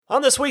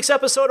On this week's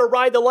episode of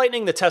Ride the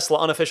Lightning, the Tesla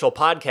unofficial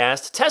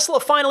podcast, Tesla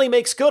finally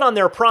makes good on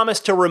their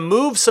promise to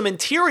remove some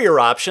interior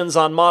options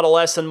on Model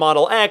S and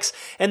Model X,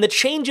 and the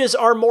changes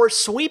are more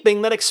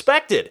sweeping than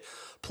expected.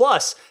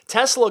 Plus,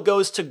 Tesla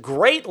goes to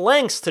great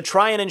lengths to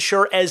try and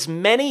ensure as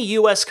many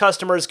U.S.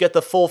 customers get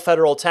the full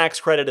federal tax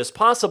credit as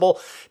possible.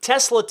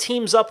 Tesla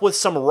teams up with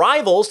some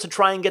rivals to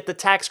try and get the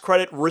tax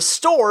credit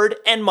restored,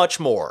 and much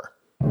more.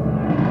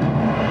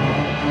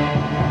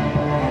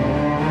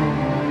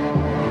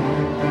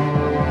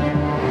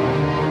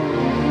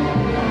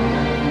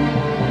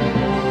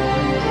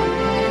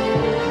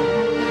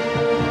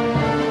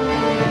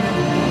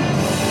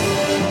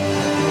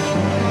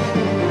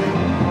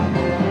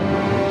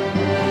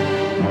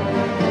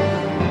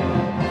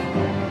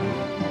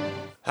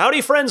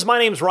 Howdy, friends. My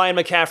name's Ryan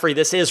McCaffrey.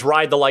 This is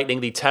Ride the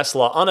Lightning, the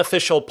Tesla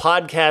unofficial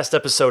podcast,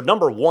 episode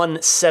number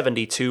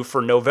 172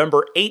 for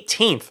November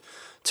 18th,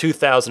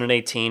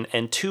 2018.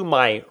 And to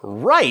my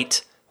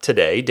right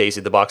today, Daisy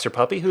the Boxer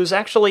Puppy, who's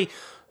actually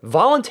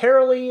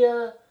voluntarily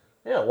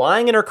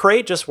lying in her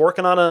crate, just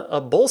working on a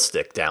bull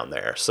stick down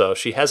there. So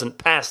she hasn't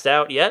passed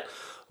out yet.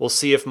 We'll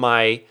see if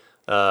my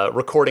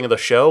recording of the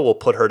show will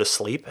put her to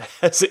sleep,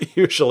 as it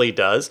usually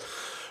does.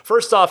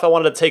 First off, I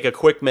wanted to take a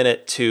quick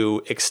minute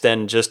to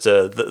extend just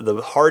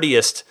the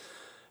heartiest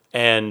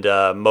and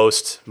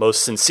most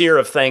sincere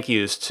of thank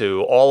yous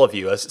to all of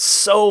you. As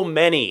so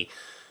many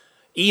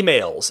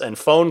emails and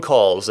phone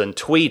calls and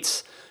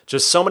tweets,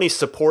 just so many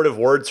supportive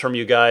words from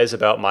you guys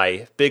about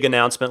my big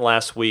announcement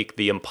last week,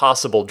 the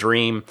impossible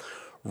dream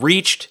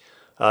reached.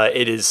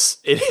 It is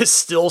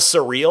still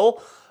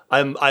surreal.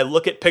 I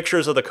look at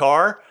pictures of the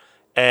car,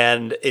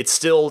 and it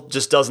still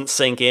just doesn't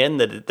sink in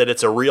that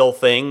it's a real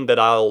thing that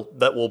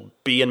will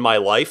be in my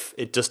life.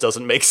 It just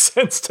doesn't make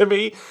sense to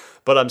me,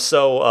 but I'm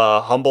so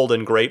humbled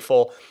and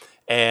grateful.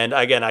 And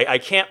again, I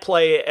can't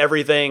play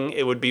everything.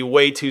 It would be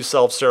way too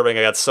self-serving.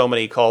 I got so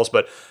many calls,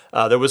 but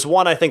there was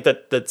one I think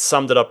that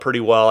summed it up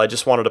pretty well. I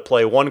just wanted to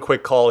play one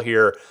quick call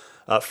here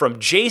from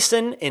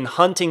Jason in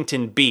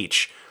Huntington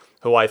Beach,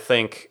 who I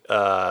think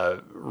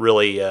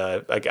really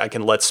I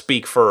can let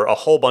speak for a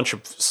whole bunch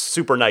of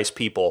super nice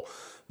people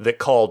that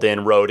called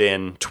in, wrote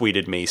in,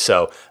 tweeted me.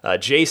 So,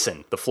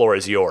 Jason, the floor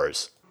is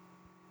yours.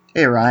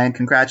 Hey, Ryan.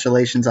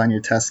 Congratulations on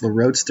your Tesla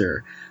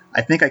Roadster.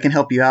 I think I can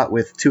help you out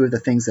with two of the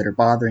things that are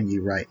bothering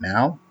you right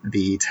now,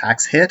 the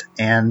tax hit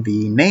and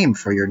the name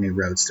for your new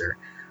Roadster.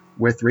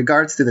 With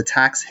regards to the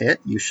tax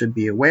hit, you should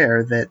be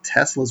aware that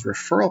Tesla's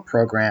referral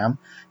program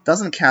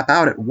doesn't cap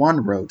out at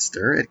one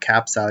Roadster, it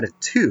caps out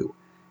at two.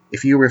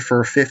 If you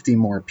refer 50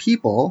 more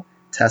people,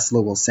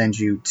 Tesla will send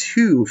you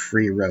 2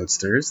 free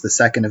Roadsters, the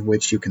second of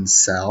which you can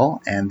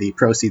sell, and the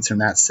proceeds from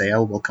that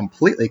sale will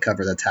completely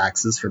cover the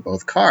taxes for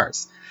both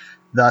cars.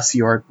 Thus,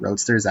 your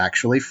Roadster is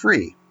actually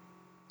free.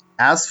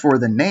 As for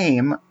the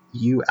name,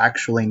 you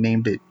actually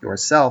named it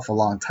yourself a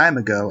long time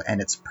ago,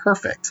 and it's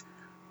perfect.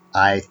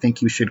 I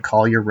think you should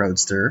call your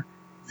Roadster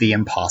The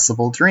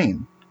Impossible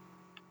Dream.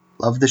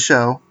 Love the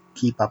show.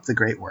 Keep up the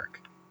great work.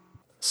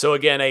 So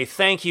again, a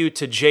thank you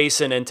to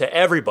Jason and to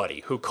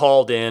everybody who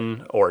called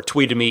in or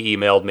tweeted me,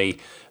 emailed me.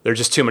 There are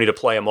just too many to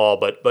play them all.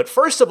 But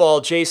first of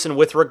all, Jason,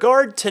 with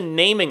regard to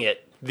naming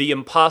it The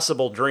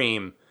Impossible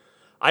Dream,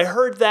 I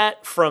heard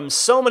that from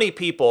so many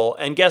people,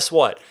 and guess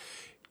what?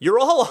 You're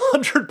all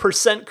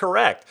 100%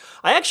 correct.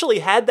 I actually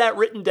had that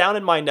written down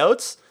in my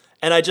notes,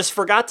 and I just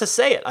forgot to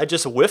say it. I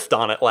just whiffed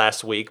on it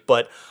last week,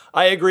 but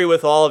I agree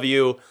with all of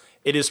you.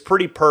 It is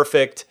pretty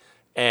perfect.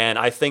 And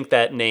I think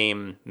that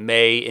name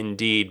may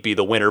indeed be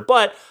the winner.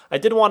 But I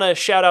did want to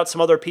shout out some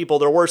other people.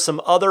 There were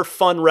some other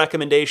fun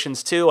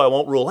recommendations too. I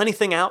won't rule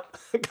anything out.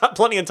 Got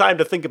plenty of time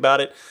to think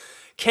about it.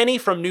 Kenny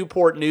from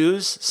Newport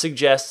News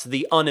suggests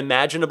The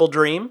Unimaginable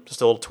Dream. Just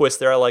a little twist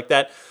there. I like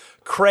that.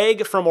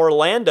 Craig from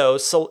Orlando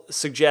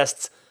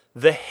suggests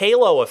The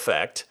Halo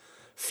Effect,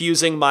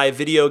 fusing my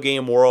video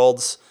game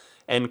worlds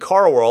and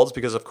car worlds,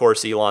 because of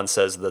course Elon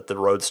says that the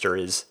Roadster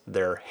is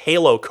their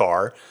Halo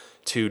car,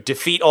 to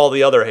defeat all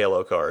the other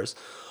Halo cars.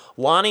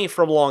 Lonnie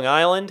from Long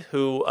Island,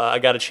 who I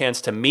got a chance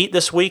to meet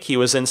this week. He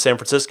was in San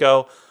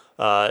Francisco,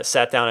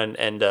 sat down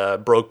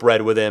and broke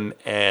bread with him,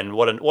 and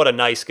what a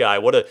nice guy.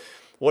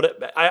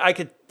 I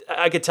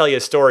could tell you a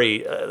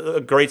story,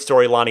 a great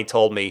story Lonnie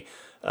told me.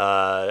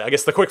 I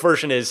guess the quick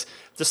version is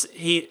just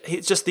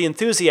he's just the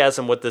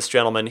enthusiasm with this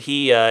gentleman.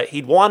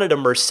 He'd wanted a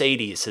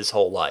Mercedes his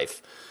whole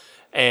life,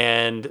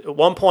 and at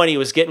one point he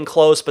was getting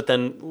close, but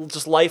then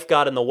just life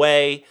got in the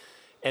way.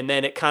 And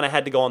then it kind of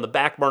had to go on the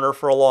back burner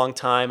for a long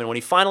time. And when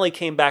he finally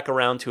came back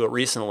around to it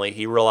recently,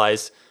 he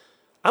realized,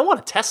 I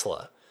want a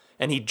Tesla.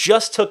 And he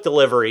just took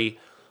delivery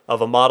of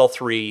a Model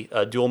 3,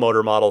 a dual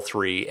motor Model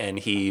 3. And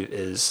he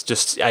is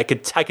just, I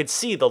could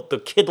see the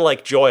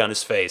kid-like joy on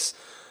his face.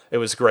 It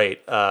was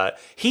great.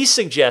 He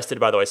suggested,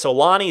 by the way, so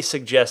Lonnie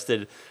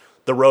suggested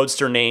the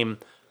Roadster name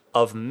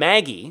of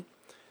Maggie,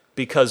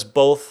 because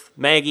both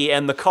Maggie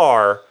and the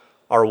car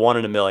are 1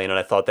 in a million. And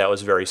I thought that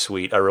was very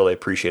sweet. I really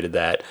appreciated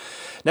that.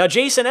 Now,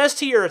 Jason, as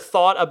to your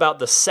thought about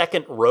the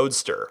second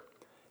Roadster,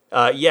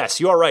 Yes,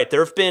 you are right.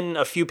 There have been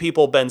a few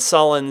people, Ben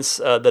Sullins,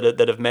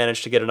 that have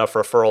managed to get enough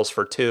referrals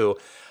for 2.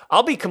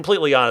 I'll be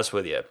completely honest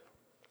with you,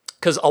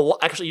 because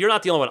actually, you're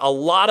not the only one. A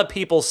lot of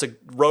people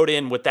wrote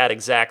in with that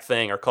exact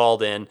thing or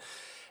called in,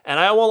 and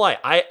I won't lie,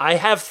 I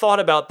have thought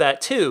about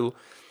that too.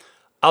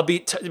 I'll be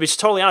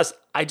totally honest.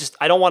 I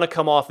don't want to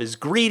come off as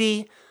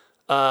greedy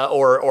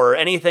or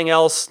anything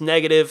else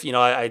negative. You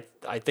know,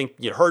 I think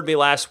you heard me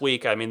last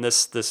week. I mean,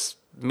 this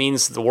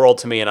means the world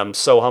to me, and I'm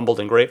so humbled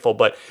and grateful.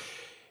 But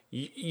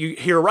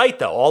you're right,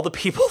 though. All the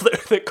people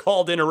that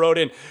called in or wrote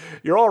in,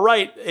 you're all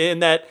right in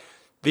that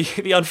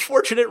the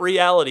unfortunate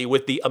reality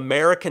with the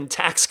American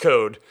tax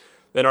code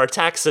and our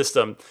tax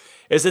system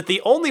is that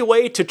the only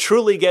way to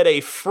truly get a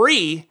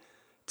free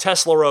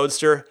Tesla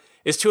Roadster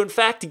is to, in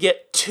fact,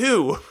 get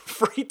 2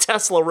 free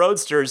Tesla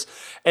Roadsters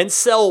and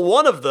sell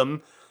one of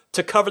them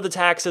to cover the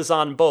taxes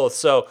on both.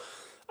 So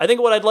I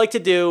think what I'd like to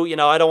do, you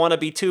know, I don't want to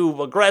be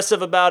too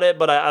aggressive about it,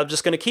 but I'm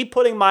just going to keep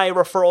putting my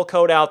referral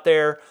code out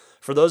there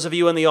for those of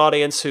you in the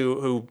audience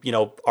who you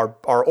know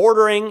are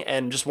ordering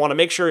and just want to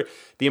make sure.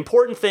 The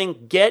important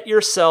thing, get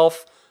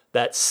yourself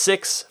that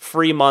 6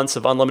 free months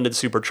of unlimited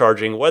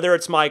supercharging, whether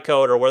it's my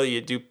code or whether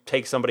you do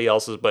take somebody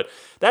else's, but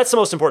that's the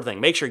most important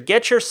thing. Make sure,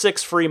 get your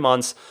 6 free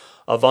months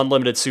of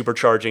unlimited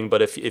supercharging,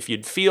 but if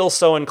you'd feel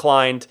so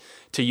inclined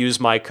to use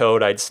my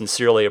code, I'd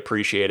sincerely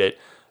appreciate it.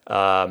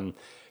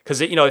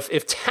 Because, you know,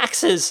 if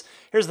taxes,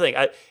 here's the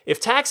thing, if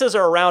taxes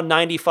are around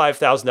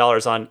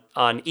 $95,000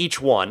 on each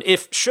one,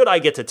 should I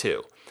get to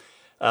 2,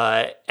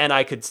 and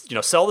I could, you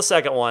know, sell the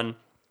second one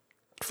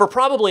for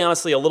probably,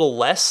 honestly, a little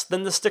less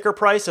than the sticker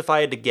price if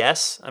I had to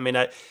guess. I mean,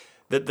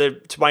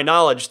 to my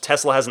knowledge,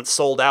 Tesla hasn't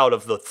sold out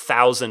of the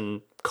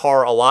 1,000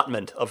 car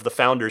allotment of the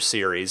Founders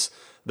series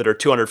that are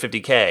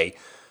 $250K.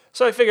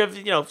 So I figured,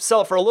 you know,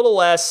 sell it for a little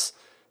less,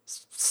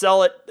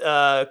 sell it,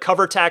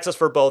 cover taxes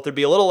for both. There'd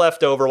be a little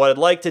left over. What I'd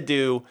like to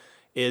do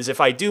is, if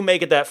I do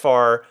make it that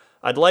far,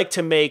 I'd like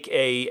to make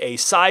a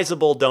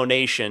sizable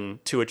donation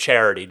to a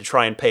charity to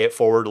try and pay it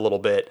forward a little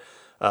bit.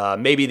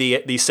 Maybe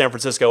the San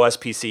Francisco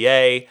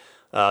SPCA.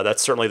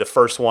 That's certainly the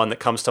first one that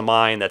comes to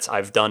mind.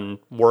 I've done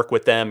work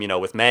with them, you know,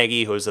 with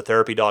Maggie, who is the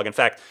therapy dog. In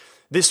fact,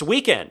 this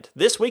weekend,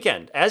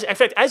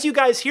 as you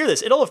guys hear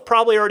this, it'll have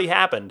probably already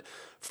happened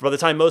by the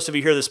time most of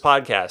you hear this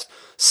podcast.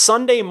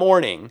 Sunday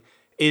morning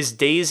is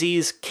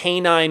Daisy's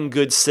Canine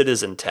Good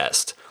Citizen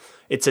test.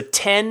 It's a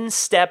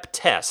 10-step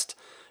test,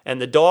 and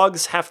the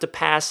dogs have to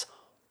pass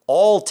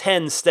all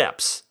 10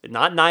 steps.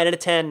 Not 9 out of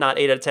 10, not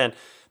 8 out of 10.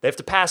 They have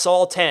to pass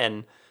all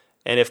 10,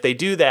 and if they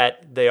do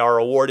that, they are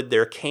awarded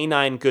their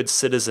Canine Good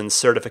Citizen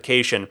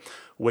certification,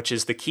 which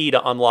is the key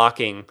to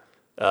unlocking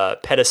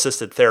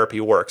pet-assisted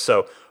therapy work.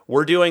 So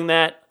we're doing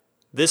that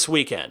this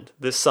weekend,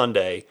 this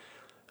Sunday.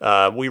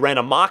 We ran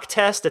a mock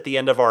test at the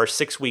end of our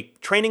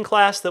 6-week training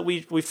class that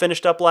we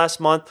finished up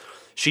last month.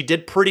 She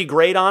did pretty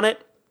great on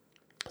it.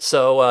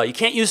 So you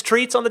can't use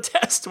treats on the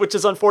test, which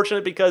is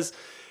unfortunate because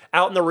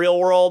out in the real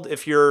world,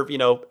 if you're, you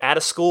know, at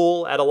a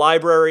school, at a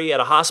library,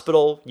 at a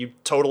hospital, you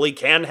totally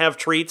can have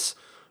treats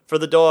for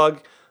the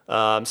dog.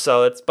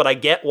 But I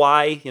get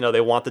why, you know,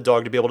 they want the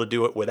dog to be able to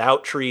do it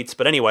without treats.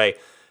 But anyway,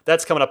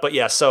 that's coming up. But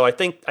yeah, so I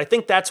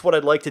think that's what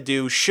I'd like to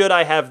do. Should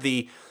I have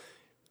the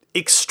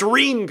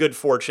extreme good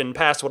fortune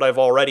past what I've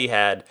already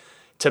had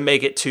to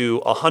make it to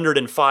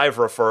 105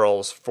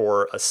 referrals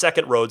for a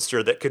second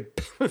Roadster that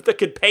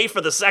could pay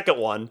for the second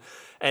one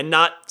and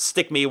not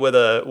stick me with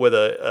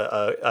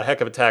a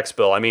heck of a tax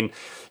bill. I mean,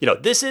 you know,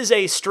 this is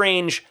a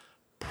strange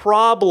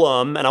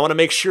problem, and I want to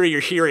make sure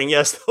you're hearing,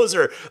 yes,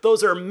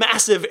 those are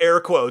massive air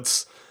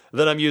quotes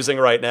that I'm using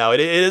right now. It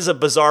is a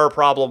bizarre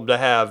problem to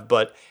have,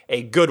 but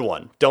a good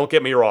one. Don't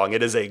get me wrong.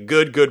 It is a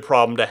good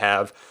problem to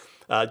have.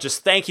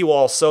 Just thank you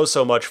all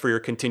so much for your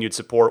continued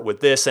support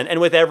with this and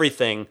with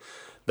everything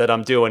that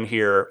I'm doing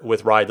here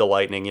with Ride the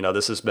Lightning. You know,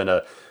 this has been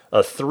a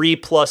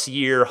 3+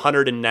 year,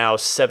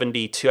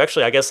 172,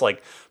 actually, I guess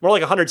like more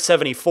like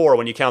 174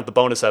 when you count the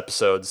bonus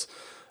episodes,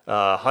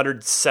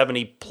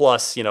 170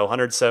 plus, you know,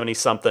 170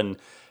 something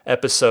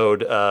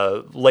episode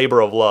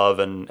labor of love.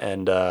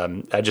 And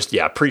I just,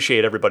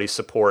 appreciate everybody's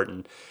support.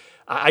 And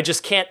I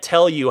just can't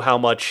tell you how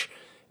much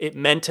it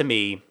meant to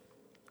me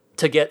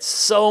to get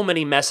so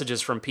many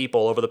messages from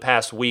people over the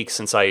past week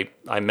since I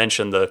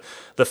mentioned the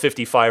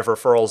 55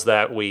 referrals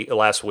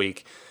last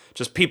week.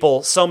 Just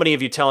people, so many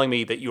of you telling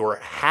me that you are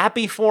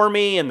happy for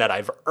me and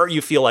that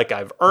you feel like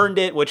I've earned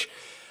it, which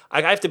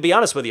I have to be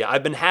honest with you,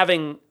 I've been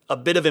having a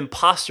bit of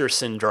imposter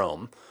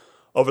syndrome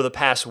over the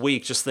past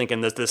week, just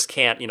thinking that this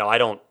can't, you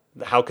know,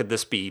 how could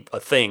this be a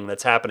thing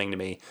that's happening to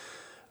me?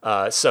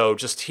 So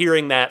just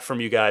hearing that from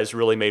you guys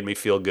really made me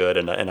feel good,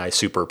 and I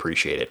super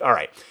appreciate it. All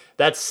right.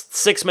 That's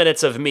 6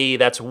 minutes of me.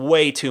 That's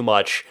way too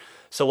much.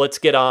 So let's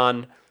get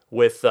on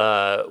with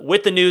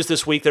the news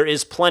this week. There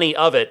is plenty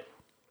of it.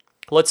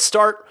 Let's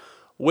start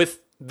with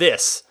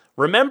this.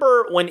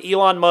 Remember when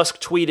Elon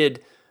Musk tweeted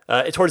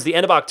towards the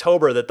end of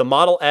October that the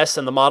Model S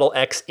and the Model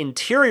X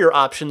interior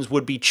options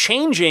would be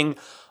changing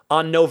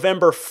on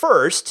November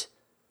 1st,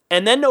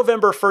 and then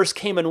November 1st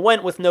came and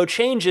went with no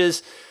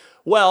changes?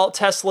 Well,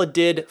 Tesla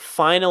did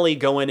finally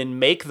go in and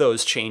make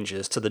those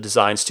changes to the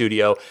design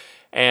studio.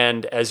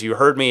 And as you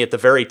heard me at the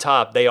very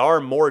top, they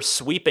are more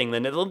sweeping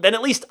than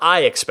at least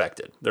I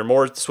expected. They're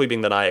more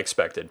sweeping than I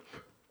expected.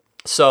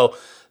 So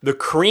the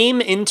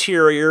cream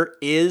interior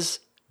is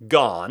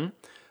gone,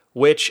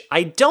 which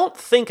I don't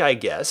think I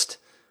guessed.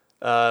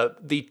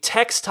 The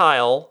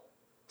textile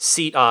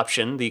seat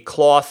option, the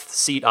cloth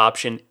seat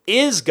option,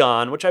 is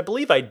gone, which I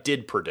believe I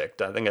did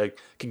predict. I think I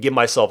could give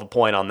myself a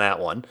point on that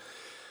one.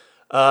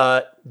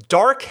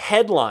 Dark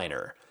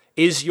headliner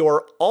is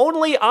your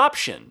only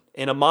option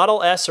in a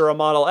Model S or a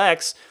Model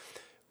X,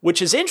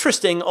 which is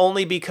interesting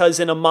only because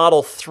in a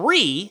Model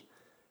 3,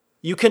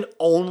 you can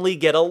only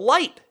get a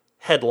light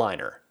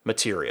headliner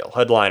material,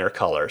 headliner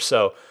color.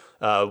 So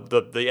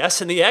the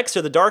S and the X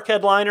are the dark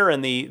headliner,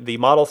 and the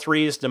Model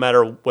 3s, no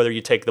matter whether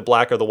you take the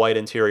black or the white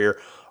interior,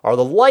 are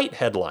the light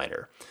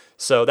headliner.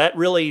 So that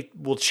really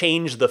will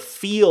change the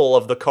feel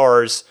of the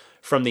cars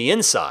from the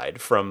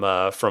inside,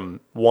 from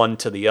one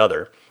to the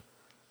other.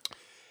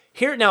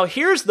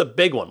 Here's the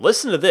big one.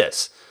 Listen to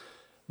this.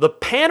 The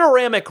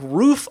panoramic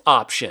roof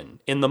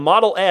option in the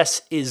Model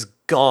S is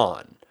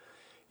gone.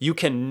 You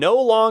can no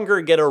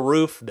longer get a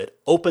roof that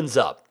opens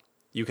up.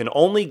 You can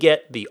only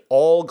get the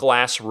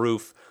all-glass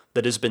roof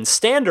that has been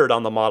standard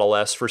on the Model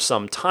S for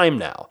some time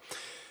now.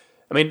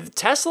 I mean,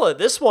 Tesla,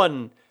 this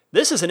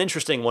is an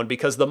interesting one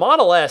because the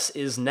Model S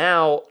is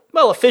now,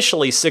 well,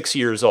 officially 6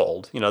 years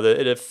old.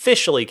 It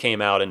officially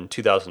came out in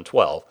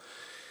 2012.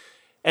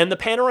 And the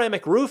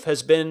panoramic roof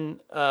has been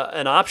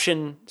an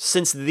option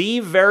since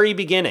the very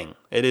beginning.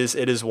 It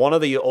is one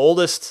of the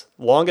oldest,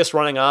 longest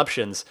running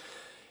options.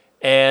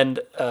 And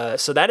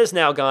so that is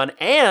now gone.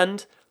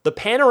 And the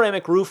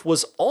panoramic roof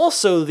was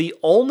also the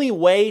only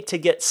way to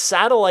get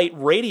satellite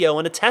radio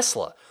in a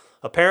Tesla.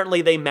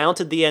 Apparently they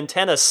mounted the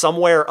antenna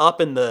somewhere up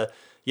in the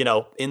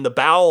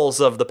bowels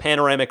of the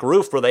panoramic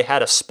roof where they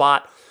had a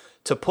spot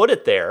to put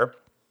it there.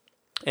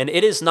 And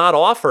it is not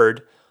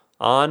offered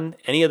on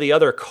any of the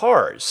other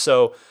cars.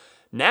 So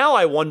now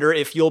I wonder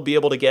if you'll be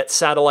able to get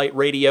satellite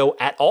radio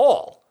at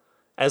all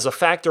as a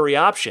factory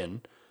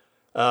option,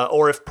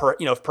 or if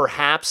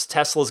perhaps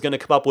Tesla's going to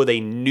come up with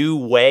a new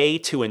way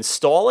to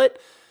install it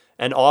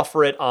and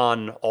offer it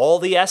on all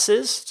the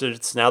S's. So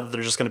it's now that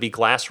they're just going to be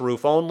glass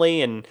roof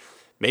only, and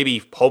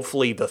maybe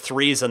hopefully the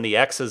 3s and the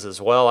X's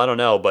as well. I don't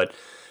know, but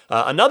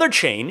another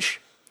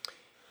change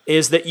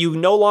is that you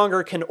no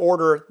longer can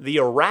order the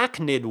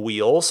Arachnid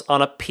wheels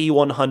on a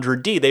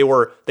P100D. They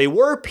were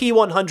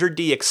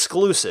P100D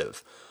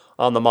exclusive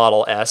on the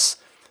Model S,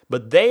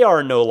 but they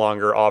are no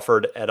longer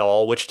offered at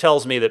all, which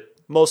tells me that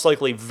most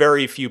likely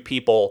very few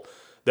people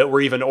that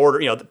were even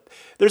ordering,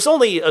 there's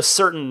only a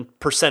certain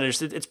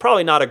percentage. It's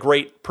probably not a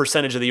great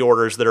percentage of the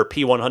orders that are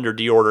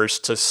P100D orders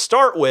to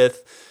start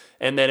with,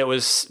 and then it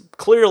was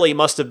clearly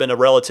must have been a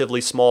relatively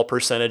small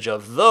percentage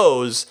of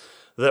those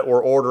that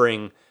were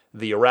ordering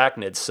the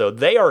Arachnids, so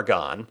they are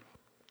gone.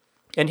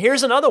 And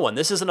here's another one.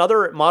 This is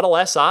another Model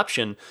S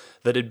option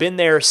that had been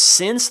there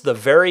since the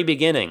very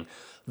beginning.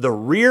 The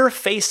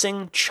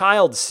rear-facing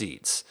child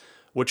seats,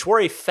 which were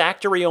a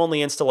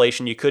factory-only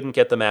installation. You couldn't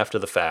get them after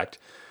the fact.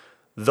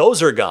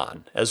 Those are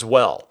gone as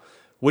well,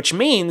 which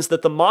means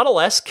that the Model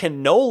S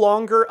can no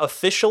longer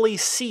officially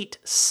seat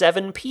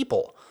 7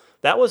 people.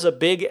 That was a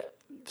big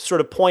sort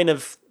of point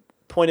of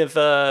I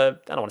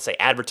don't want to say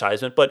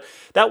advertisement, but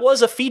that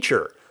was a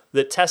feature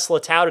that Tesla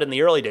touted in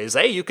the early days.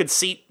 Hey, you could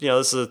seat,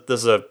 this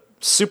is a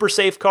super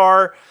safe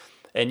car,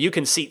 and you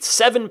can seat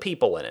 7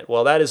 people in it.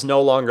 Well, that is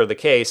no longer the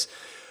case,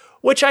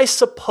 which I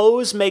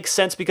suppose makes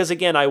sense because,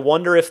 again, I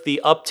wonder if the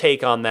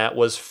uptake on that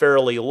was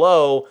fairly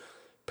low,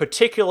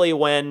 particularly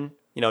when,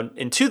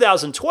 in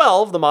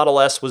 2012, the Model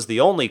S was the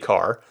only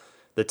car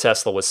that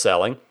Tesla was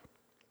selling.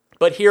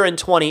 But here in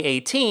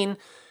 2018,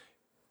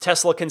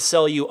 Tesla can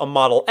sell you a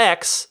Model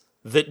X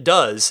that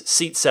does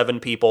seat 7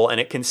 people, and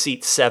it can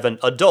seat 7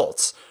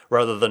 adults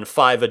rather than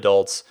 5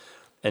 adults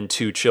and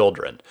 2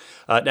 children.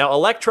 Now,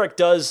 Electrek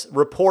does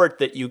report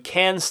that you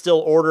can still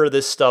order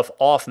this stuff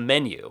off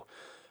menu,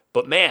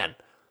 but man,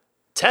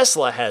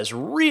 Tesla has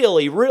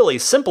really, really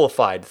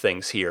simplified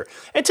things here.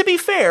 And to be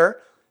fair,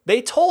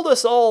 they told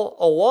us all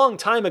a long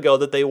time ago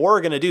that they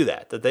were going to do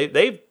that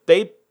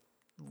they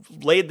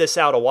laid this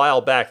out a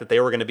while back, that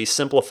they were going to be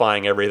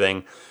simplifying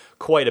everything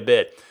quite a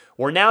bit.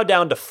 We're now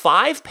down to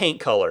 5 paint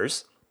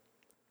colors,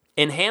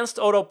 enhanced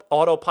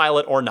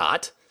autopilot or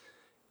not,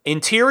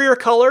 interior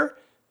color,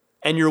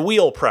 and your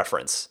wheel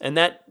preference. And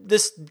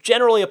this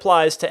generally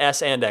applies to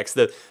S and X.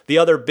 The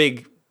other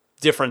big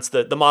difference,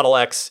 the Model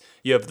X,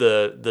 you have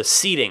the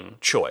seating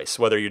choice,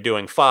 whether you're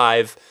doing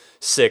 5,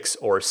 6,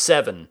 or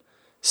 7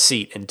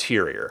 seat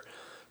interior.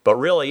 But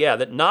really,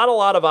 not a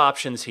lot of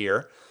options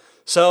here.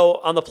 So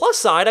on the plus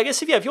side, I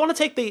guess if you want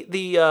to take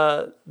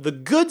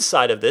the good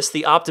side of this,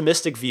 the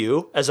optimistic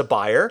view as a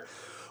buyer,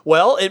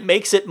 well, it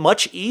makes it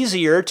much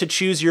easier to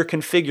choose your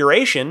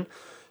configuration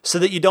so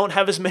that you don't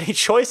have as many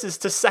choices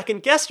to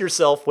second guess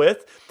yourself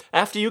with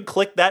after you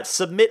click that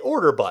submit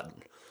order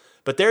button.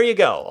 But there you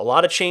go. A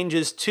lot of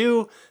changes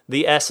to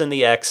the S and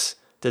the X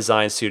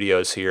design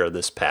studios here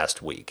this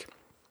past week.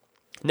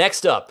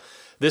 Next up,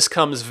 this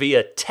comes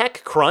via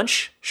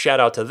TechCrunch. Shout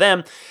out to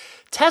them.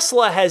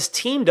 Tesla has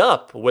teamed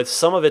up with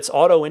some of its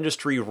auto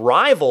industry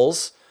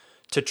rivals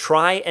to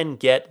try and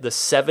get the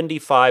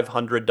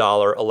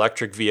 $7,500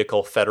 electric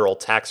vehicle federal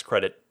tax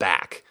credit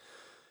back.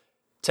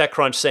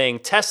 TechCrunch saying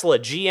Tesla,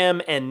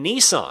 GM, and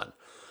Nissan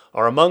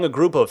are among a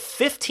group of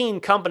 15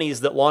 companies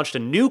that launched a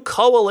new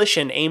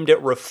coalition aimed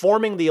at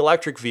reforming the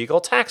electric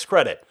vehicle tax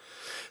credit.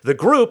 The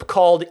group,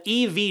 called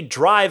EV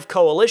Drive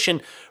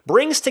Coalition,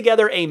 brings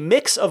together a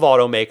mix of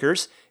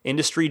automakers,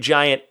 industry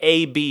giant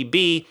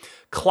ABB,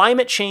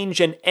 climate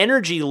change and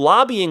energy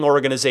lobbying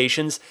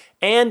organizations,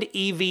 and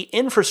EV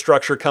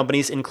infrastructure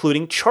companies,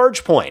 including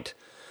ChargePoint.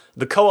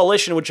 The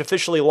coalition, which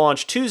officially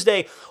launched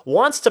Tuesday,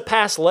 wants to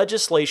pass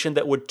legislation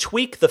that would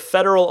tweak the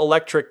federal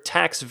electric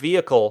tax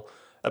vehicle.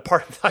 I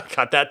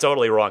got that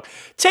totally wrong.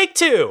 Take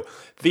two.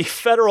 The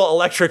federal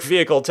electric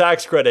vehicle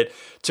tax credit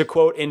to,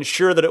 quote,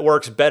 ensure that it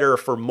works better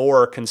for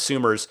more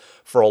consumers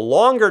for a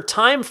longer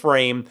time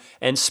frame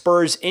and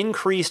spurs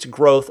increased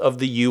growth of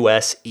the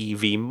U.S.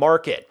 EV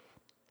market.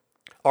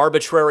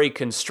 Arbitrary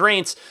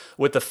constraints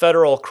with the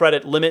federal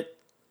credit limit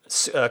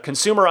this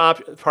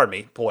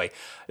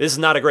is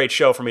not a great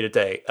show for me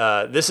today.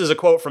 This is a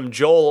quote from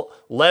Joel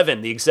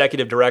Levin, the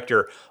executive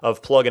director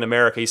of Plug-in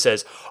America. He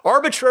says,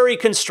 arbitrary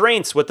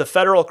constraints with the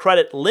federal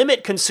credit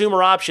limit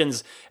consumer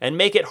options and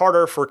make it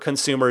harder for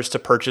consumers to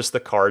purchase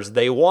the cars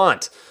they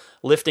want.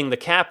 Lifting the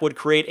cap would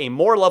create a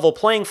more level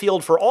playing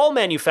field for all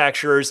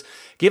manufacturers,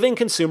 giving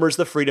consumers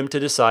the freedom to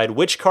decide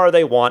which car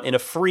they want in a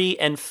free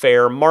and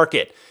fair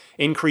market.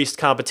 Increased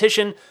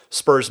competition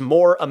spurs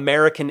more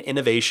American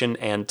innovation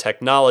and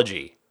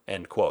technology,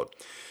 end quote.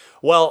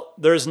 Well,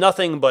 there's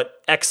nothing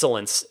but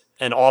excellence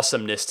and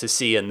awesomeness to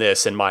see in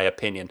this, in my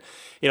opinion.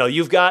 You know,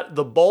 you've got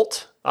the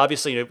Bolt,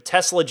 obviously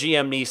Tesla,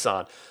 GM,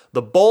 Nissan.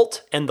 The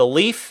Bolt and the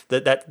Leaf,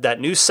 that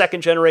new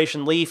second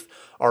generation Leaf,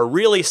 are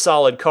really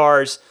solid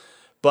cars.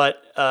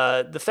 But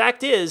the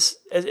fact is,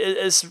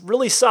 as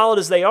really solid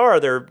as they are,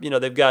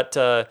 they've got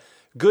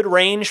good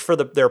range for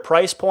their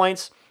price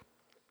points.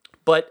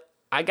 But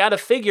I got to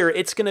figure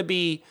it's going to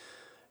be,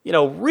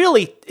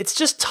 really, it's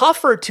just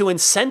tougher to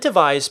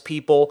incentivize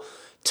people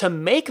to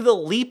make the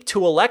leap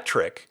to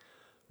electric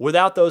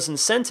without those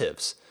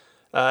incentives.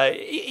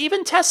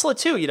 Even Tesla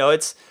too,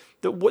 it's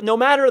no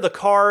matter the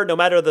car, no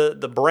matter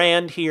the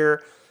brand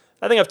here.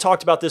 I think I've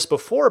talked about this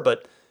before,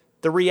 but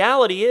the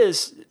reality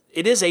is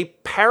it is a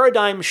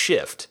paradigm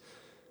shift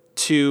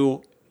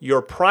to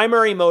your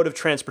primary mode of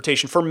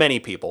transportation for many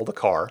people, the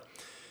car,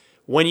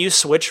 when you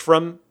switch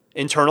from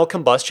internal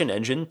combustion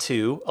engine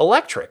to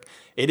electric.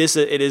 It is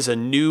a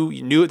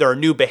new there are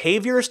new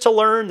behaviors to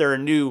learn, there are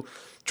new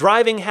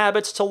driving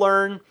habits to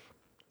learn.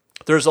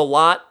 There's a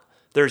lot,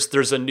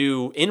 there's a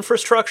new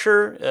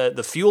infrastructure,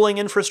 the fueling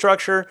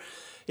infrastructure.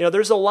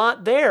 There's a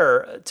lot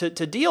there to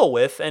deal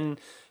with, and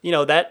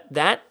that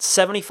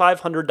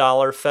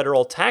 $7,500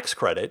 federal tax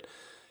credit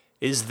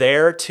is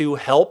there to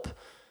help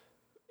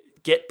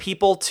get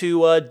people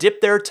to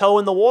dip their toe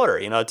in the water,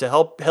 to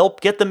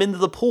help get them into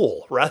the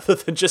pool rather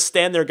than just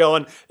stand there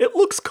going, it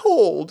looks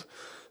cold.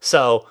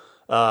 So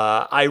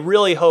I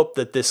really hope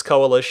that this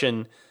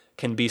coalition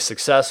can be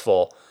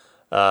successful.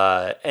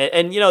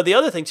 And the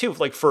other thing too,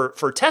 like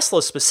for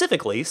Tesla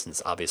specifically,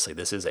 since obviously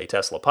this is a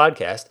Tesla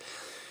podcast,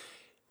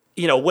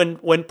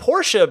 when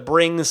Porsche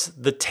brings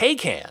the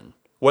Taycan,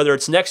 whether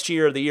it's next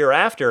year or the year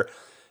after,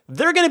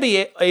 they're going to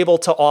be able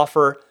to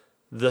offer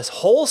this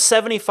whole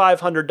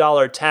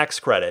 $7,500 tax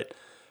credit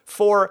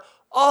for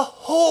a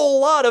whole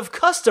lot of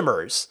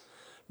customers.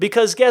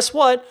 Because guess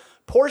what?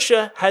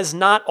 Porsche has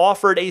not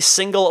offered a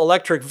single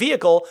electric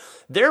vehicle.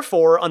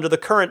 Therefore, under the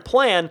current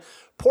plan,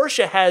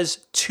 Porsche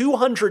has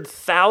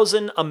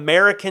 200,000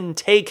 American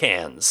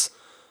Taycans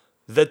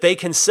that they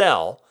can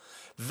sell.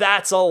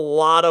 That's a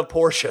lot of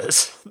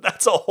Porsches.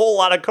 That's a whole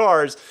lot of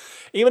cars.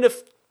 Even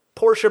if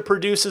Porsche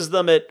produces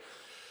them at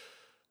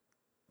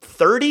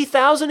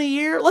 30,000 a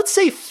year, let's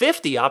say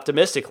 50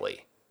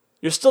 optimistically,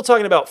 you're still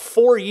talking about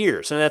 4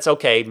 years, and that's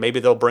okay. Maybe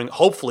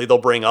hopefully they'll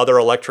bring other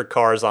electric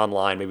cars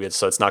online. Maybe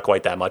it's not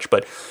quite that much,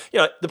 but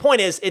the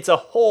point is, it's a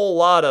whole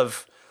lot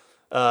of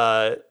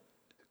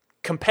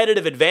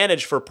competitive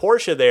advantage for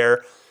Porsche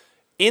there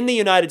in the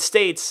United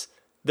States,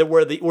 that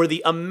where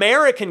the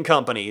American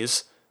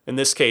companies, in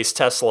this case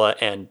Tesla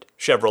and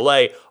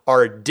Chevrolet,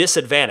 are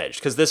disadvantaged.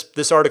 Because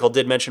this article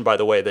did mention, by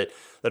the way, that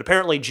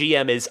apparently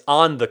GM is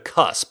on the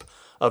cusp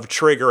of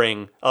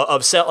triggering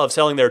of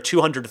selling their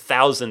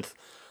 200,000th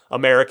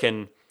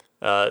American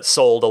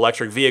sold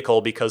electric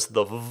vehicle, because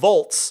the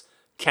volts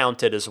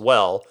counted as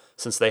well,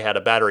 since they had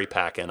a battery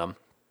pack in them.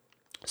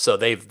 So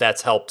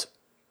that's helped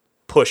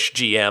push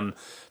GM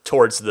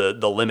towards the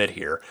limit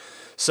here.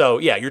 So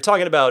yeah, you're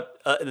talking about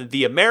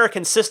the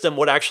American system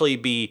would actually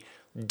be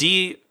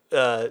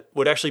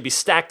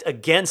stacked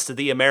against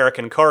the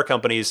American car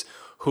companies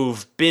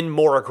who've been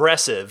more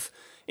aggressive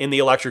in the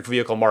electric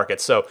vehicle market.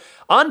 So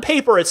on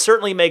paper, it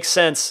certainly makes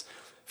sense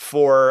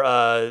for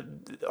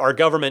our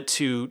government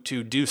to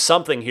do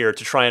something here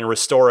to try and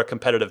restore a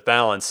competitive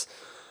balance.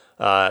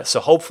 So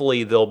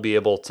hopefully they'll be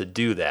able to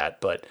do that.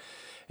 But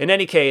in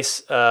any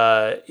case,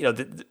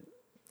 the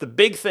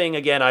big thing,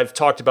 again, I've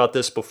talked about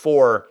this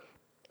before,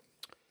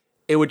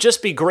 it would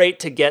just be great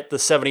to get the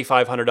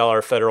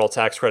 $7,500 federal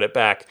tax credit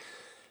back,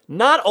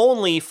 not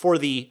only for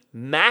the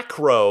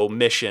macro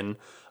mission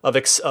of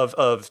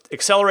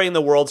accelerating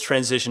the world's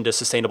transition to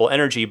sustainable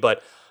energy,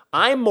 but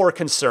I'm more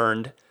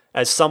concerned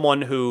as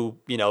someone who,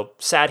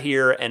 sat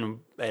here and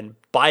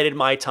bided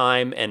my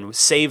time and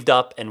saved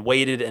up and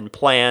waited and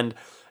planned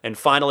and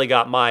finally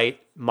got my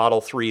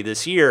Model 3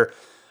 this year.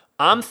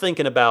 I'm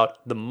thinking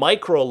about the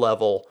micro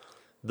level,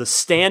 the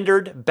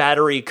standard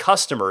battery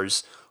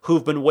customers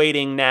who've been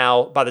waiting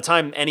now. By the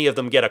time any of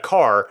them get a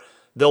car,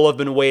 they'll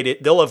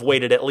have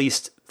waited at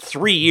least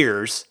 3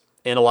 years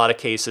in a lot of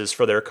cases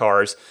for their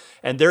cars,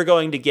 and they're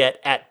going to get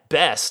at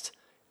best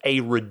a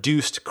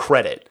reduced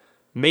credit,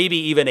 maybe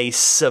even a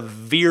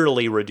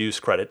severely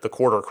reduced credit, the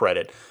quarter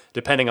credit,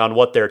 depending on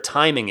what their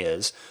timing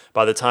is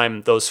by the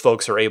time those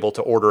folks are able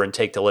to order and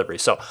take delivery.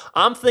 So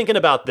I'm thinking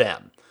about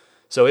them.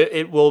 So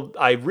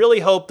I really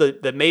hope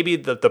that maybe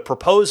the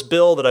proposed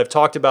bill that I've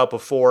talked about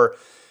before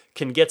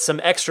can get some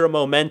extra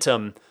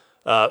momentum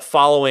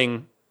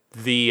following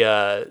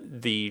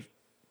the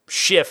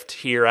shift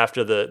here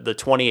after the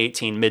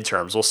 2018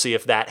 midterms. We'll see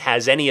if that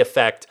has any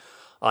effect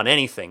on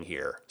anything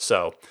here.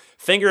 So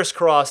fingers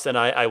crossed, and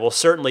I will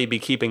certainly be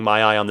keeping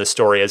my eye on this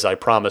story as I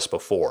promised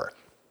before.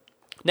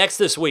 Next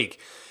this week,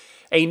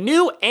 a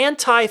new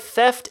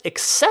anti-theft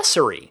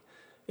accessory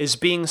is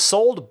being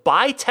sold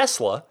by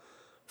Tesla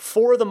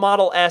for the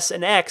Model S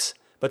and X,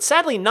 but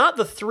sadly not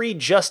the 3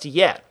 just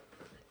yet.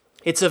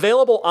 It's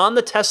available on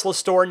the Tesla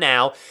store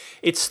now.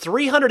 It's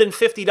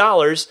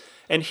 $350,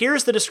 and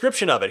here's the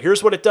description of it.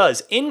 Here's what it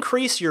does.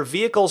 Increase your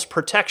vehicle's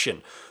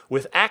protection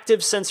with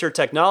active sensor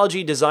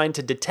technology designed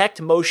to detect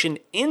motion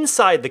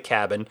inside the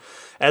cabin,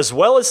 as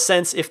well as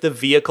sense if the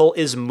vehicle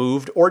is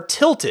moved or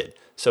tilted.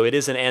 So it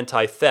is an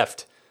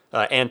anti-theft,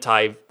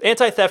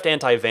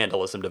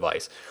 anti-vandalism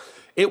device.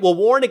 It will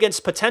warn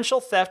against potential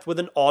theft with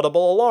an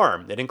audible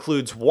alarm. It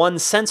includes 1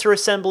 sensor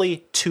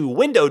assembly, 2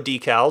 window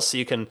decals, so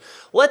you can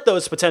let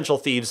those potential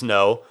thieves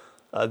know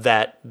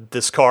that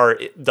this car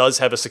does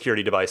have a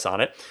security device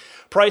on it.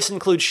 Price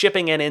includes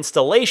shipping and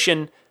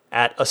installation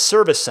at a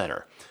service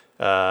center.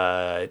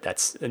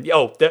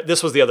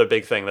 This was the other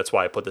big thing. That's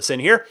why I put this in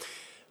here.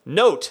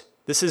 Note,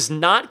 this is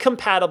not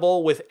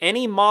compatible with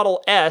any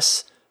Model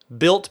S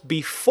built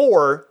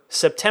before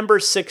September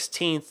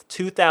 16th,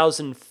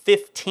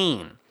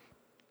 2015.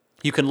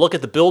 You can look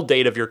at the build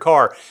date of your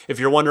car. If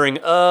you're wondering,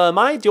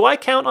 do I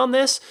count on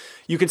this?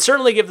 You can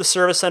certainly give the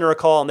service center a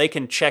call and they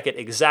can check it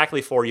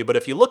exactly for you. But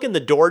if you look in the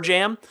door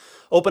jamb,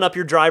 open up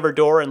your driver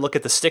door and look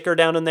at the sticker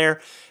down in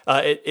there,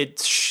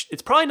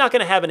 it's probably not going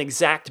to have an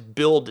exact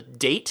build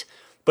date,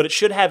 but it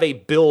should have a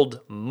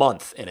build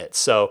month in it.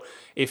 So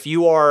if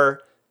you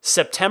are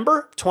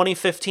September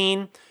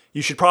 2015,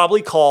 you should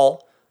probably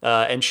call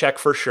and check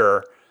for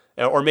sure.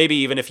 Or maybe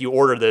even if you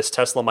order this,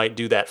 Tesla might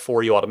do that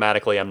for you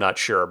automatically. I'm not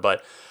sure.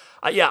 But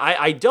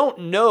I don't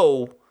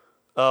know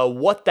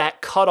what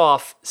that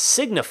cutoff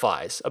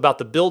signifies about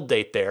the build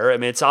date there. I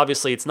mean, it's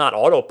not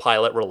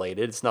autopilot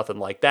related. It's nothing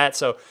like that.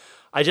 So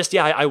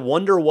I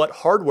wonder what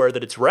hardware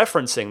that it's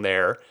referencing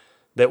there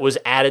that was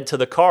added to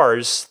the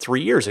cars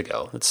 3 years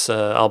ago.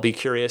 I'll be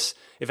curious.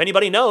 If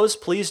anybody knows,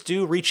 please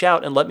do reach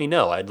out and let me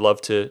know. I'd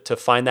love to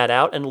find that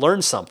out and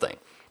learn something.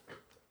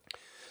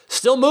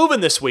 Still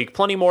moving this week.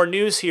 Plenty more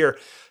news here.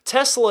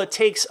 Tesla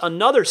takes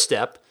another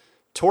step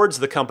towards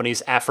the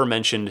company's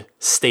aforementioned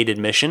stated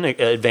mission,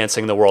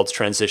 advancing the world's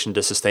transition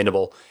to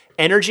sustainable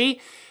energy.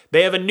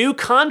 They have a new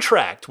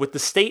contract with the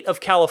state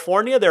of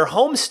California, their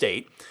home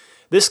state.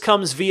 This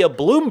comes via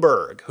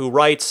Bloomberg, who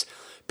writes,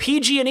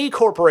 PG&E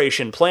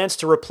Corporation plans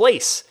to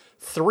replace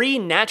 3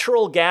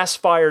 natural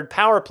gas-fired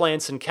power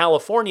plants in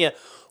California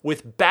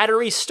with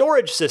battery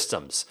storage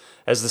systems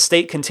as the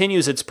state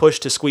continues its push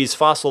to squeeze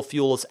fossil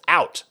fuels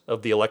out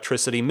of the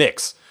electricity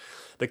mix.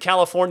 The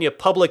California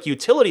Public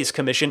Utilities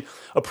Commission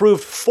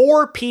approved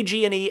 4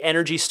 PG&E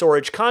energy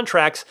storage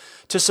contracts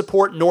to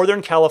support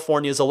Northern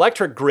California's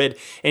electric grid,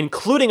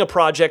 including a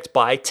project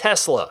by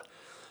Tesla.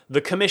 The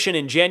commission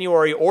in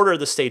January ordered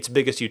the state's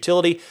biggest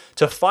utility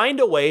to find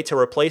a way to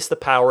replace the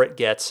power it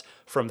gets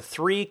from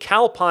 3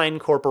 Calpine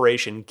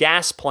Corporation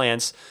gas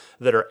plants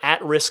that are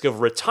at risk of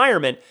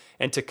retirement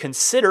and to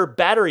consider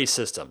battery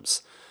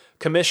systems.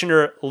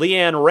 Commissioner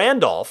Leanne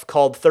Randolph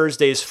called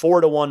Thursday's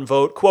 4-1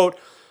 vote, quote,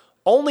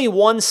 only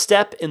one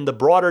step in the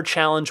broader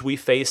challenge we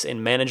face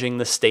in managing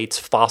the state's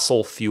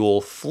fossil fuel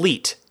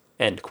fleet,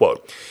 end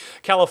quote.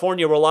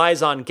 California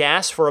relies on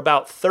gas for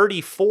about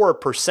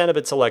 34% of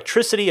its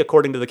electricity,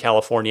 according to the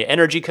California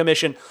Energy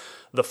Commission.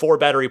 The 4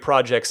 battery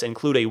projects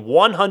include a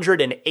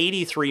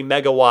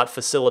 183-megawatt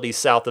facility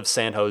south of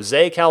San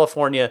Jose,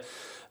 California,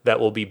 that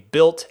will be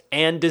built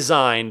and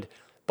designed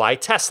by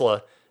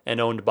Tesla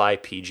and owned by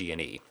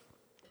PG&E.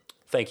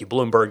 Thank you,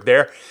 Bloomberg,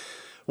 there.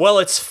 Well,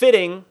 it's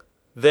fitting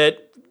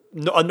that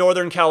a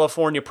Northern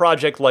California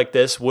project like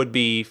this would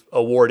be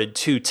awarded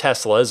to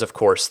Tesla, as of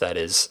course that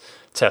is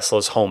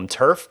Tesla's home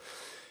turf.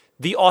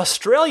 The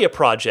Australia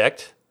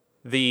project,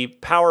 the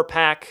Power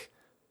Pack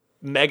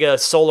mega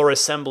solar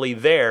assembly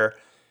there,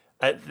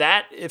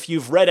 that, if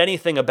you've read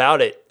anything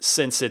about it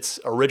since its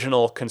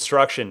original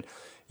construction,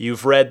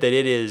 you've read that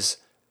it is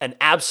an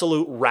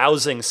absolute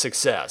rousing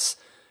success.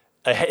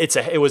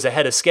 It was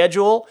ahead of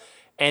schedule,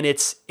 and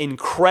it's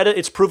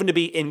proven to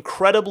be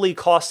incredibly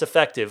cost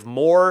effective,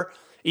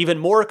 even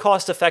more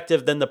cost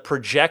effective than the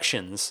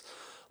projections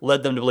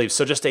led them to believe.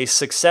 So just a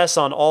success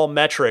on all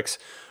metrics,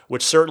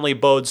 which certainly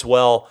bodes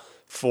well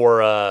for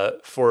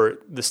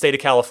the state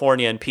of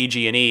California and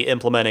PG&E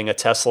implementing a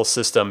Tesla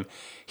system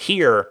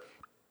here.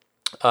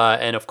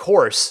 And of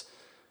course,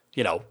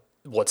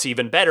 what's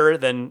even better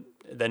than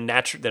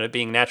it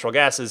being natural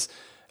gas is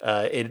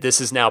this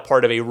is now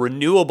part of a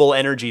renewable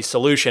energy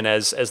solution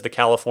as the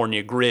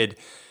California grid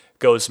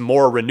goes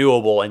more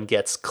renewable and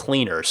gets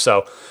cleaner.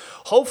 So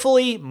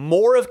hopefully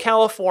more of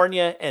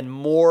California and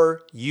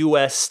more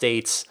U.S.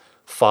 states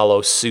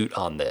follow suit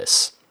on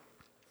this.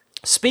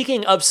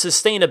 Speaking of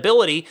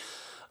sustainability,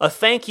 a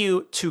thank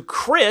you to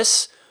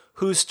Chris,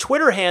 whose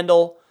Twitter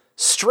handle,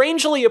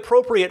 strangely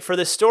appropriate for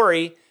this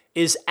story,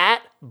 is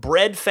at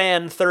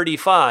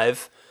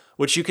breadfan35,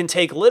 which you can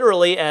take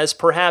literally as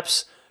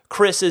perhaps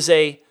Chris is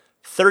a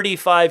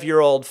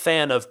 35-year-old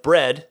fan of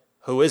bread.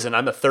 Who isn't?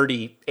 I'm a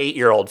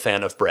 38-year-old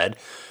fan of bread.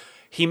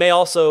 He may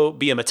also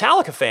be a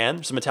Metallica fan.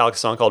 There's a Metallica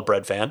song called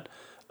Bread Fan,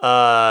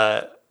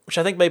 which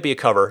I think might be a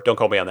cover. Don't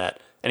quote me on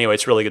that. Anyway,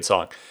 it's a really good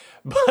song.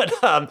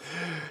 But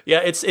yeah,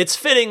 it's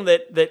fitting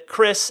that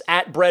Chris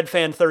at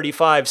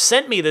breadfan35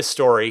 sent me this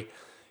story.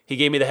 He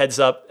gave me the heads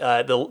up.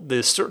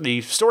 The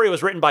story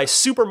was written by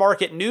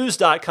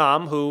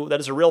supermarketnews.com, that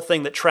is a real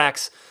thing that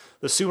tracks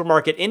the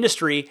supermarket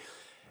industry.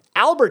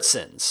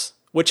 Albertsons,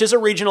 which is a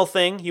regional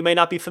thing. You may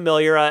not be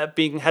familiar.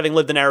 Having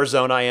lived in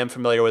Arizona, I am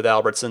familiar with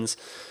Albertsons.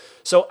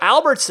 So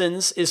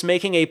Albertsons is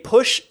making a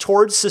push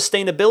towards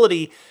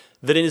sustainability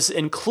that is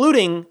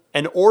including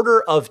an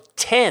order of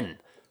 10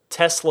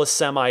 Tesla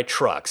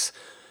semi-trucks.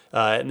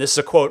 And this is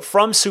a quote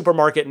from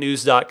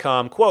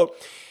supermarketnews.com, quote,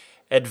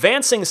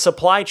 "Advancing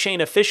supply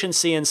chain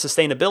efficiency and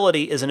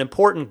sustainability is an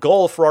important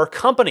goal for our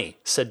company,"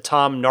 said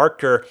Tom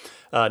Nartker,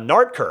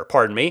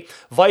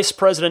 Vice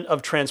President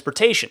of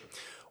Transportation.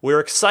 "We're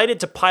excited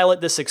to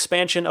pilot this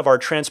expansion of our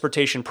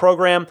transportation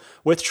program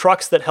with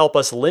trucks that help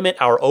us limit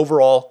our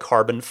overall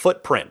carbon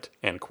footprint,"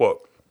 end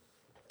quote.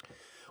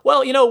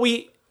 Well,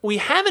 we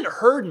haven't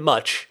heard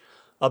much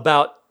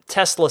about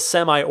Tesla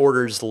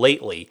semi-orders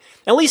lately,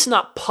 at least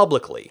not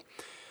publicly.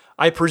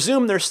 I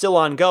presume they're still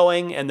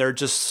ongoing and they're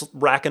just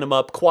racking them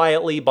up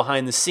quietly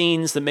behind the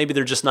scenes, that maybe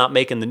they're just not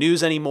making the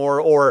news anymore,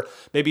 or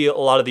maybe a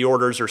lot of the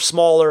orders are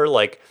smaller,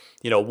 like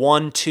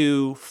 1,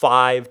 2,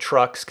 5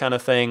 trucks kind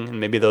of thing, and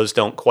maybe those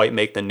don't quite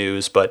make the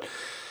news. But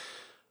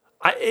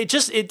it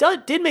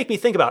did make me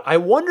think about, I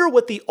wonder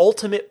what the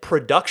ultimate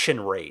production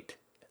rate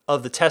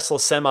of the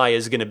Tesla Semi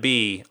is going to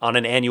be on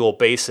an annual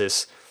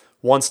basis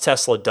once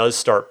Tesla does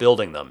start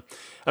building them.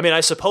 I mean, I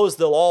suppose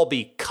they'll all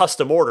be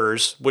custom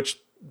orders, which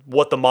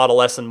what the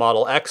Model S and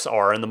Model X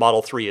are, and the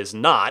Model 3 is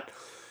not,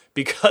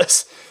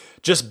 because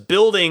just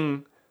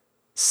building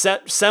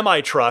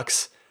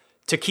semi-trucks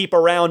to keep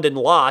around in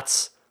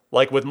lots,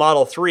 like with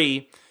Model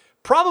 3,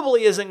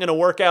 probably isn't going to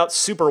work out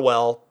super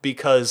well,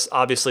 because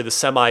obviously the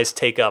semis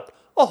take up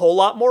a whole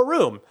lot more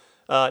room.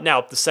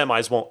 Now, the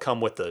semis won't come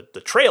with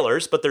the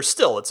trailers, but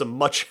it's a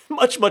much,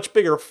 much, much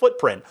bigger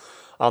footprint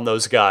on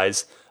those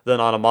guys than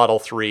on a Model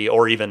 3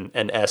 or even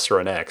an S or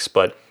an X.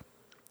 But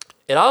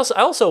I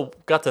also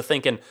got to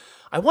thinking,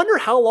 I wonder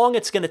how long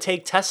it's going to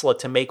take Tesla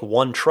to make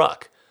one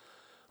truck.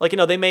 Like,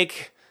 they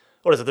make,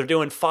 they're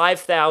doing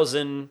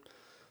 5,000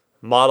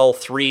 Model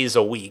 3s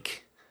a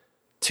week.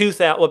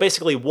 2,000,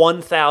 basically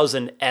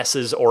 1,000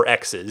 S's or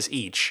X's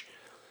each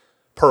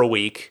per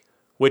week,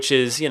 which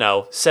is,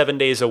 7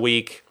 days a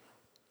week.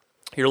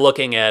 You're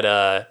looking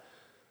at,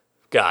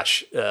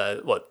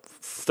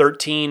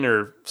 13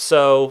 or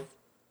so,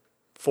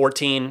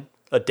 14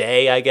 a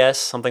day, I guess,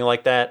 something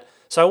like that.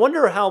 So I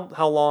wonder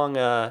how long,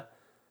 not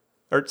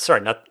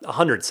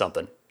 100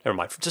 something. Never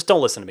mind. Just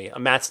don't listen to me.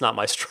 Math's not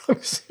my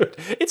strong suit.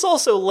 It's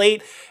also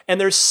late,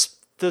 and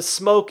the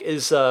smoke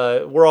is,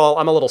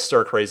 I'm a little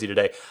stir crazy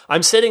today.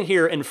 I'm sitting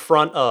here in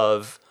front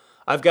of,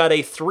 I've got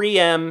a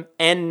 3M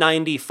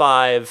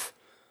N95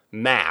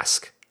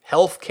 mask,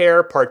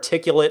 healthcare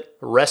particulate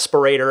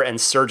respirator and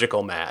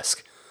surgical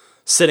mask,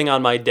 sitting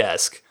on my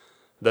desk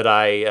that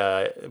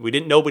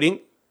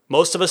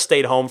most of us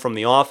stayed home from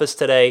the office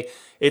today.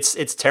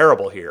 It's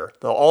terrible here.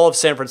 All of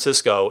San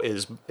Francisco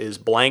is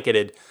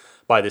blanketed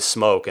by this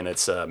smoke, and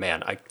it's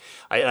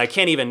I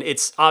can't even.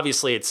 It's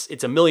obviously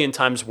it's a million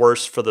times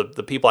worse for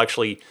the people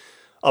actually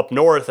up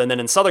north, and then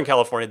in Southern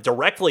California,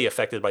 directly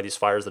affected by these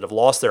fires that have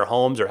lost their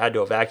homes or had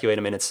to evacuate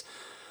them. And it's,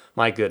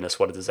 my goodness,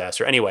 what a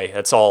disaster. Anyway,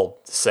 that's all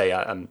to say.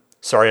 I'm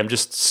sorry. I'm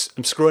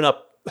screwing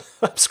up.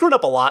 I'm screwing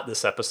up a lot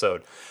this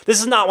episode. This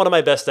is not one of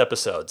my best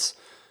episodes.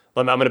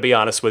 I'm going to be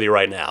honest with you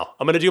right now.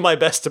 I'm going to do my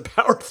best to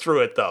power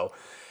through it, though.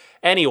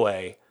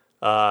 Anyway,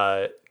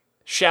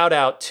 shout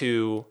out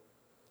to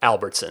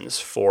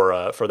Albertsons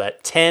for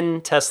that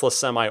 10 Tesla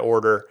Semi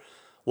order.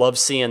 Love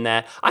seeing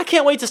that. I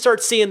can't wait to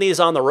start seeing these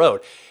on the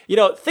road.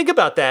 Think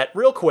about that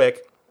real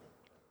quick.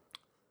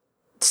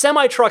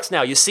 Semi trucks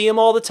now, you see them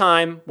all the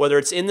time, whether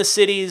it's in the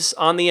cities,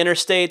 on the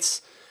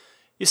interstates.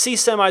 You see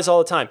semis all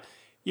the time.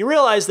 You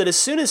realize that as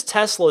soon as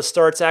Tesla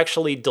starts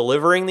actually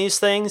delivering these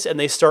things and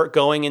they start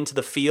going into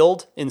the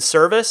field in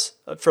service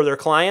for their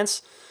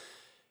clients,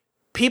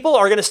 people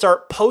are going to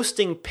start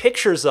posting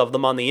pictures of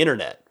them on the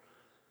internet.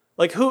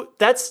 Like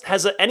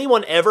has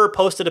anyone ever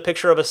posted a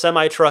picture of a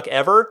semi truck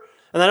ever?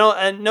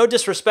 And no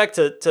disrespect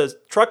to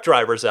truck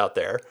drivers out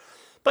there,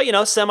 but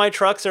semi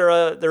trucks they're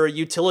a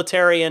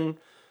utilitarian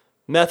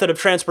method of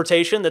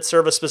transportation that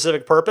serve a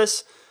specific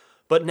purpose.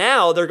 But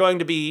now they're going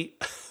to be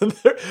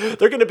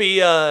they're going to be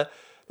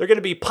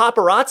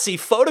paparazzi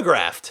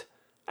photographed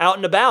out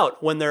and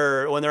about when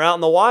they're out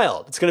in the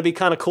wild. It's going to be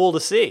kind of cool to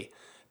see.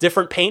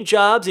 Different paint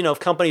jobs, if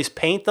companies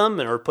paint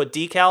them or put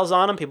decals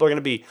on them, people are going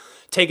to be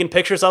taking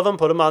pictures of them,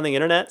 put them on the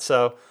internet.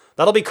 So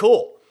that'll be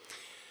cool.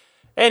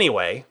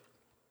 Anyway,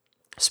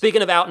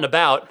 speaking of out and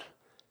about,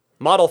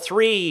 Model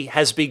 3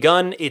 has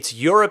begun its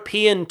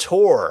European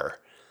tour.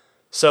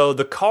 So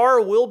the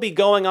car will be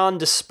going on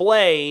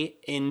display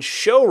in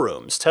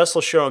showrooms,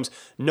 Tesla showrooms.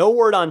 No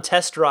word on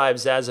test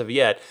drives as of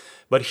yet,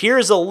 but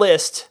here's a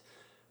list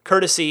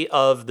courtesy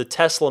of the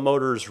Tesla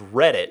Motors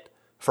Reddit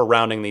for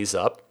rounding these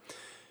up.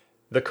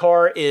 The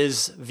car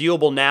is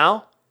viewable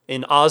now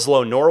in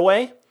Oslo,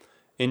 Norway,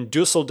 in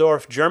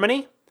Dusseldorf,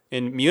 Germany,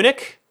 in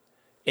Munich,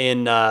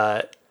 in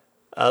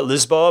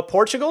Lisboa,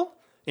 Portugal,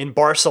 in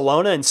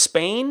Barcelona, in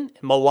Spain,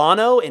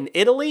 Milano, in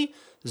Italy,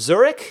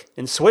 Zurich,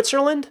 in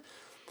Switzerland,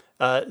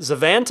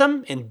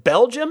 Zaventem in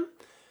Belgium.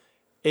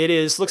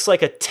 It looks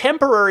like a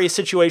temporary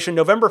situation,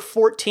 November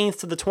 14th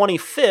to the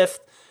 25th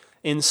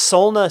in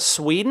Solna,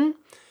 Sweden.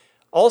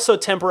 Also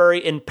temporary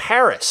in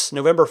Paris,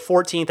 November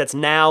 14th. That's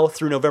now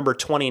through November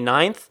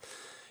 29th.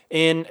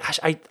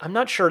 I'm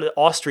not sure that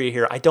Austria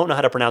here. I don't know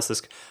how to pronounce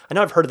this. I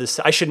know I've heard of this.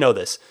 I should know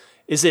this.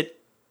 Is it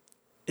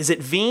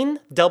Wien?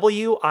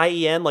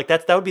 W-I-E-N? Like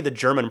that would be the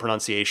German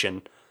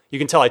pronunciation. You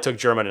can tell I took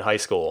German in high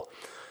school.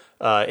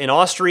 In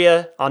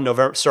Austria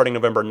starting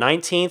November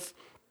 19th.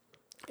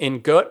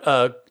 In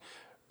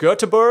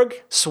Göteborg,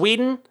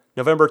 Sweden,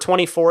 November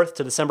 24th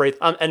to December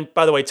 8th. And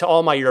by the way, to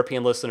all my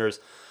European listeners,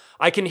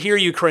 I can hear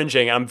you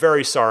cringing. I'm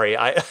very sorry.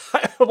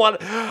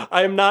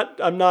 I'm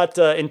not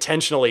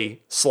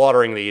intentionally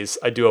slaughtering these.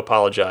 I do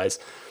apologize.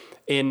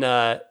 In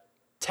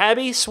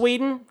Täby,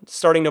 Sweden,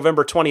 starting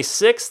November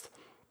 26th.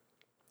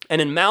 And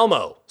in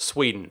Malmo,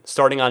 Sweden,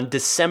 starting on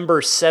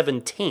December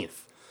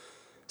 17th.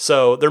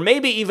 So there may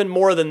be even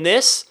more than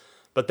this,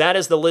 but that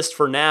is the list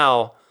for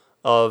now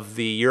of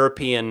the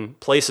European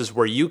places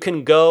where you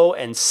can go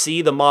and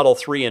see the Model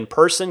 3 in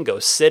person, go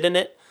sit in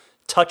it,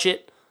 touch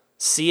it,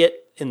 see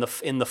it in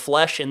the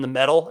flesh, in the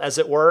metal, as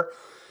it were.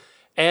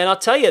 And I'll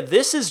tell you,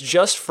 this is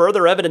just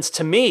further evidence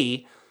to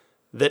me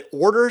that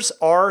orders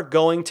are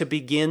going to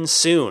begin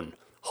soon,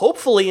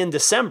 hopefully in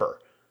December.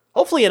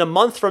 Hopefully in a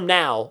month from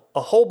now,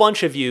 a whole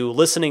bunch of you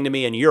listening to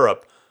me in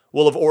Europe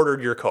will have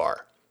ordered your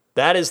car.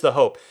 That is the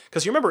hope.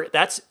 Because you remember,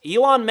 that's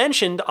Elon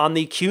mentioned on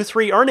the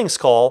Q3 earnings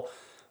call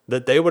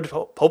that they would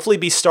hopefully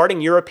be starting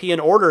European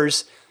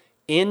orders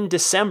in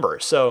December.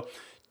 So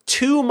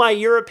to my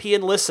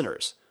European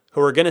listeners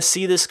who are going to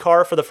see this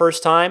car for the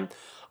first time,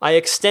 I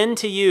extend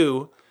to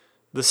you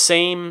the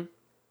same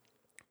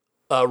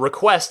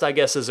request, I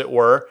guess, as it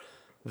were,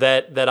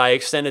 that I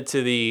extended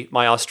to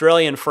my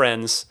Australian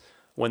friends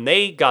when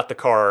they got the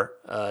car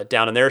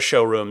down in their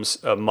showrooms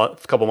a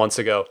couple months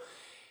ago.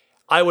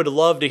 I would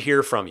love to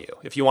hear from you.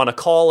 If you want to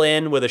call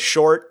in with a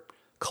short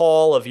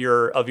call of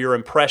your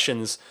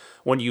impressions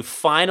when you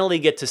finally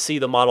get to see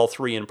the Model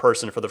 3 in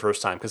person for the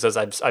first time. Because as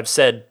I've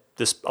said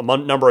this a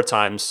number of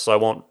times, so I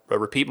won't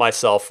repeat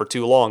myself for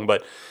too long,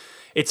 but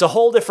it's a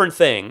whole different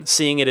thing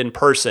seeing it in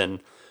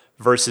person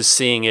versus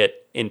seeing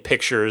it in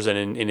pictures and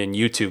in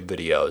YouTube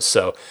videos.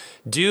 So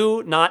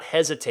do not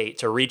hesitate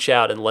to reach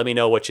out and let me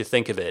know what you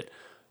think of it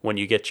when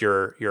you get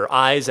your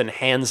eyes and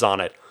hands on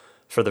it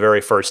for the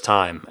very first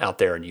time out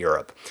there in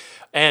Europe.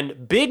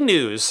 And big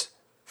news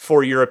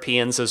for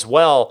Europeans as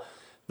well.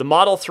 The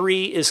Model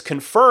 3 is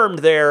confirmed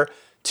there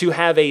to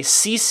have a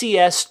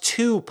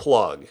CCS2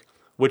 plug,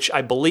 which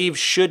I believe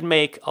should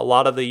make a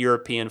lot of the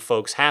European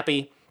folks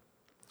happy.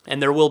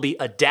 And there will be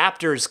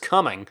adapters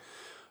coming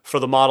for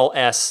the Model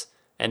S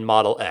and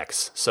Model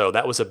X. So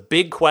that was a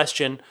big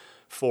question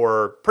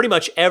for pretty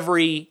much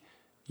every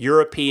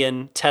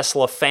European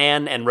Tesla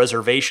fan and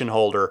reservation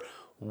holder.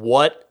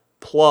 What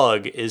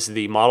plug is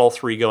the Model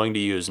 3 going to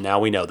use? Now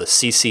we know, the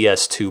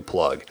CCS2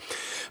 plug.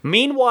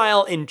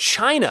 Meanwhile, in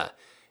China,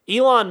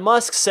 Elon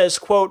Musk says,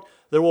 quote,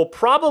 there will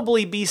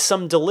probably be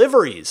some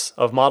deliveries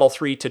of Model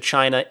 3 to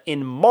China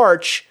in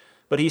March,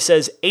 but he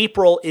says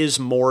April is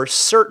more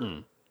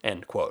certain,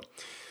 end quote.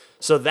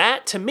 So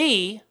that, to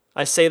me,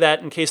 I say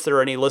that in case there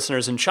are any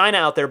listeners in China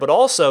out there, but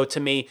also to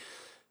me,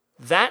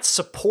 that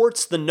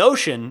supports the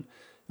notion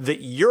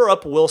that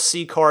Europe will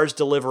see cars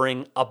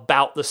delivering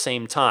about the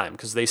same time,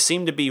 because they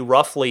seem to be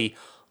roughly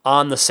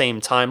on the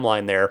same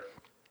timeline there.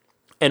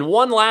 And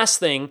one last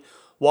thing,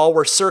 while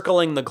we're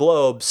circling the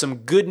globe, some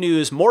good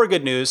news, more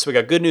good news. So we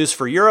got good news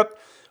for Europe,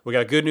 we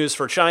got good news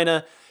for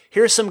China.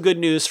 Here's some good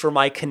news for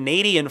my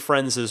Canadian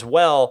friends as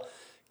well.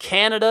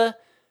 Canada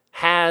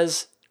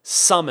has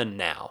Summon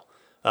now.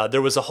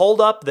 There was a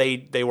holdup.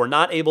 They were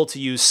not able to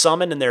use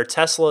Summon in their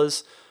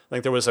Teslas. I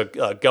think there was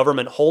a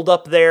government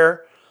holdup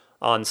there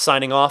on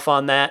signing off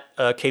on that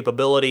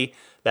capability.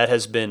 That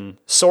has been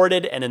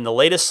sorted, and in the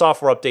latest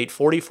software update,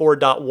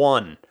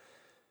 44.1,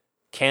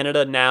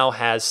 Canada now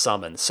has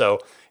Summon. So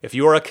if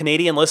you are a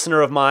Canadian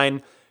listener of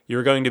mine,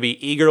 you're going to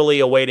be eagerly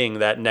awaiting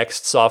that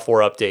next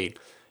software update,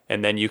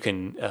 and then you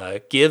can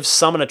give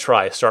Summon a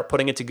try. Start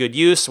putting it to good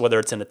use, whether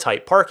it's in a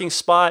tight parking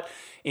spot,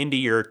 into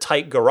your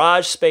tight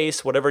garage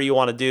space, whatever you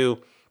want to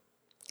do.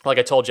 Like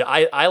I told you,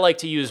 I like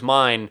to use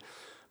mine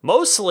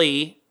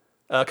mostly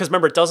because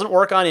remember, it doesn't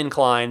work on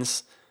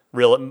inclines,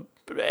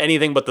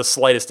 anything but the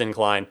slightest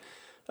incline.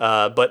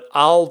 But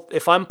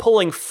if I'm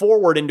pulling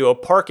forward into a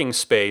parking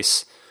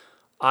space,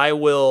 I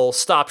will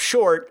stop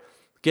short,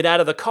 get out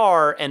of the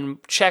car,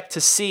 and check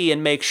to see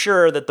and make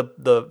sure that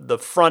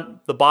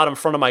the bottom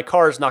front of my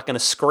car is not going to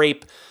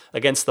scrape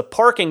against the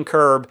parking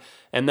curb.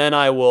 And then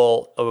I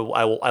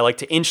like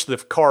to inch the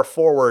car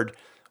forward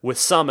with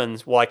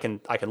Summons while I can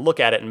look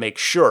at it and make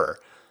sure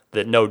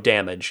that no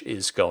damage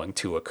is going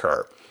to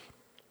occur.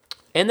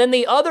 And then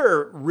the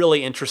other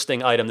really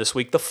interesting item this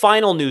week, the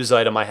final news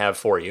item I have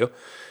for you,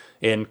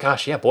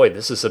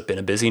 this has been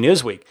a busy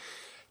news week.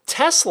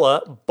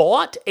 Tesla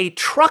bought a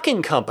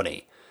trucking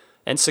company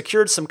and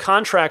secured some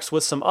contracts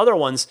with some other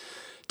ones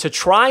to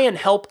try and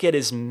help get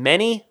as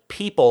many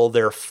people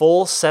their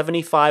full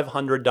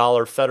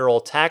 $7,500 federal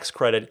tax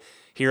credit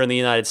here in the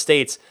United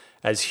States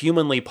as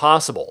humanly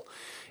possible.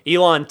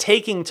 Elon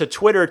taking to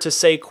Twitter to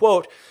say,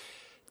 quote,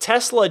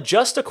 Tesla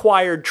just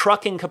acquired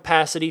trucking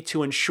capacity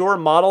to ensure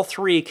Model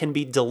 3 can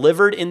be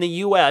delivered in the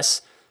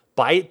U.S.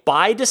 by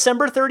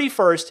December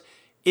 31st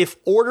if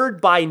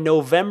ordered by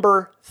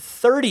November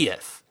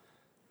 30th.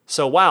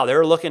 So wow,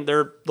 they're looking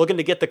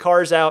to get the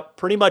cars out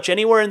pretty much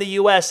anywhere in the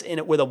U.S.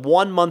 with a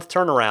 1-month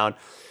turnaround.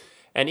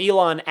 And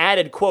Elon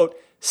added, quote,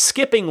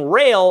 skipping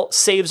rail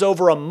saves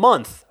over a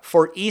month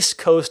for East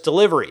Coast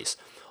deliveries.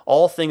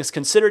 All things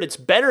considered, it's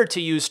better to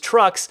use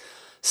trucks.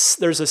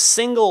 There's a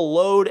single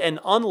load and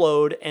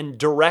unload and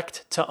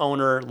direct to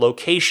owner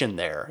location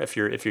there if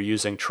you're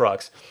using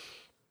trucks.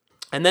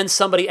 And then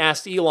somebody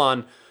asked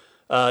Elon,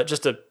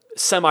 just a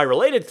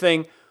semi-related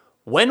thing,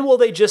 when will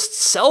they just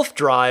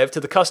self-drive to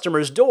the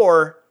customer's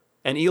door?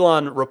 And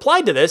Elon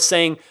replied to this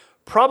saying,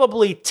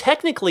 probably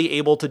technically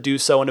able to do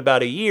so in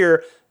about a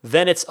year,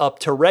 then it's up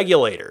to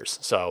regulators.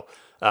 So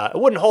I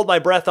wouldn't hold my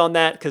breath on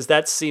that because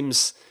that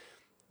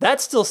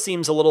still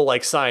seems a little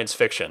like science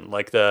fiction.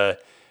 I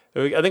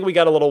think we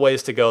got a little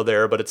ways to go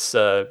there, but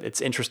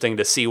it's interesting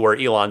to see where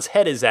Elon's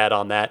head is at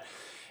on that.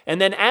 And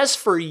then as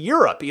for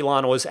Europe,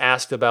 Elon was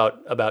asked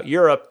about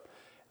Europe,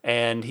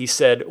 and he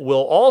said, we'll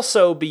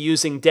also be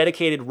using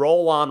dedicated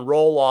roll-on,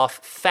 roll-off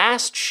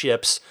fast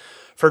ships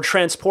for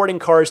transporting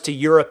cars to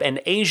Europe and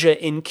Asia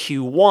in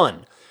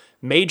Q1.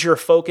 Major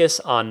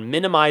focus on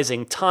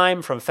minimizing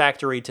time from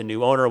factory to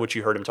new owner, which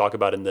you heard him talk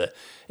about in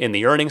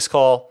the earnings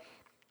call.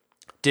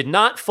 Did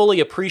not fully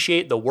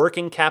appreciate the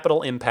working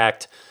capital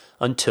impact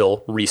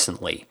until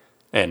recently,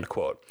 end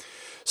quote.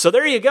 So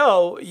there you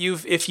go.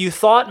 If you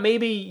thought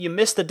maybe you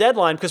missed the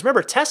deadline, because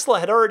remember, Tesla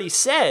had already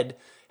said,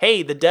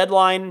 hey, the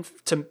deadline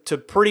to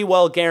pretty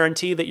well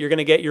guarantee that you're going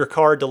to get your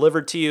car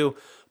delivered to you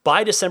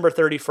by December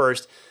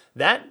 31st,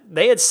 that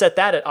they had set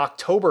that at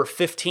October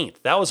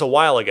 15th. That was a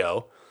while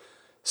ago.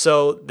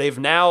 So they're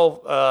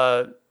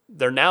now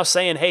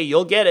saying, hey,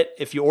 you'll get it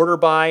if you order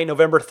by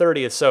November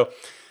 30th. So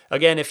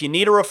again, if you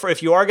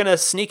are going to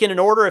sneak in an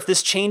order, if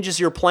this changes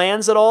your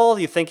plans at all,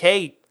 you think,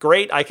 hey,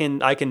 great, I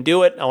can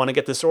do it. I want to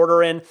get this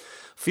order in.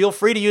 Feel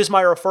free to use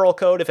my referral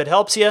code if it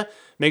helps you.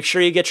 Make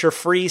sure you get your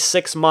free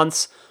 6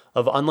 months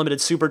of unlimited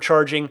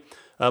supercharging.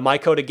 My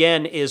code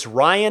again is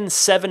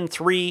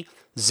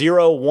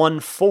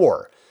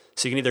Ryan73014.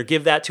 So you can either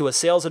give that to a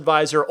sales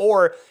advisor,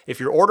 or if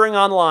you're ordering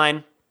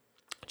online,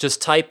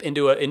 just type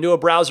into a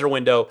browser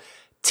window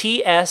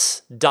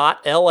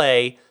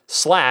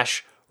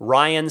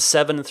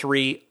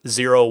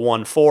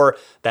ts.la/Ryan73014.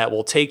 That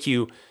will take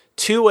you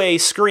to a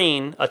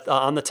screen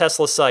on the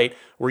Tesla site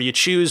where you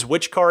choose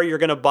which car you're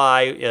going to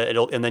buy,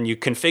 and then you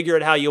configure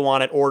it how you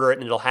want it, order it,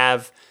 and it'll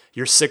have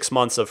your 6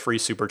 months of free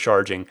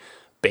supercharging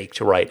baked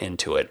right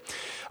into it.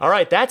 All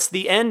right, that's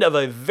the end of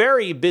a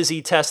very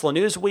busy Tesla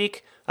news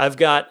week. I've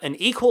got an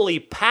equally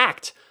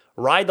packed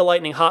Ride the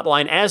Lightning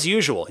hotline as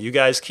usual. You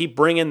guys keep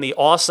bringing the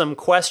awesome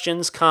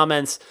questions,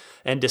 comments,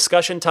 and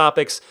discussion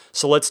topics,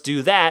 so let's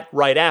do that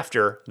right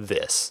after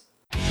this.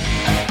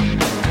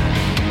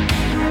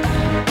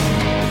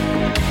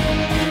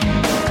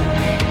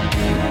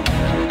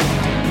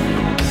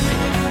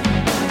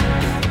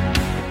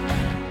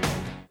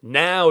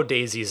 Now know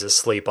Daisy's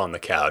asleep on the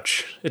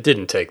couch. It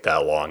didn't take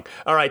that long.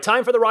 All right,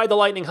 time for the Ride the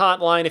Lightning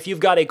hotline. If you've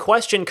got a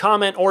question,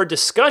 comment, or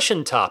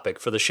discussion topic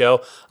for the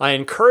show, I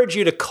encourage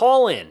you to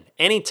call in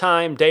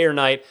anytime, day or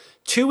night.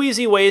 2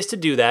 easy ways to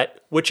do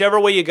that. Whichever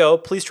way you go,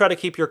 please try to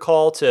keep your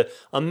call to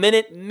a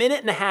minute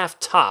and a half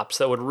tops.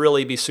 That would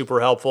really be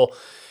super helpful.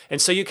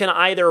 And so you can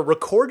either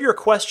record your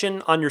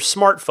question on your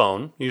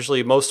smartphone.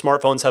 Usually most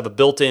smartphones have a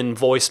built-in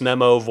voice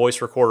memo,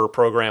 voice recorder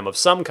program of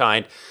some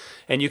kind.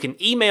 And you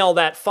can email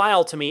that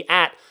file to me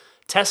at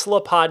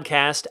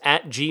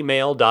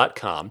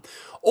teslapodcast@gmail.com.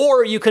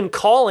 Or you can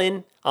call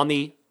in on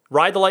the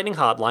Ride the Lightning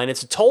hotline.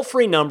 It's a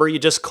toll-free number. You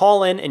just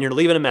call in and you're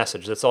leaving a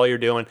message. That's all you're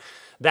doing.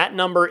 That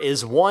number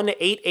is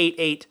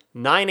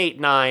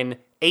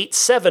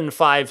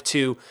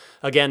 1-888-989-8752.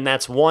 Again,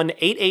 that's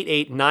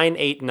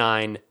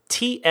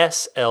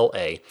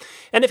 1-888-989-TSLA.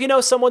 And if you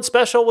know someone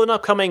special with an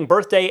upcoming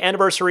birthday,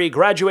 anniversary,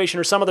 graduation,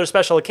 or some other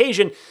special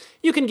occasion,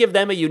 you can give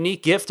them a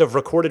unique gift of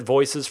recorded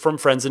voices from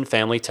friends and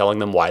family telling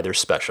them why they're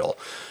special.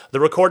 The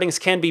recordings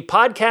can be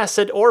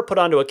podcasted or put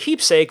onto a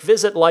keepsake.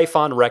 Visit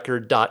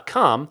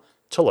lifeonrecord.com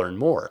to learn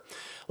more.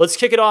 Let's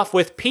kick it off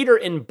with Peter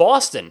in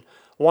Boston.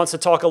 Wants to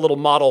talk a little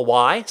Model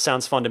Y.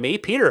 Sounds fun to me.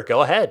 Peter,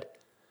 go ahead.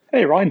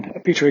 Hey,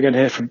 Ryan. Peter again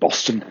here from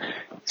Boston.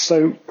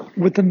 So,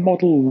 with the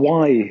Model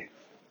Y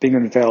being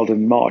unveiled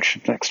in March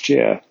of next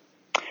year,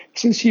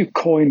 since you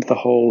coined the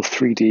whole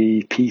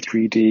 3D,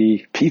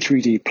 P3D,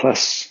 P3D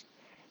Plus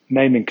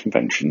naming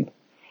convention,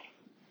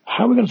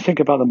 how are we going to think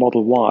about the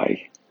Model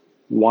Y?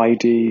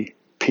 YD,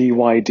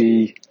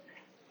 PYD?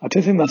 I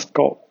don't think that's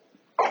got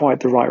quite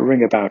the right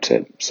ring about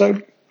it.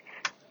 So,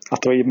 I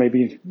thought you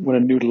maybe want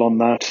to noodle on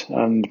that,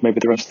 and maybe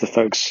the rest of the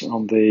folks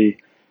on the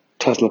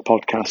Tesla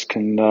podcast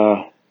can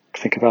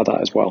think about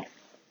that as well.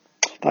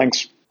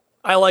 Thanks.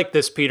 I like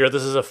this, Peter.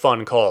 This is a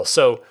fun call.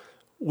 So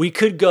we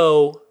could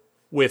go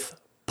with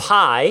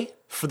Pi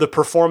for the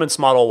Performance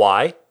Model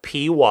Y,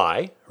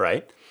 PY,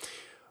 right?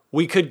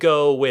 We could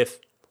go with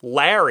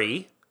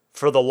Larry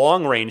for the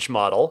long-range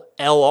model,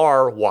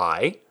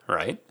 LRY,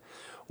 right?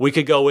 We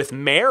could go with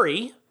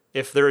Mary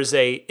if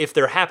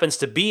there happens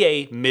to be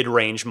a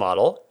mid-range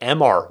model,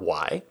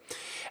 MRY.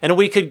 And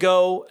we could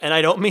go, and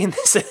I don't mean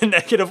this in a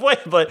negative way,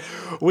 but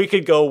we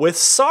could go with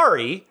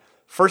sorry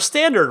for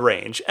standard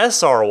range,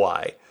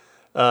 SRY.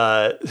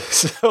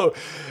 So,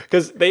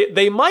 because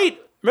they might,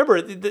 remember,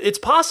 it's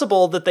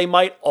possible that they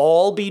might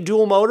all be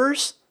dual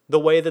motors the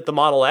way that the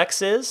Model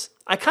X is.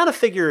 I kind of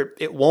figure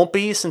it won't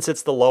be since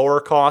it's the lower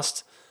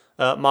cost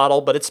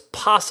model, but it's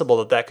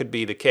possible that could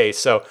be the case.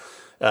 So,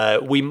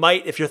 we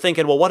might, if you're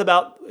thinking, well, what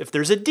about if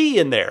there's a D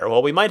in there?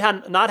 Well, we might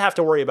not have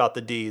to worry about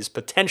the Ds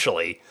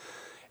potentially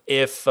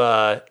if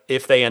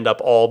they end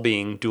up all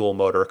being dual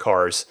motor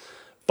cars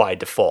by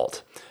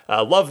default.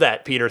 Love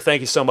that, Peter.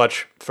 Thank you so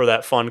much for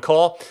that fun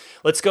call.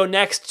 Let's go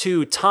next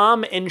to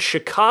Tom in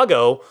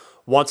Chicago.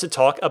 Wants to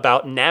talk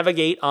about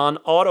Navigate on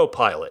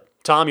Autopilot.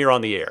 Tom, you're on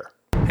the air.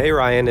 Hey,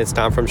 Ryan. It's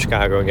Tom from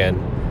Chicago again.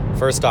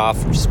 First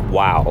off, just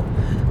wow.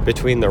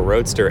 Between the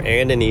Roadster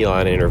and an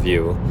Elon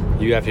interview,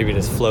 you have to be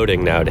just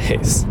floating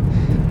nowadays.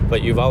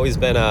 But you've always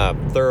been a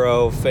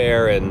thorough,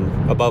 fair,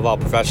 and above all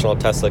professional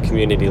Tesla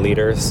community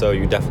leader, so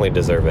you definitely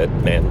deserve it,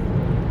 man.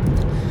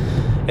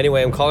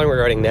 Anyway, I'm calling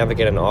regarding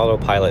Navigate on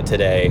Autopilot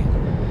today.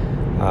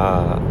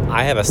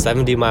 I have a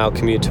 70-mile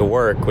commute to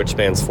work, which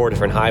spans 4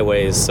 different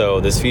highways,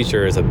 so this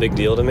feature is a big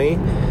deal to me.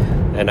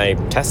 And I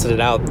tested it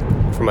out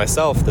for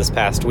myself this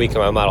past week on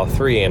my Model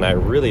 3, and I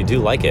really do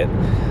like it.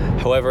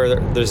 However,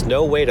 there's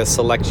no way to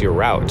select your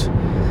route.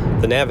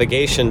 The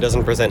navigation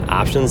doesn't present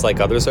options like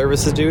other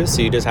services do,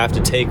 so you just have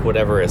to take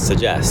whatever it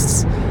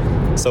suggests.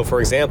 So for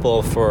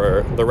example,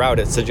 for the route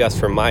it suggests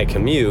for my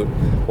commute,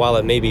 while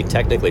it may be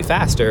technically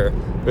faster,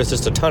 there's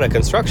just a ton of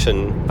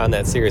construction on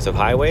that series of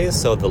highways,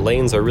 so the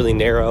lanes are really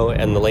narrow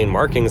and the lane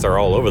markings are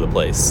all over the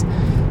place,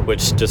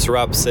 which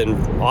disrupts and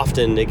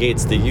often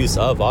negates the use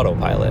of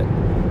autopilot.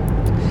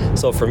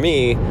 So for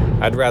me,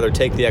 I'd rather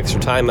take the extra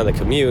time on the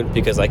commute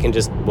because I can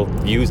just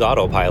use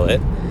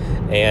autopilot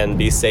and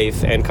be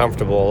safe and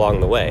comfortable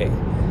along the way.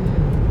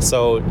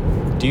 So,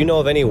 do you know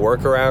of any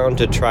workaround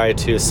to try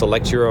to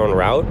select your own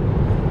route?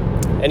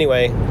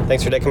 Anyway,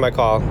 thanks for taking my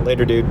call.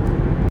 Later, dude.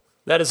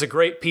 That is a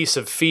great piece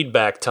of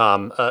feedback,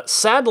 Tom.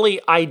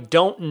 Sadly, I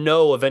don't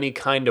know of any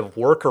kind of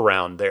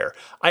workaround there.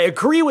 I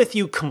agree with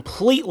you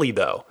completely,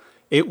 though.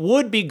 It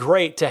would be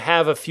great to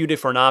have a few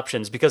different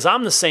options because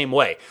I'm the same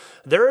way.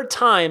 There are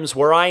times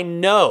where I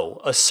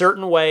know a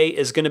certain way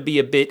is going to be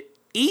a bit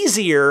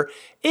easier,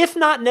 if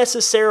not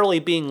necessarily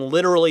being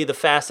literally the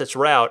fastest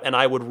route, and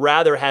I would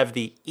rather have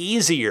the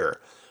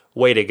easier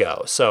way to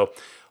go. So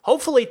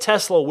hopefully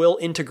Tesla will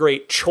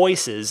integrate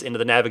choices into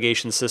the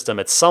navigation system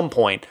at some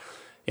point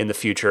in the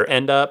future.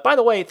 And by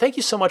the way, thank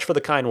you so much for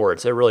the kind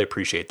words. I really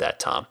appreciate that,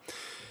 Tom.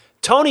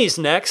 Tony's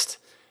next.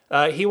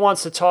 He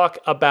wants to talk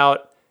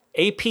about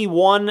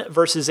AP1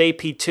 versus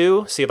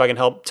AP2. See if I can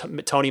help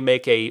Tony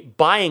make a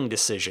buying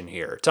decision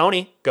here.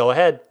 Tony, go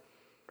ahead.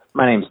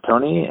 My name's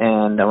Tony,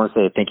 and I want to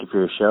say thank you for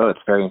your show. It's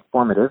very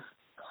informative.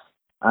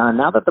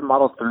 Now that the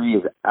Model 3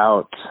 is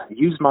out,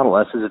 used Model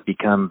S's have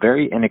become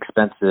very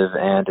inexpensive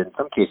and in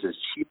some cases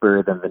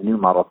cheaper than the new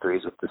Model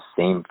 3s with the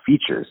same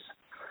features.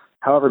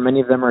 However, many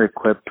of them are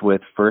equipped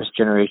with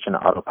first-generation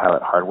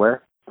autopilot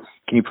hardware.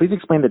 Can you please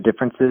explain the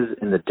differences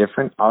in the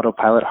different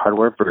autopilot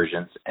hardware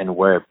versions and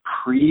where a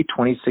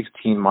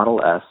pre-2016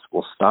 Model S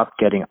will stop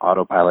getting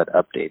autopilot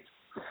updates?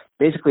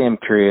 Basically, I'm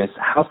curious,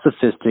 how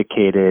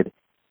sophisticated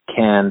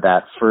can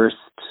that first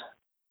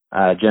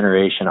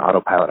generation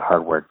autopilot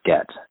hardware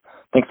get?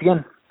 Thanks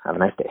again. Have a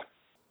nice day.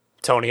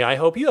 Tony, I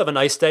hope you have a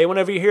nice day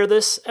whenever you hear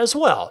this as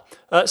well.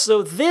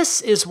 So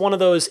this is one of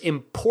those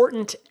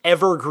important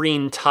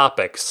evergreen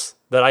topics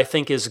that I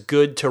think is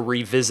good to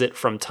revisit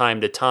from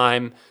time to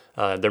time.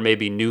 There may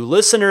be new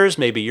listeners,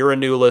 maybe you're a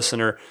new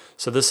listener,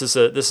 so this is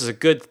a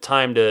good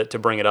time to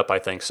bring it up, I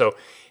think. So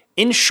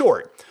in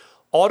short,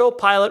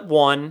 Autopilot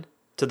 1,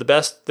 to the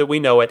best that we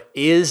know it,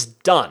 is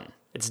done.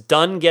 It's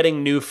done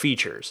getting new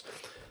features.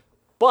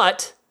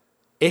 But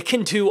it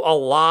can do a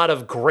lot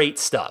of great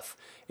stuff.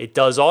 It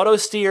does auto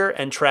steer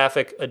and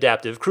traffic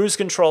adaptive cruise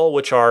control,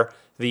 which are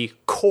the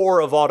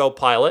core of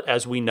Autopilot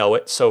as we know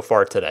it so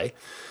far today.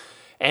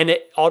 And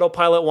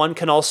Autopilot 1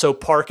 can also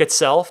park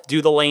itself,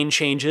 do the lane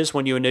changes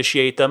when you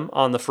initiate them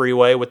on the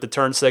freeway with the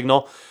turn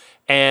signal.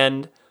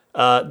 And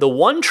the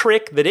one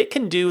trick that it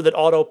can do that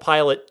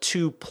Autopilot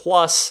 2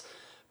 Plus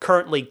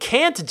currently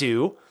can't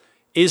do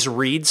is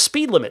read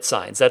speed limit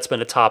signs. That's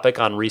been a topic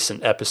on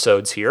recent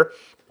episodes here.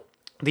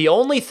 The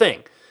only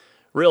thing,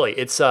 really,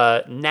 it's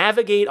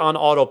navigate on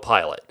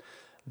autopilot.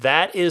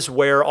 That is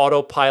where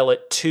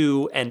Autopilot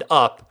 2 and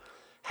up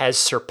has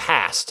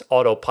surpassed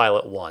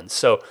Autopilot 1.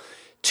 So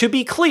to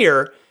be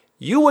clear,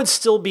 you would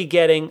still be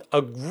getting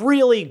a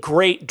really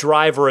great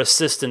driver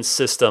assistance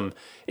system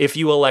if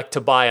you elect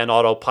to buy an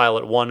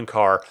Autopilot 1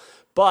 car,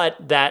 but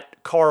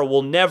that car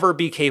will never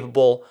be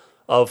capable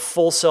of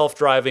full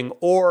self-driving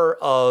or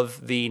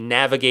of the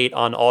navigate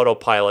on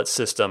autopilot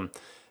system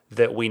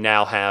that we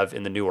now have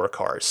in the newer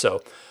cars.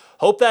 So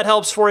hope that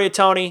helps for you,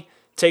 Tony.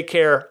 Take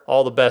care.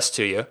 All the best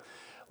to you.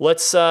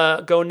 Let's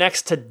go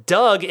next to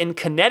Doug in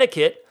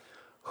Connecticut,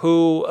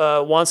 who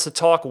wants to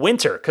talk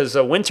winter, because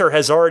winter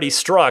has already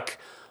struck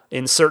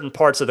in certain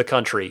parts of the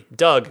country.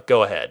 Doug,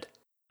 go ahead.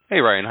 Hey,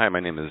 Ryan. Hi, my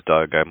name is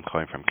Doug. I'm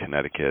calling from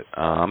Connecticut.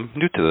 I'm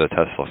new to the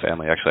Tesla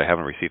family. Actually, I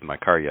haven't received my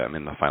car yet. I'm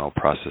in the final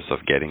process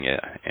of getting it,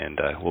 and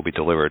will be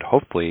delivered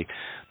hopefully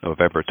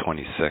November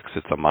 26th.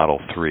 It's a Model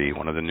 3,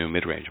 one of the new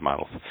mid-range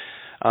models.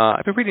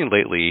 I've been reading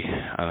lately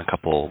on a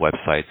couple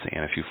websites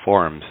and a few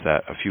forums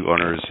that a few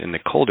owners in the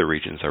colder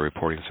regions are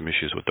reporting some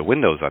issues with the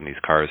windows on these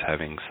cars,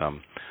 having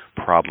some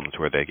problems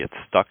where they get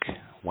stuck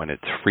when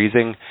it's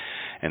freezing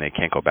and they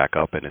can't go back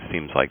up, and it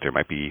seems like there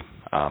might be,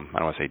 I don't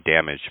want to say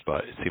damage,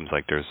 but it seems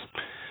like there's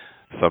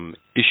some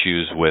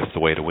issues with the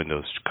way the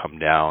windows come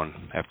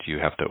down after you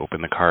have to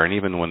open the car, and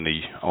even when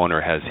the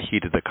owner has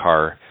heated the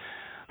car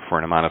for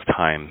an amount of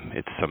time,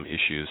 it's some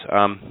issues.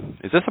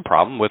 Is this a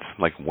problem with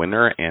like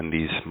winter and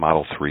these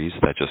Model 3s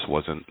that just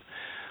wasn't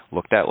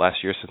looked at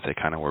last year since they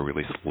kind of were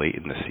released late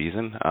in the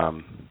season?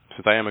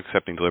 Since I am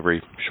accepting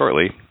delivery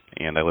shortly,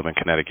 and I live in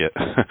Connecticut,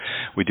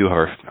 we do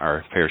have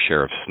our fair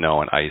share of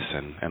snow and ice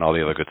and all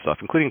the other good stuff,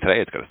 including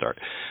today it's going to start.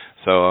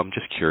 So I'm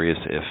just curious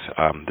if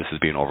this is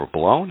being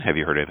overblown. Have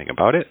you heard anything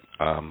about it?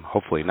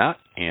 Hopefully not.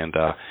 And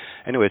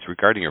anyways,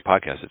 regarding your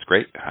podcast, it's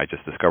great. I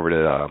just discovered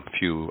it a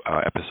few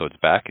episodes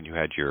back, and you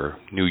had your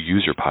new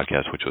user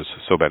podcast, which was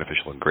so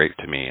beneficial and great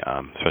to me,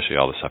 especially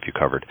all the stuff you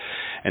covered.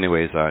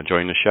 Anyways,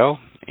 enjoying the show,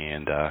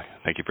 and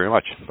thank you very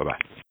much. Bye-bye.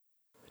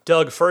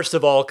 Doug, first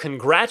of all,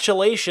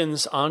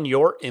 congratulations on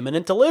your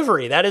imminent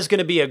delivery. That is going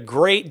to be a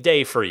great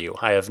day for you.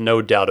 I have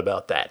no doubt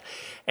about that.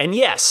 And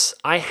yes,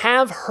 I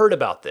have heard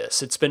about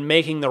this. It's been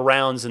making the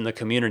rounds in the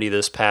community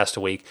this past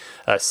week.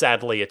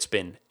 Sadly, it's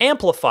been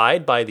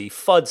amplified by the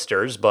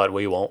Fudsters, but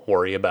we won't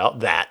worry about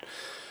that.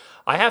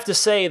 I have to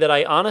say that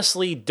I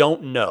honestly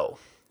don't know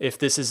if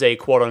this is a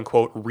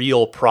quote-unquote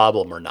real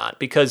problem or not,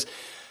 because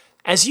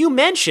as you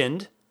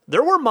mentioned,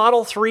 there were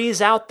Model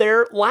 3s out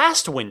there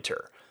last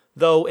winter,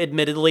 though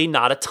admittedly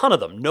not a ton of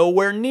them,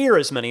 nowhere near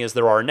as many as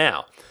there are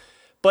now.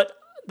 But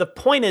the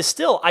point is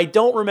still, I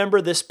don't remember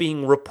this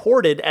being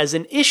reported as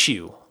an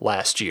issue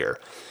last year.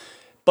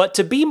 But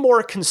to be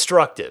more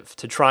constructive,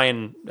 to try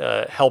and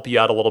help you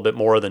out a little bit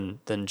more than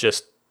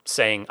just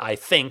saying I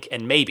think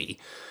and maybe,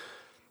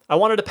 I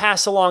wanted to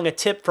pass along a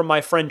tip from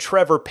my friend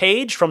Trevor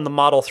Page from the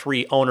Model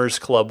 3 Owners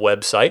Club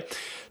website.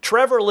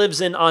 Trevor lives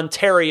in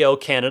Ontario,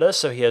 Canada,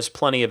 so he has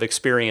plenty of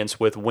experience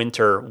with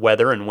winter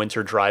weather and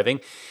winter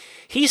driving.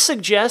 He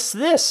suggests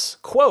this,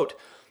 quote,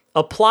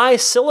 apply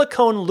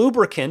silicone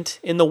lubricant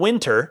in the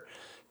winter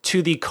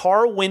to the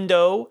car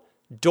window,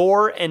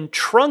 door, and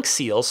trunk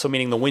seals, so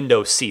meaning the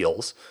window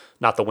seals,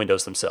 not the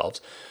windows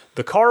themselves,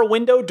 the car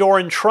window, door,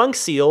 and trunk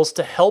seals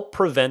to help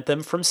prevent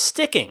them from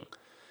sticking.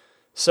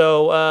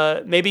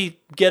 So maybe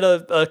get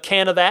a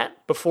can of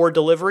that before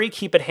delivery,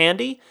 keep it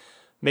handy,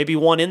 maybe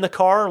one in the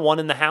car and one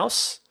in the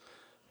house.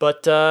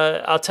 But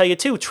I'll tell you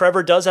too,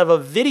 Trevor does have a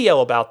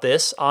video about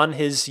this on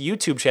his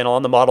YouTube channel,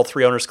 on the Model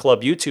 3 Owners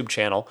Club YouTube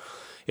channel.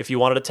 if you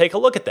wanted to take a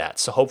look at that.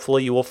 So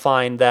hopefully you will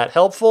find that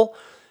helpful,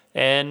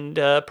 and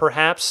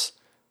perhaps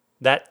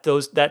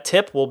that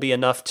tip will be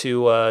enough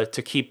to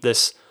keep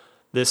this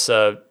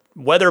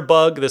weather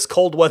bug, this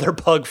cold weather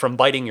bug, from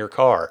biting your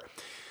car.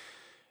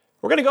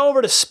 We're going to go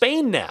over to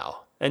Spain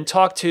now and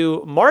talk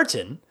to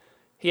Martin.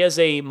 He has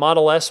a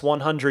Model S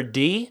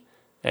 100D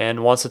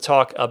and wants to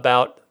talk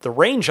about the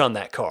range on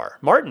that car.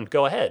 Martin,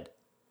 go ahead.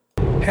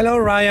 Hello,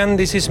 Ryan.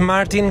 This is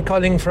Martin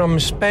calling from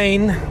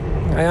Spain.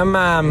 I am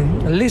a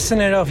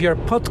listener of your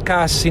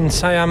podcast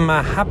since I am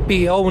a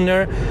happy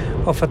owner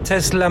of a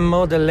Tesla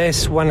Model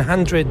S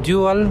 100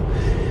 Dual,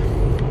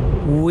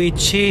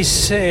 which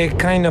is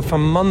kind of a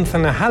month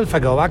and a half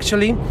ago.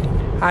 Actually,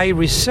 I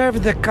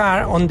reserved the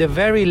car on the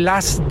very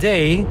last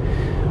day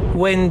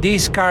when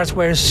these cars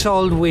were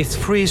sold with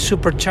free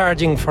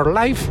supercharging for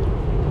life,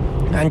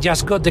 and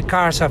just got the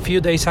cars a few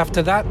days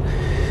after that.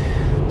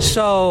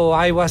 So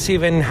I was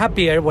even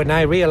happier when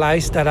I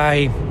realized that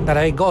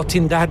I got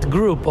in that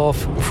group of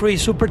free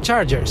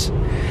superchargers.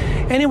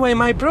 Anyway,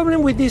 my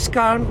problem with this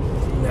car,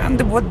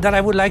 and what that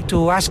I would like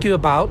to ask you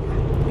about,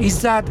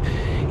 is that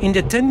in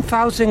the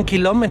 10,000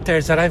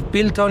 kilometers that I've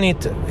built on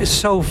it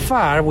so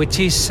far, which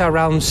is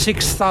around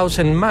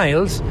 6,000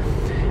 miles,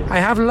 I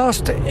have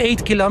lost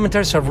 8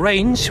 kilometers of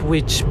range,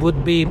 which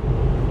would be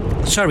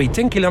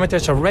 10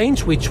 kilometers of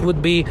range, which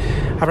would be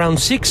around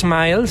 6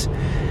 miles.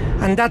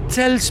 And that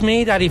tells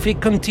me that if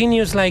it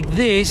continues like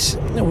this,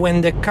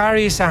 when the car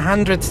is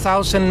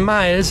 100,000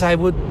 miles, I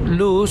would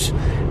lose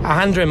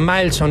 100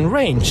 miles on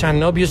range.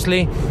 And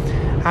obviously,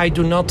 I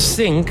do not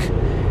think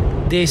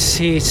this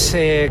is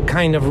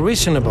kind of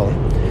reasonable.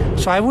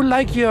 So I would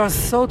like your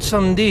thoughts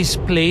on this,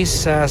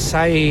 please, as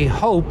I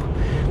hope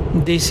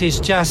this is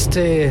just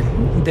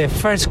the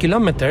first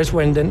kilometers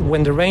when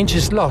the range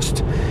is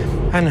lost.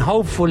 And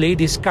hopefully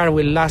this car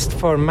will last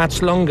for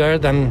much longer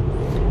than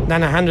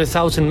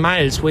 100,000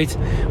 miles with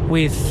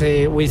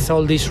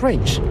all this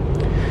range.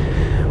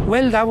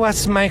 Well, that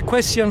was my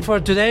question for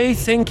today.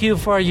 Thank you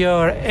for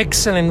your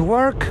excellent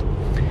work.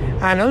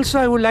 And also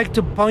I would like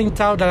to point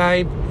out that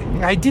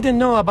I didn't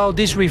know about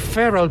this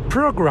referral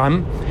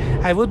program.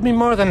 I would be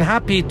more than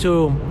happy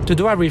to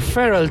do a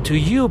referral to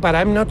you, but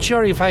I'm not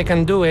sure if I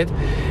can do it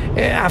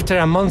after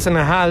a month and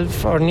a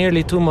half or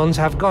nearly 2 months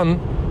have gone.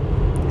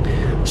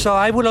 So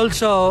I would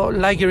also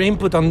like your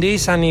input on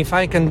this, and if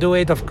I can do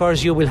it, of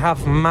course, you will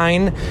have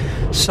mine,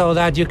 so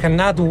that you can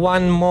add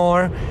one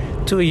more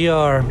to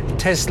your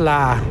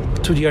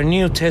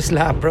new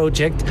Tesla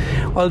project,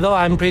 although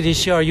I'm pretty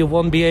sure you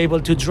won't be able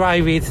to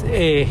drive it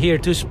here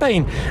to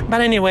Spain.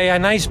 But anyway, a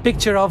nice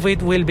picture of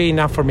it will be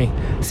enough for me.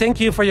 Thank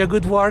you for your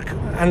good work,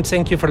 and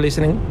thank you for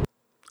listening.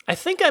 I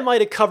think I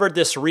might have covered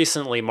this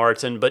recently,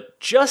 Martin, but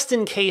just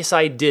in case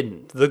I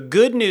didn't, the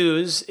good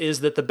news is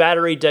that the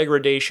battery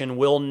degradation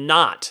will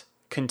not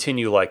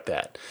continue like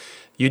that.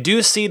 You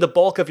do see the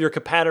bulk of your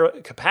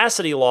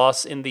capacity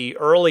loss in the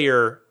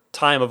earlier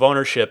time of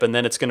ownership, and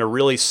then it's going to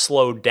really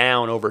slow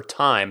down over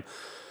time.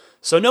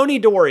 So no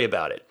need to worry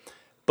about it.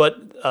 But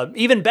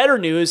even better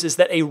news is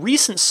that a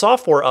recent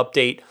software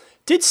update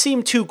did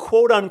seem to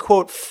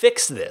quote-unquote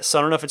fix this.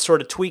 I don't know if it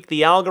sort of tweaked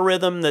the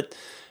algorithm that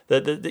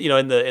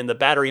in the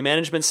battery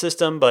management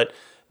system, but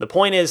the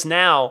point is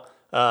now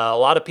a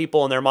lot of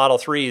people in their Model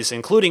 3s,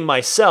 including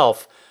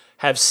myself,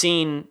 have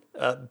seen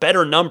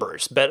better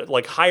numbers,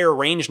 like higher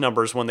range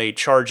numbers when they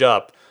charge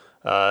up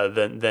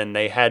than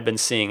they had been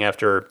seeing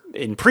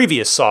in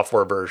previous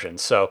software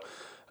versions. So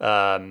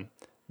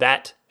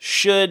that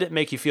should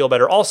make you feel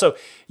better. Also,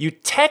 you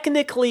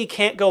technically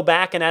can't go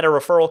back and add a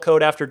referral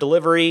code after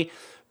delivery.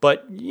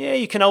 But yeah,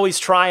 you can always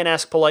try and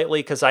ask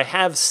politely, because I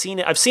have seen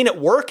it. I've seen it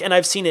work and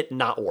I've seen it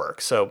not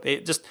work. So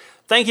just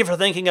thank you for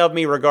thinking of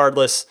me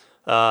regardless.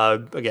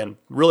 Again,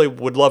 really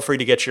would love for you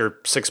to get your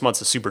 6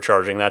 months of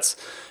supercharging.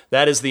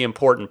 That is the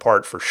important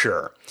part for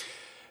sure.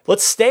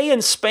 Let's stay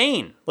in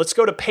Spain. Let's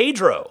go to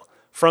Pedro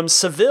from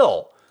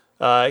Seville.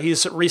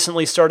 He's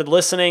recently started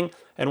listening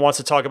and wants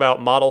to talk about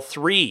Model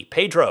 3.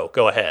 Pedro,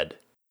 go ahead.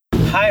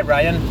 Hi,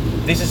 Ryan.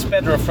 This is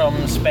Pedro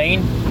from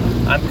Spain.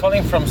 I'm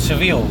calling from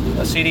Seville,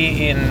 a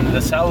city in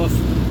the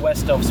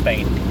southwest of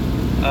Spain.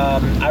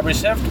 I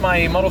reserved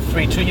my Model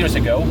 3 2 years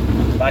ago,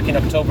 back in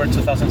October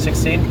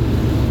 2016,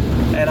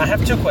 and I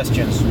have two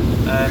questions.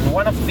 And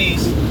one of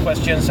these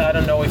questions, I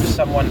don't know if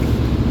someone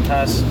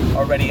has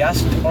already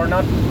asked or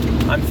not.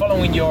 I'm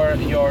following your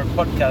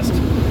podcast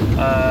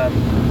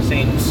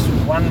since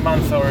 1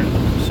 month or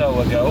so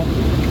ago,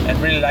 and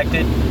really liked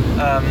it.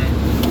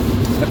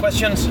 The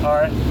questions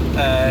are,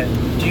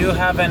 do you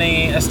have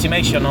any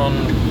estimation on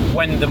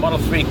when the Model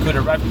 3 could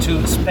arrive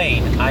to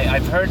Spain?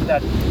 I've heard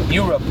that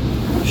Europe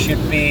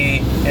should be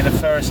in the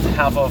first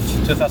half of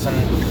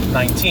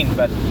 2019,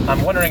 but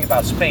I'm wondering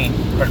about Spain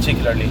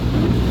particularly.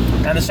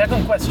 And the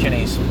second question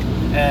is,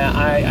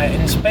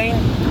 in Spain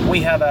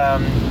we have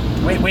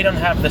we don't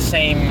have the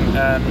same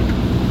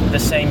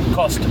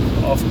cost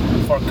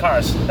for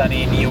cars than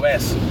in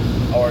US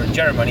or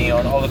Germany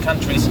or all the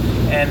countries,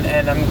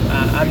 and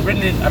I'm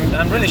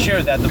really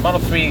sure that the Model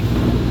 3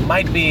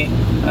 might be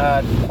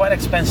a quite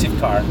expensive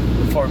car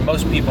for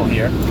most people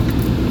here,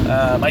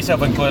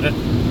 myself included.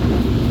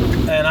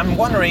 And I'm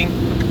wondering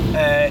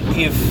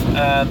if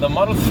the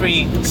Model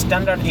 3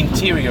 standard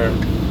interior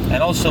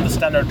and also the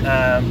standard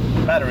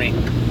battery,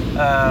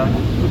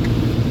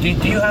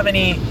 do you have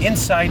any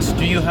insights?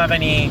 Do you have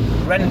any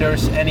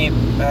renders, any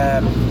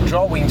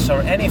drawings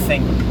or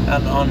anything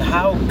on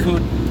how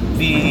could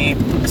the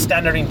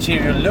standard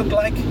interior look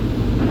like?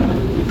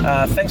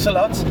 Thanks a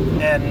lot,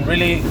 and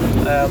really,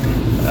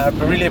 I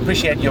really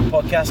appreciate your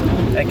podcast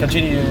and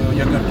continue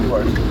your good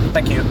work.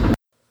 Thank you.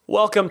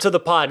 Welcome to the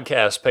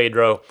podcast,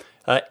 Pedro.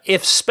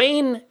 If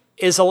Spain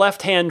is a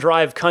left-hand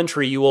drive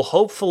country, you will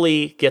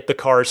hopefully get the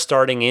car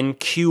starting in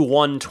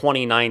Q1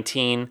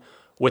 2019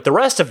 with the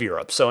rest of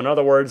Europe. So in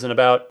other words, in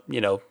about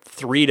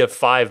 3 to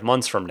 5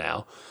 months from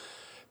now.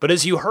 But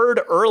as you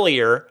heard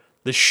earlier,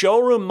 the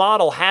showroom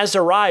model has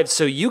arrived,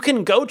 so you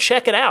can go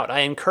check it out.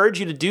 I encourage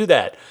you to do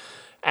that.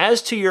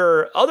 As to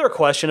your other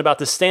question about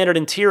the standard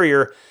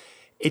interior,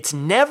 it's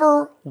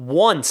never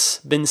once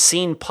been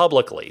seen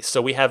publicly,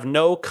 so we have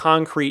no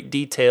concrete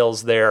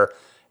details there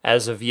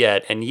as of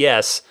yet. And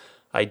yes,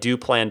 I do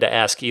plan to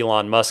ask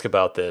Elon Musk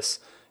about this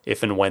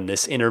if and when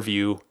this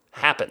interview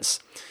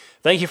happens.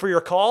 Thank you for your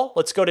call.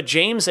 Let's go to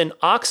James in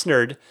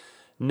Oxnard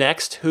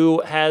next,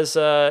 who has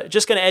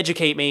just going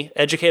to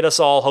educate us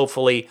all,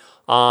 hopefully,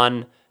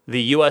 on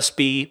the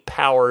USB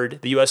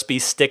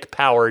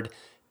stick-powered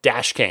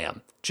dash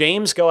cam.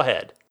 James, go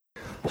ahead.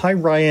 Hi,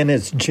 Ryan.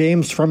 It's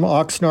James from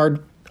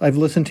Oxnard. I've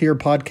listened to your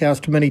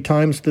podcast many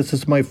times. This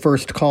is my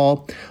first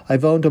call.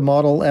 I've owned a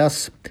Model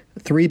S,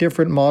 3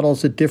 different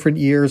models at different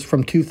years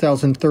from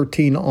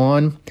 2013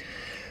 on,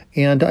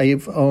 and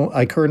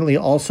I currently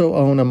also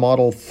own a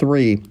Model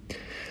 3.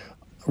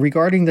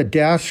 Regarding the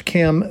dash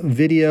cam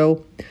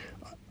video,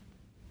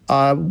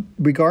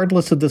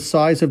 regardless of the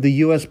size of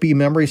the USB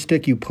memory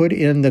stick you put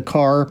in the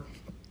car,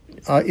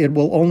 it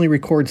will only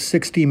record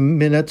 60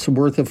 minutes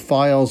worth of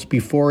files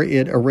before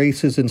it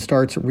erases and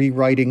starts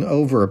rewriting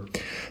over.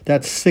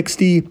 That's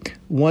 60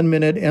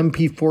 one-minute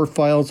MP4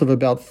 files of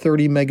about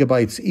 30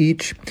 megabytes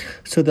each.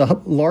 So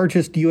the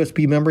largest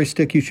USB memory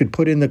stick you should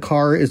put in the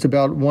car is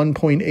about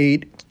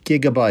 1.8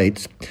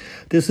 gigabytes.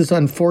 This is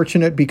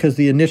unfortunate because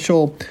the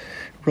initial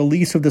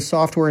release of the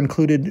software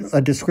included a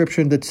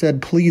description that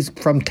said, please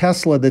put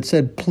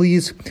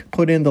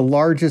in the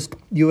largest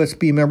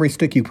USB memory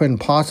stick you can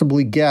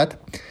possibly get.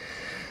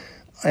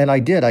 And I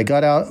did.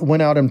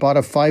 Went out and bought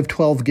a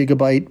 512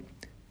 gigabyte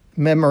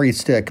memory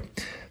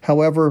stick.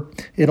 However,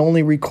 it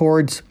only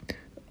records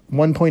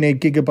 1.8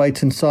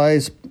 gigabytes in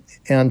size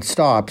and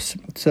stops.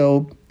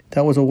 So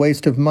that was a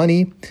waste of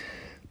money.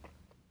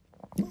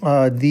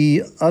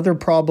 The other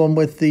problem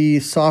with the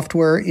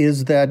software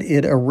is that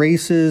it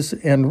erases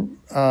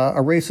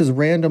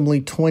randomly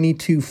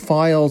 22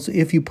 files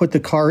if you put the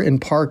car in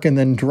park and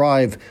then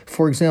drive.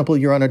 For example,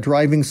 you're on a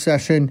driving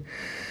session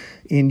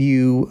and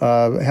you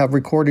have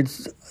recorded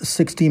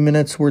 60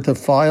 minutes worth of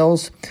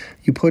files.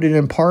 You put it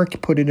in park,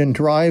 put it in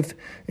drive,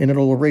 and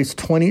it'll erase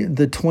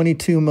the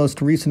 22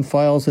 most recent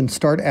files and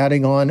start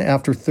adding on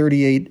after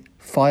 38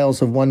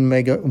 files of 1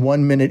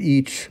 minute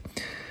each.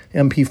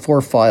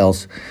 MP4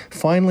 files.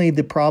 Finally,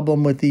 the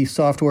problem with the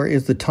software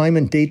is the time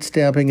and date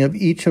stamping of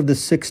each of the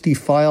 60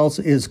 files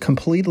is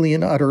completely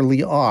and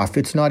utterly off.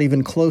 It's not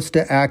even close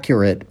to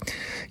accurate.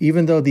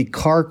 Even though the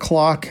car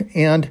clock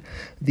and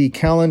the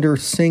calendar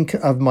sync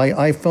of my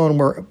iPhone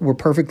were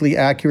perfectly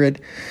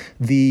accurate,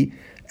 the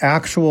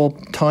actual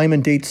time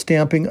and date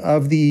stamping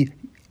of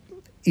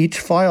each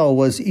file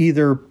was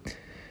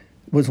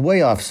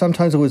way off.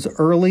 Sometimes it was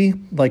early,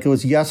 like it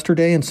was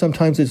yesterday, and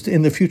sometimes it's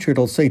in the future.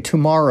 It'll say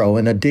tomorrow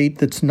and a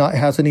date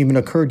hasn't even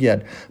occurred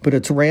yet. But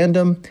it's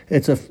random.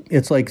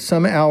 It's like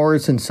some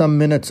hours and some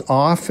minutes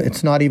off.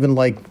 It's not even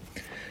like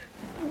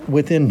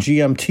within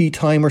GMT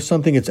time or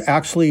something. It's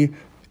actually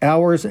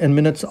hours and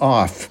minutes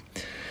off.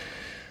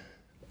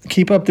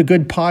 Keep up the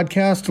good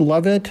podcast.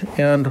 Love it,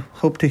 and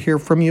hope to hear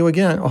from you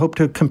again. Hope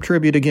to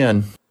contribute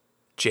again.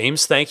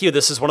 James, thank you.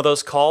 This is one of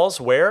those calls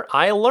where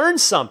I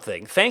learned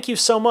something. Thank you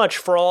so much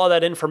for all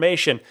that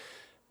information.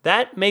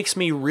 That makes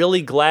me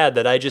really glad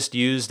that I just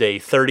used a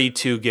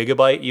 32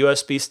 gigabyte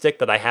USB stick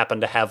that I happen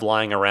to have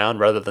lying around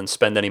rather than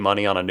spend any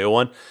money on a new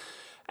one.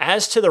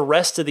 As to the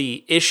rest of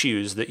the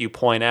issues that you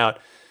point out,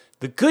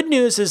 the good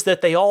news is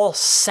that they all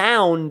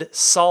sound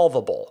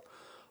solvable.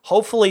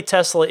 Hopefully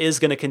Tesla is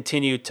going to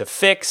continue to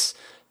fix,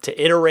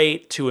 to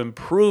iterate, to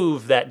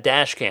improve that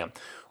dash cam.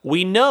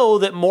 We know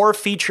that more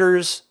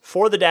features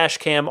for the dash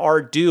cam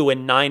are due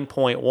in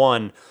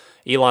 9.1.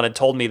 Elon had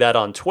told me that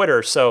on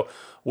Twitter. So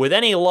with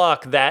any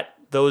luck,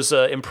 those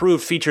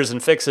improved features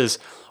and fixes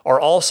are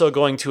also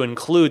going to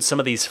include some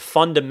of these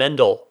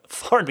fundamental,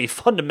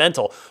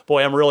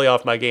 boy, I'm really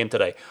off my game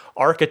today,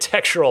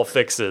 architectural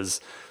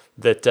fixes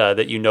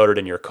that you noted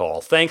in your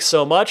call. Thanks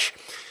so much.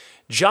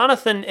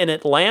 Jonathan in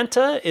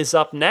Atlanta is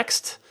up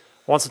next,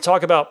 wants to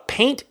talk about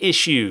paint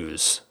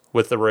issues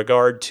with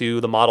regard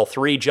to the Model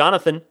 3.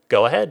 Jonathan,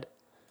 go ahead.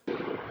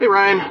 Hey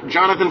Ryan,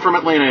 Jonathan from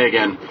Atlanta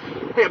again.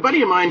 Hey, a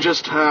buddy of mine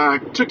just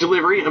took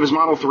delivery of his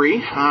Model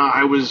 3.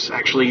 I was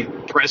actually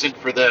present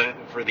for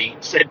the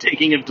said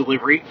taking of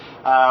delivery,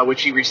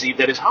 which he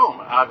received at his home.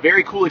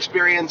 Very cool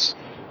experience.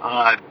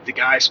 The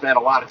guy spent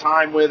a lot of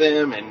time with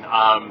him, and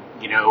I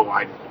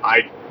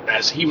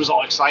as he was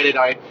all excited,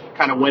 I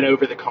kind of went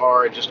over the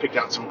car and just picked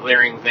out some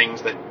glaring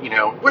things that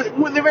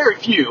were there very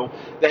few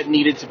that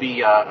needed to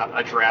be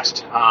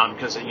addressed.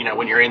 Because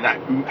when you're in that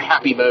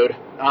happy mode,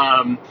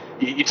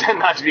 you tend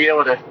not to be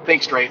able to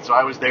think straight. So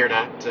I was there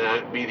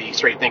to be the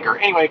straight thinker.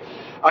 Anyway,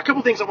 a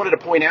couple things I wanted to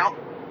point out.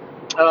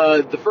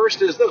 The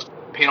first is those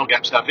panel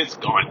gap stuff. It's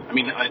gone. I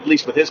mean, at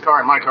least with his car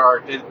and my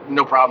car,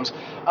 no problems.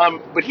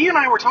 But he and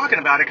I were talking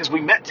about it because we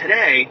met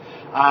today.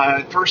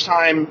 First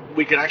time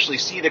we could actually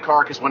see the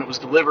car because when it was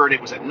delivered, it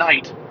was at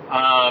night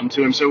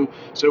to him. So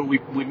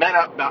we met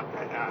up about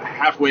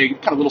halfway,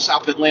 kind of a little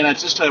south of Atlanta,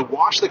 just to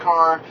wash the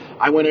car.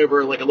 I went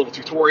over like a little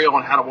tutorial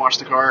on how to wash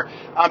the car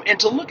and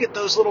to look at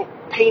those little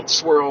paint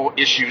swirl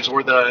issues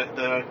or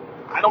the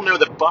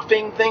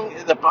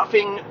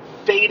buffing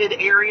faded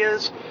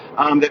areas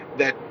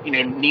that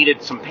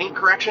needed some paint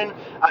correction.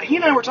 He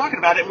and I were talking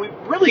about it, and we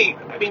really,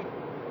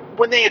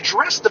 when they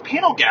addressed the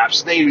panel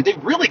gaps, they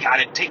really got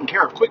it taken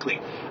care of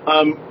quickly.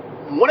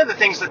 One of the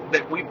things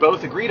that we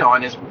both agreed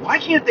on is, why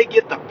can't they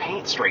get the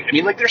paint straight?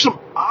 There's some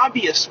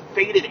obvious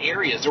faded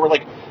areas. There were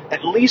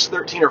at least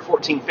 13 or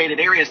 14 faded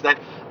areas that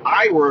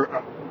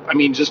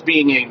just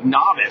being a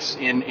novice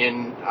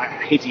in I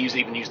hate to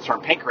even use the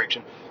term paint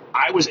correction,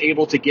 I was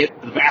able to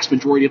get the vast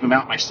majority of them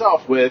out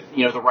myself with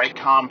the right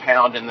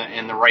compound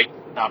and the right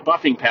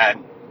buffing pad.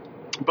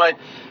 But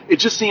it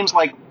just seems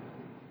like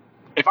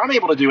if I'm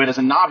able to do it as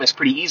a novice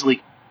pretty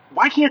easily,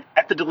 why can't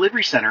at the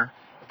delivery center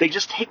they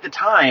just take the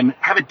time,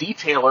 have a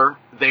detailer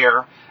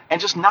there, and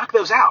just knock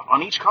those out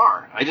on each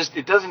car?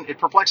 It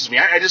perplexes me.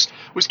 I just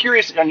was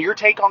curious on your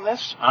take on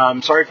this.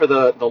 Sorry for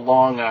the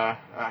long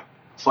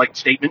slight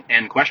statement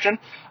and question.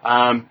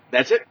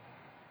 That's it.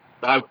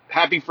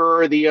 Happy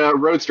for the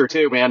Roadster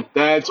too, man.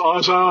 That's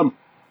awesome.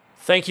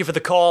 Thank you for the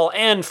call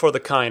and for the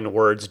kind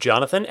words,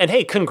 Jonathan. And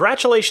hey,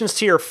 congratulations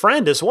to your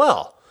friend as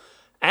well.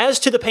 As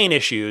to the paint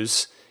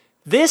issues,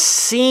 this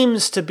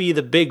seems to be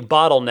the big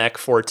bottleneck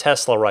for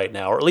Tesla right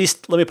now, or at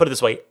least, let me put it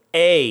this way,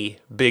 a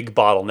big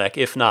bottleneck,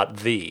 if not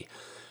the.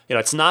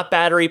 It's not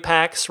battery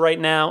packs right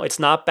now. It's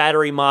not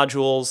battery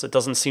modules. It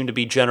doesn't seem to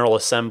be general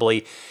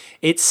assembly.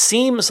 It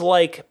seems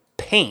like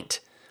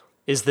paint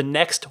is the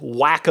next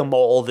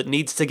whack-a-mole that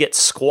needs to get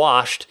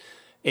squashed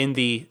in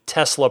the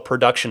Tesla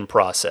production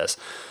process.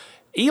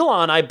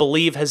 Elon, I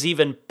believe, has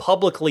even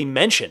publicly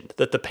mentioned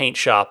that the paint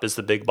shop is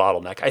the big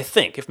bottleneck, I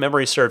think, if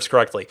memory serves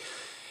correctly.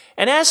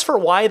 And as for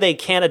why they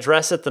can't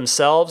address it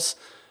themselves,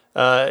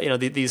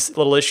 these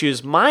little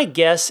issues, my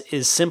guess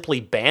is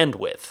simply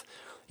bandwidth.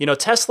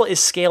 Tesla is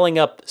scaling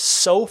up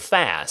so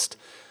fast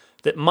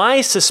that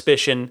my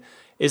suspicion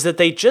is that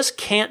they just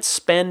can't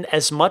spend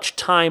as much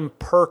time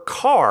per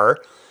car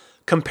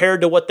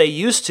compared to what they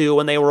used to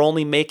when they were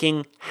only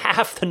making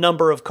half the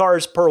number of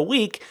cars per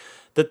week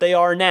that they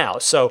are now.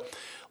 So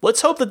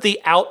let's hope that the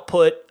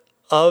output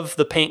of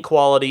the paint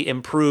quality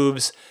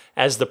improves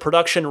as the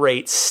production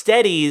rate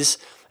steadies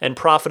and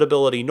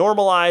profitability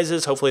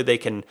normalizes. Hopefully they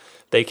can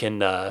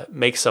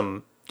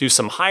do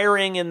some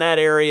hiring in that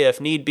area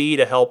if need be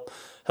to help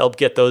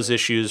get those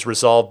issues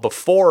resolved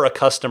before a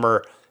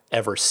customer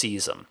ever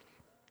sees them.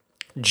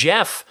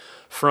 Jeff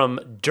from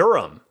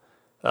Durham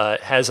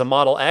has a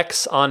Model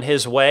X on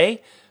his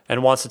way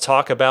and wants to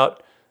talk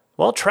about,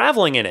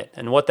 traveling in it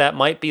and what that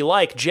might be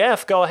like.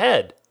 Jeff, go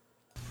ahead.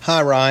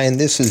 Hi, Ryan.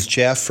 This is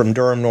Jeff from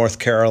Durham, North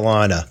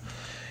Carolina.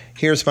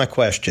 Here's my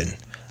question.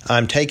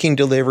 I'm taking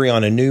delivery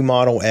on a new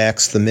Model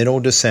X the middle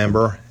of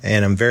December,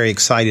 and I'm very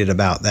excited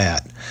about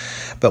that.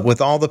 But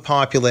with all the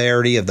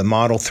popularity of the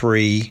Model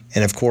 3,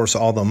 and of course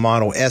all the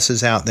Model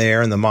S's out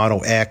there, and the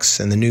Model X,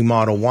 and the new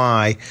Model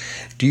Y,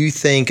 do you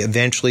think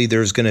eventually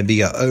there's going to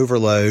be an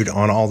overload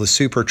on all the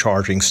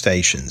supercharging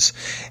stations?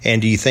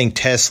 And do you think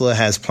Tesla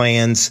has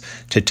plans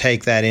to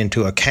take that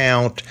into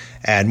account,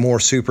 add more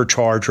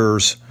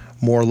superchargers,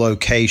 more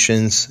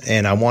locations?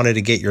 And I wanted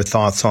to get your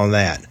thoughts on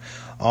that.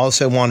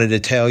 Also wanted to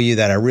tell you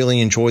that I really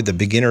enjoyed the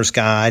beginner's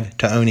guide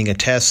to owning a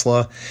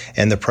Tesla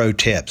and the pro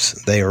tips.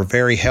 They are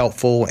very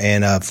helpful,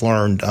 and I've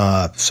learned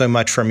so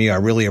much from you. I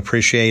really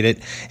appreciate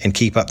it, and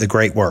keep up the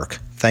great work.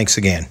 Thanks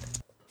again.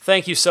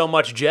 Thank you so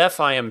much,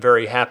 Jeff. I am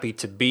very happy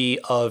to be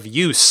of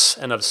use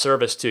and of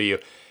service to you.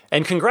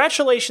 And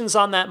congratulations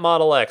on that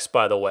Model X,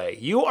 by the way.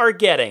 You are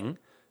getting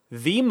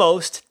the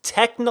most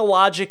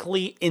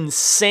technologically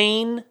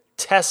insane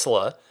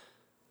Tesla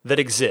that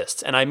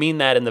exists. And I mean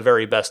that in the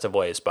very best of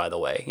ways, by the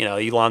way.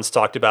 Elon's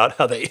talked about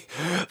how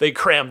they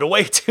crammed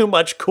way too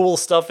much cool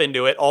stuff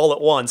into it all at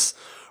once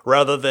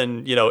rather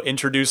than,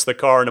 introduce the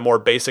car in a more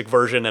basic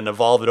version and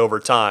evolve it over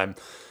time.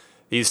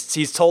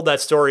 He's told that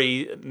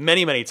story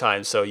many, many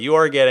times. So you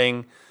are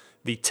getting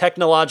the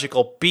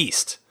technological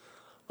beast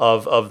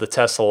of the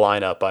Tesla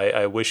lineup.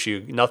 I wish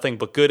you nothing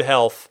but good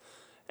health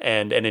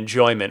and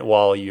enjoyment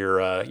while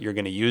you're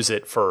going to use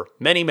it for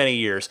many, many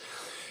years.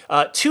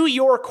 To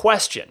your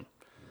question,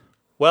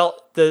 Well,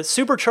 the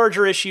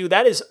supercharger issue,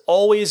 that is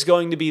always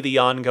going to be the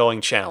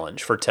ongoing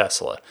challenge for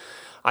Tesla.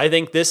 I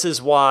think this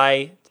is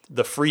why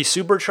the free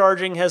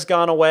supercharging has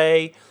gone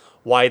away,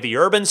 why the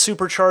urban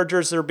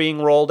superchargers are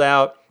being rolled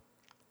out,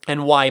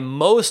 and why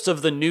most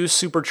of the new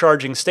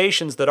supercharging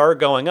stations that are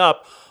going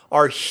up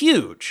are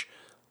huge,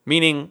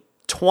 meaning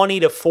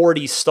 20 to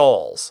 40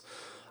 stalls.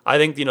 I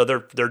think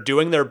they're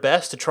doing their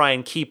best to try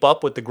and keep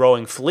up with the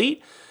growing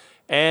fleet.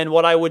 And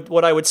what I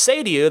would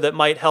say to you that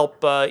might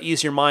help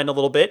ease your mind a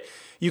little bit,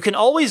 you can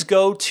always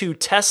go to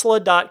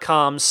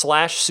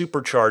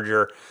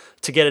tesla.com/supercharger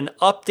to get an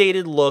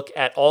updated look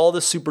at all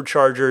the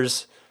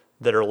superchargers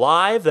that are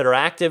live, that are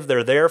active,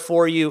 they're there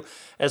for you,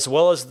 as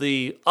well as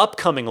the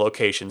upcoming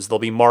locations. They'll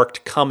be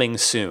marked coming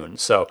soon.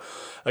 So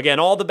again,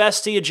 all the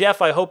best to you,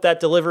 Jeff. I hope that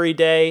delivery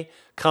day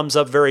comes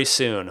up very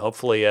soon.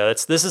 Hopefully,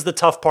 this is the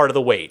tough part of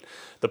the wait.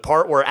 The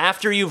part where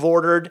after you've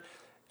ordered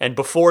and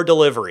before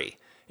delivery.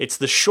 It's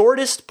the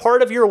shortest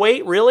part of your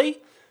wait,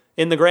 really,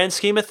 in the grand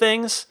scheme of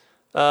things.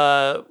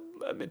 I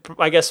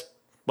guess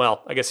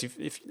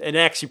if in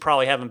X, you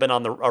probably haven't been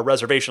on a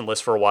reservation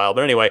list for a while.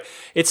 But anyway,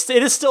 it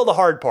is still the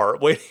hard part,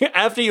 waiting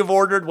after you've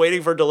ordered,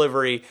 waiting for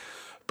delivery.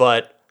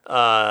 But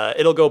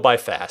it'll go by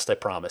fast, I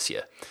promise you.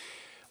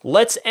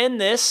 Let's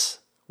end this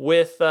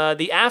with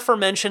the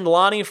aforementioned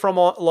Lonnie from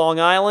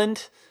Long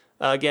Island.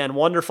 Again,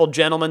 wonderful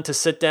gentleman to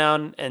sit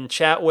down and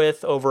chat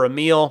with over a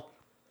meal.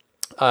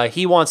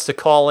 He wants to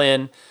call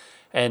in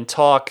and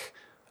talk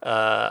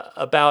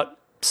about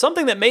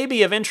something that may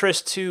be of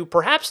interest to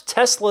perhaps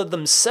Tesla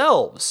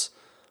themselves.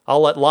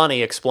 I'll let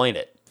Lonnie explain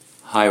it.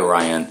 Hi,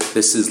 Ryan.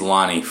 This is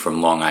Lonnie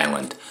from Long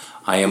Island.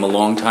 I am a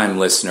longtime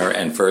listener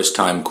and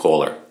first-time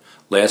caller.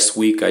 Last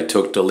week, I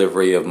took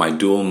delivery of my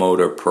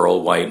dual-motor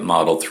Pearl White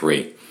Model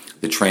 3.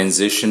 The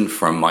transition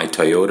from my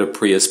Toyota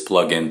Prius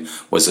plug-in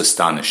was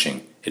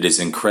astonishing. It is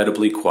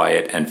incredibly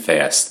quiet and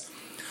fast.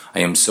 I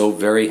am so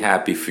very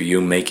happy for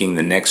you making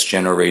the next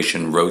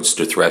generation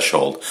Roadster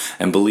threshold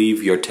and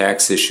believe your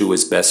tax issue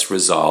is best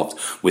resolved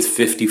with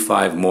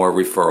 55 more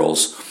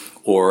referrals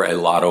or a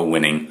lotto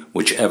winning,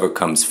 whichever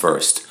comes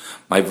first.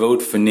 My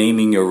vote for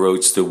naming your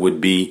Roadster would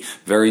be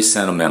very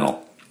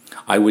sentimental.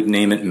 I would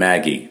name it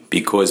Maggie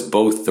because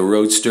both the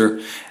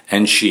Roadster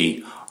and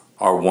she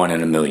are 1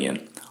 in a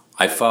million.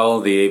 I follow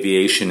the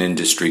aviation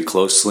industry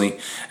closely,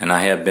 and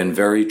I have been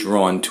very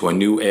drawn to a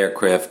new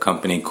aircraft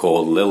company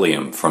called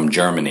Lilium from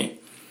Germany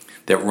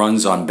that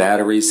runs on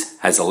batteries,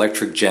 has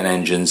electric jet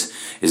engines,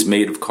 is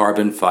made of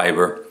carbon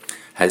fiber,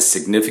 has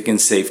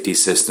significant safety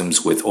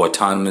systems with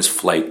autonomous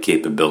flight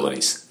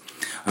capabilities.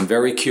 I'm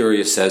very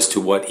curious as to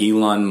what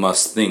Elon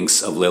Musk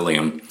thinks of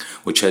Lilium,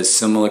 which has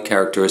similar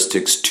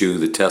characteristics to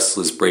the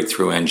Tesla's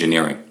breakthrough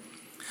engineering.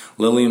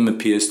 Lilium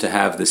appears to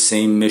have the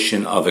same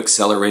mission of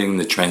accelerating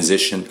the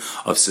transition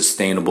of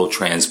sustainable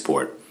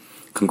transport.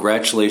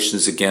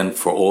 Congratulations again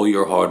for all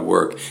your hard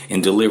work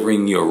in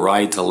delivering your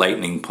Ride to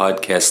Lightning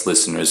podcast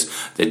listeners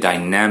the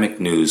dynamic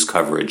news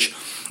coverage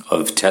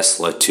of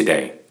Tesla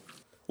today.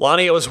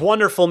 Lonnie, it was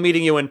wonderful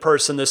meeting you in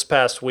person this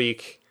past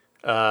week.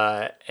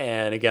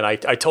 And again, I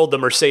told the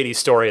Mercedes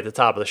story at the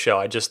top of the show.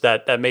 I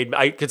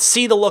could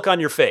see the look on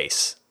your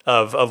face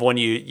of when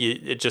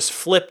it just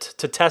flipped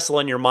to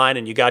Tesla in your mind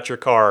and you got your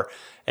car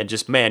and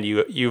just, man,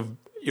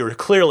 you're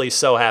clearly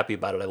so happy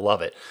about it. I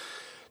love it.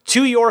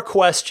 To your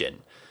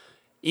question,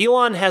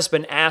 Elon has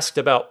been asked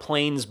about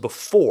planes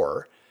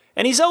before,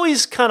 and he's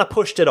always kind of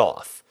pushed it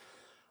off.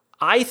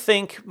 I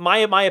think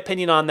my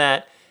opinion on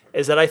that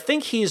is that I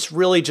think he's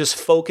really just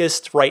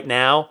focused right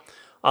now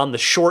on the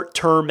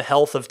short-term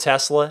health of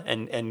Tesla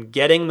and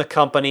getting the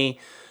company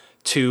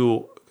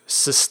to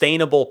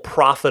sustainable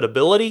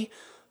profitability,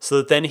 so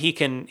that then he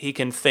can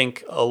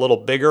think a little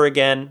bigger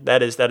again.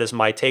 That is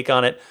my take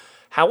on it.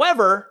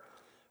 However,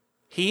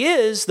 he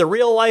is the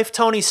real-life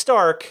Tony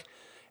Stark,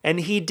 and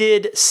he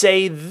did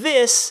say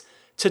this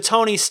to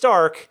Tony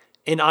Stark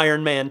in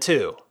Iron Man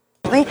 2.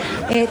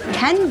 It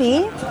can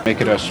be. Make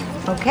it us.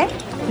 Okay.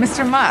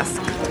 Mr. Musk,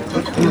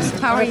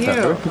 how are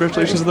you?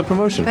 Congratulations on the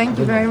promotion. Thank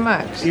you very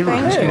much.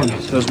 Elon, Thank you.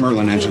 those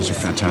Merlin engines are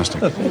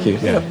fantastic. Oh, thank you.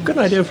 Yeah, good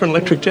idea for an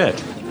electric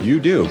jet.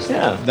 You do?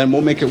 Yeah. Then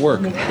we'll make it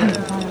work.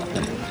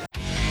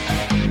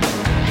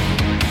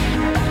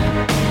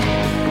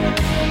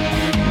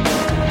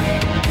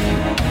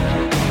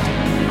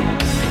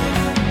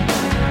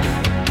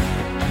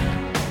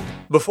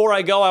 Before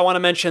I go, I want to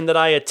mention that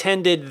I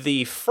attended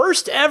the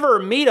first ever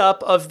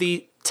meetup of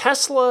the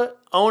Tesla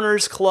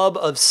Owners Club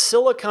of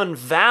Silicon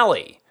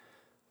Valley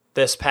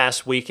this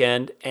past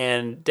weekend,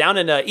 and down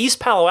in East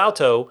Palo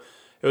Alto.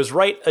 It was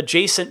right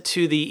adjacent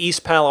to the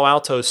East Palo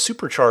Alto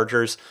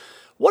superchargers.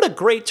 What a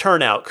great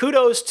turnout.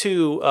 Kudos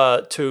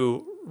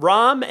to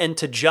Ram and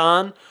to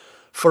John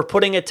for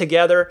putting it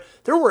together.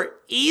 There were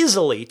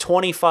easily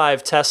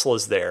 25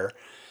 Teslas there.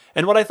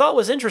 And what I thought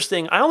was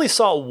interesting, I only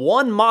saw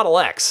one Model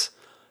X.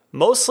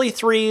 Mostly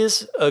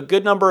 3s, a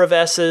good number of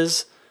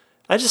S's.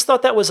 I just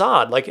thought that was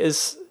odd.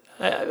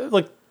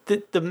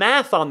 The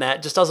math on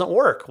that just doesn't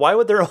work. Why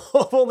would there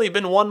have only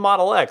been one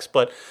Model X?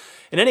 But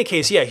in any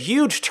case, yeah,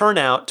 huge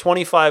turnout,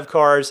 25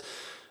 cars.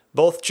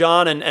 both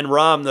John and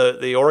Ram,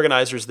 the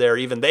organizers there,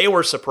 even they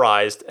were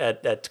surprised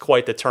at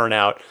quite the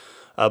turnout.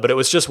 But it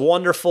was just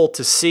wonderful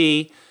to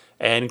see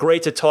and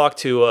great to talk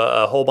to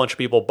a whole bunch of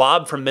people.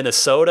 Bob from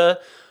Minnesota,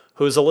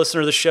 who's a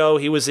listener of the show,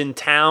 he was in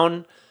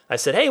town. I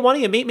said, hey, why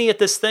don't you meet me at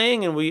this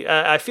thing? And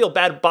I feel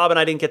bad Bob and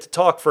I didn't get to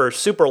talk for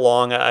super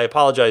long. I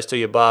apologize to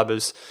you, Bob. It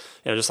was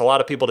just a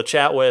lot of people to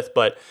chat with,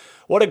 but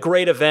what a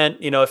great event.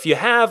 If you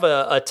have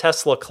a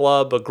Tesla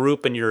club, a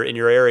group in your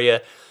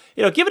area,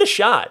 give it a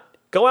shot.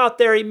 Go out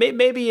there.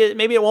 Maybe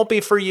it won't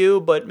be for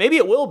you, but maybe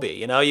it will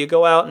be. You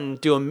go out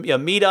and do a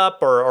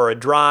meetup or a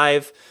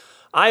drive.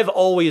 I've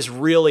always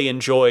really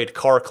enjoyed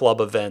car club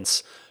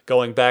events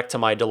going back to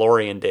my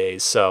DeLorean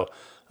days. So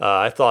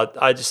I thought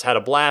I just had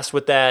a blast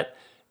with that.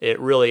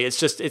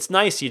 It's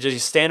nice. You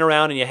stand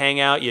around and you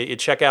hang out. You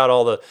check out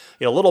all the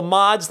little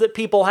mods that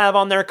people have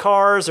on their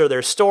cars or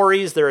their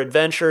stories, their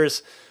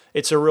adventures.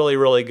 It's a really,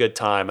 really good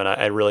time, and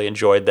I really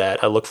enjoyed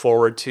that. I look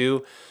forward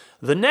to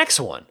the next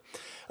one.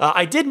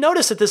 I did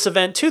notice at this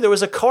event, too, there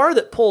was a car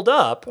that pulled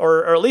up,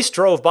 or at least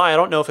drove by. I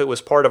don't know if it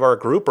was part of our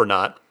group or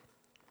not.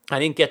 I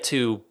didn't get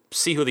to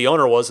see who the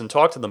owner was and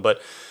talk to them, but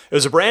it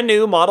was a brand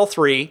new Model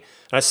 3, and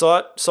I saw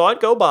it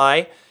go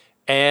by,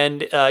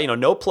 and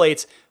no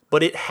plates,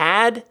 but it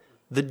had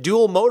the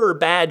dual motor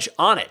badge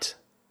on it.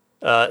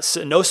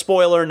 So no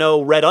spoiler,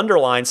 no red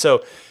underline.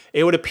 So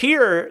it would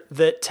appear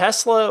that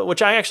Tesla,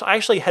 which I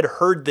actually had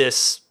heard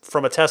this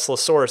from a Tesla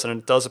source, and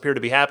it does appear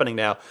to be happening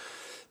now,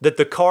 that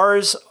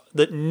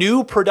the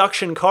new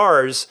production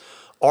cars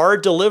are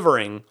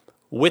delivering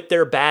with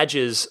their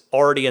badges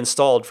already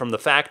installed from the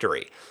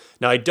factory.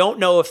 Now, I don't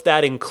know if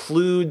that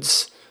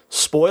includes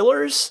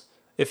spoilers,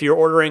 if you're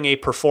ordering a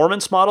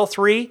performance Model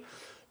 3,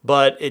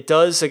 but it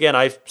does. Again,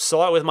 I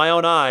saw it with my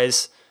own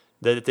eyes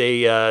that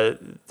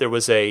there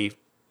was a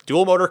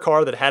dual motor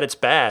car that had its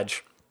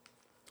badge.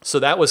 So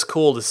that was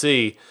cool to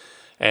see.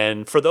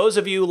 And for those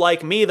of you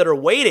like me that are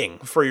waiting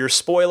for your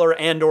spoiler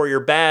and or your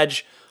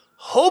badge,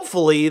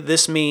 hopefully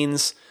this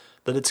means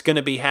that it's going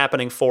to be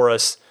happening for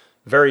us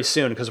very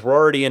soon, because we're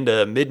already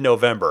into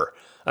mid-November.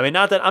 I mean,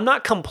 not that I'm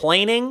not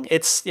complaining.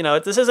 It's,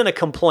 this isn't a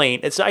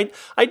complaint.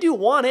 I do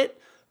want it,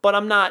 but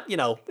I'm not,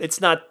 it's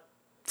not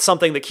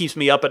something that keeps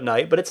me up at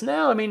night. But it's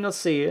now, let's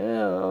see.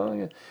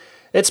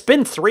 It's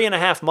been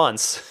 3.5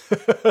 months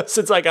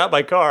since I got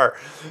my car.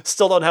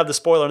 Still don't have the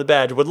spoiler and the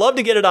badge. Would love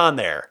to get it on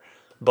there,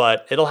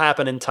 but it'll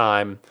happen in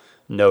time,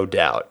 no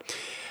doubt.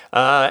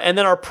 And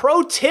then our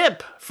pro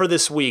tip for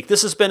this week.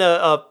 This has been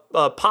a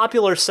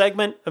popular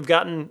segment. I've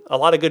gotten a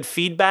lot of good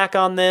feedback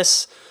on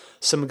this,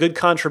 some good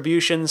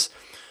contributions.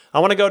 I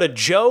want to go to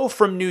Joe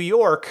from New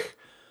York,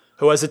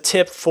 who has a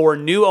tip for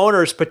new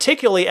owners,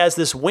 particularly as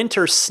this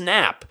winter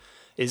snap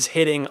is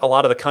hitting a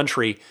lot of the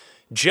country.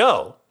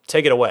 Joe,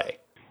 take it away.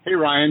 Hey,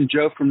 Ryan,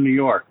 Joe from New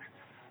York.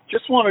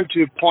 Just wanted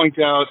to point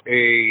out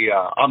a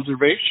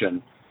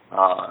observation,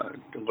 a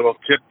little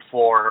tip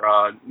for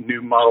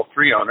new Model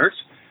 3 owners,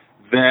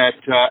 that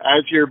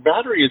as your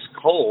battery is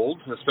cold,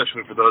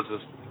 especially for those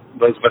of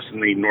us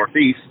in the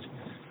Northeast,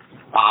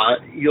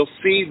 you'll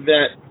see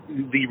that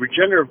the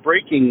regenerative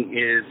braking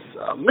is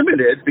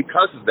limited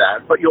because of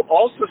that, but you'll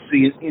also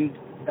see an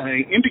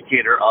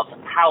indicator of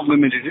how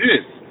limited it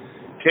is.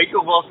 Take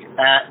a look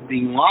at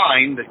the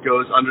line that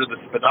goes under the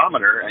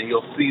speedometer, and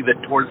you'll see that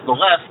towards the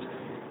left,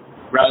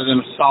 rather than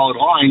a solid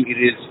line, it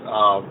is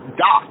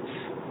dots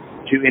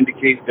to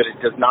indicate that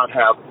it does not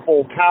have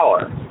full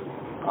power.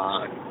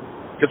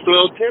 Just a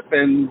little tip,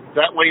 and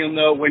that way you'll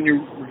know when your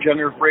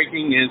regenerative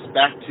braking is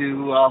back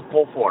to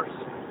full force.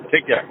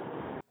 Take care.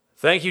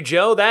 Thank you,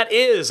 Joe. That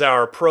is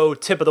our pro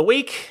tip of the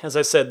week. As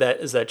I said,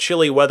 that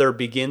chilly weather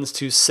begins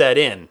to set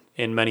in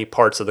many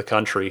parts of the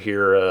country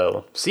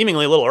here,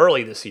 seemingly a little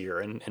early this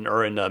year, in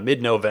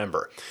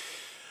mid-November.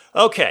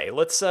 Okay,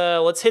 let's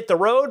hit the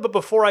road. But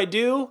before I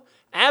do,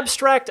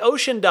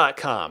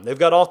 AbstractOcean.com. They've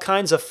got all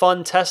kinds of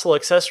fun Tesla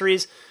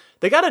accessories.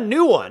 They got a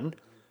new one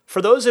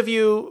for those of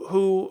you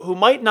who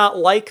might not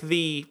like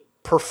the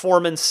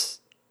performance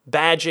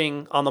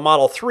badging on the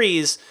Model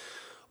 3s.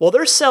 Well,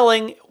 they're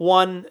selling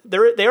one.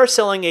 They are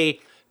selling a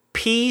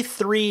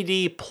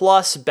P3D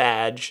Plus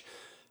badge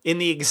in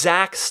the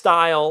exact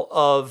style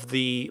of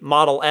the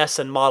Model S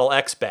and Model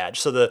X badge.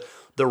 So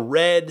the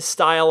red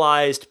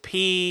stylized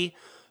P,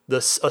 a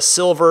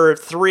silver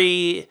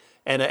 3,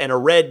 and a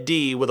red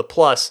D with a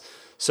plus.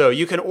 So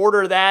you can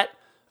order that.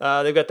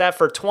 They've got that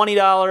for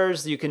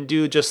 $20. You can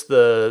do just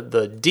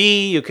the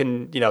D. You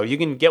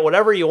can get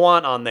whatever you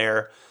want on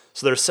there.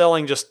 So they're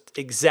selling just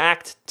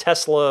exact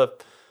Tesla.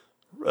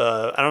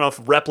 I don't know if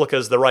replica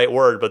is the right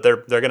word, but they're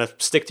going to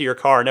stick to your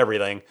car and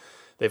everything.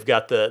 They've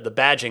got the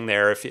badging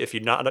there. If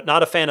you're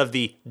not a fan of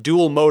the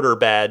dual motor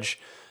badge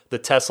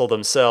that Tesla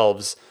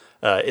themselves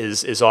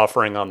is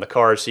offering on the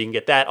cars, so you can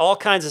get that. All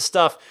kinds of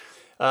stuff.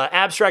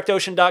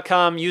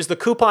 AbstractOcean.com. Use the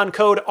coupon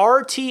code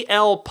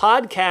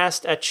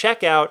RTLPodcast at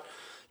checkout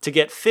to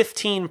get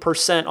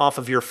 15% off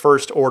of your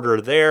first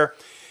order there.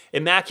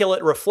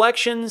 Immaculate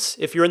Reflections,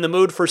 if you're in the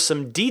mood for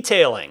some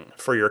detailing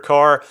for your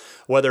car,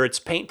 whether it's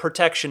paint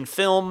protection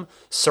film,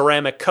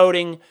 ceramic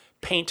coating,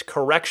 paint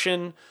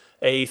correction,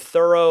 a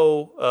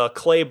thorough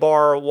clay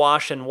bar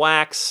wash and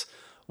wax,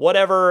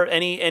 whatever,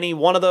 any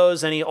one of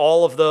those,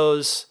 all of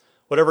those,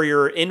 whatever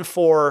you're in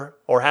for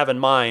or have in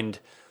mind,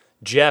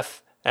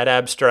 Jeff at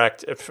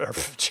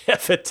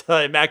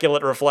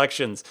Immaculate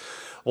Reflections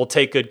will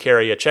take good care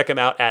of you. Check him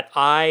out at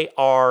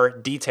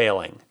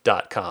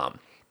irdetailing.com.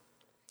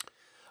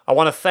 I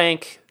want to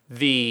thank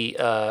the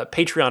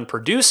Patreon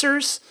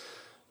producers.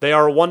 They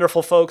are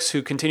wonderful folks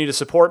who continue to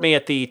support me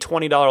at the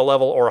 $20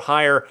 level or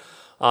higher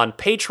on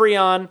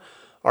Patreon.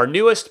 Our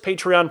newest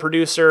Patreon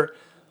producer,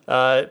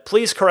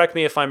 please correct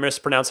me if I'm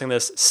mispronouncing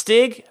this,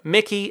 Stig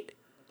Mickey,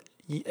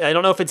 I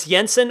don't know if it's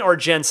Jensen or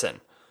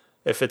Jensen,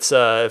 if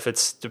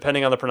it's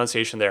depending on the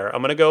pronunciation there.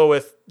 I'm going to go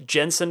with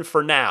Jensen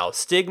for now.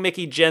 Stig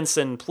Mickey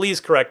Jensen,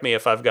 please correct me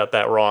if I've got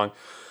that wrong.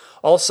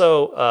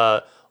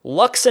 Also,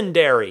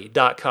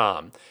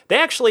 Luxendary.com. They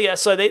actually,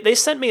 they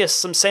sent me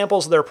some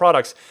samples of their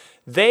products.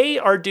 They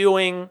are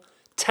doing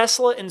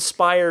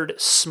Tesla-inspired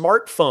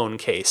smartphone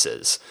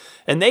cases.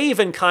 And they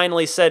even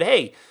kindly said,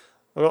 hey,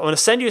 I'm going to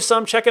send you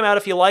some. Check them out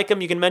if you like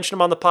them. You can mention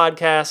them on the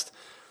podcast.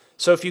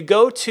 So if you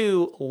go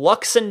to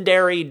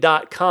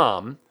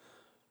luxendary.com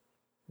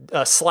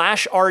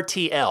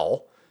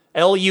 /RTL,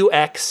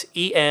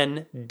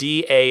 LUXENDARY,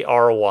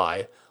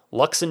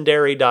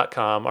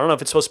 luxendary.com. I don't know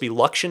if it's supposed to be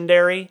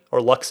Luxendary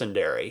or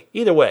Luxendary.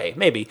 Either way,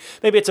 maybe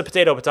it's a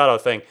potato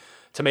thing,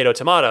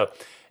 tomato.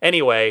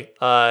 Anyway,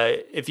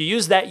 if you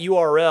use that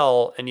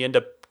URL and you end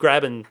up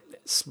grabbing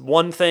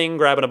one thing,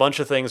 grabbing a bunch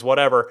of things,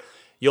 whatever,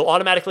 you'll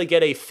automatically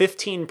get a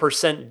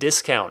 15%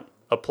 discount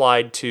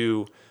applied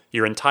to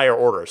your entire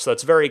order. So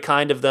that's very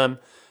kind of them.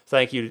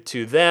 Thank you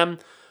to them.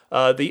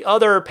 The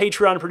other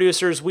Patreon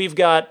producers, we've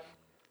got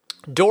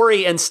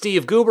Dory and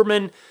Steve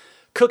Guberman,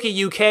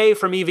 Cookie UK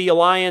from EV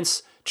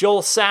Alliance,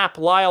 Joel Sapp,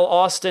 Lyle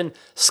Austin,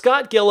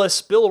 Scott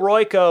Gillis, Bill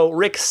Royko,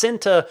 Rick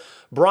Sinta,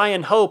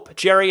 Brian Hope,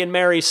 Jerry and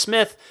Mary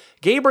Smith,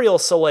 Gabriel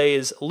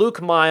Salays,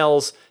 Luke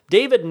Miles,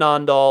 David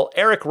Nondahl,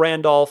 Eric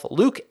Randolph,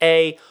 Luke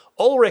A.,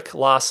 Ulrich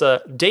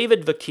Lassa,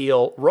 David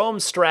Vakil, Rome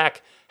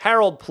Strack,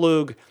 Harold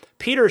Plug,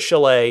 Peter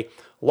Chalet,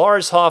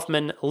 Lars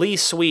Hoffman, Lee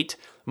Sweet,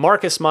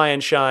 Marcus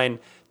Mayenshine,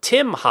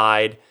 Tim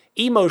Hyde,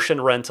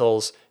 Emotion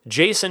Rentals,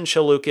 Jason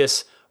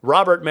Chalukas,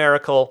 Robert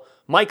Miracle,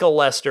 Michael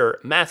Lester,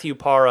 Matthew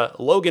Para,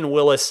 Logan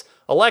Willis,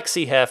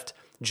 Alexi Heft,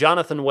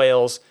 Jonathan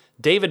Wales,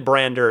 David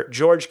Brander,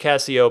 George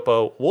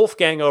Cassiopo,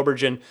 Wolfgang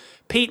Obergen,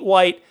 Pete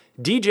White,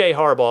 DJ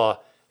Harbaugh,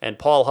 and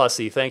Paul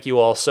Hussey. Thank you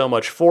all so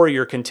much for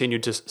your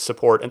continued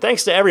support. And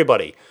thanks to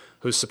everybody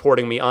who's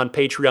supporting me on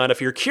Patreon.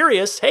 If you're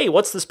curious, hey,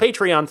 what's this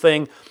Patreon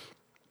thing?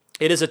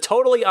 It is a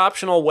totally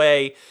optional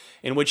way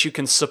in which you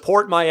can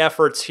support my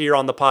efforts here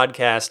on the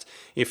podcast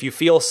if you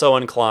feel so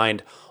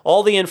inclined.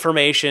 All the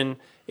information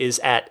is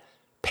at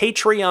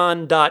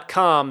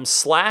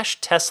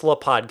patreon.com/Tesla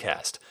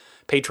podcast.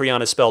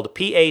 Patreon is spelled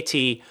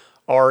Patreon.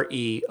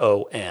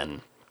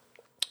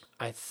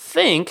 I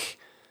think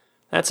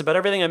that's about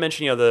everything I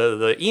mentioned. You know,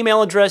 the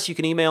email address, you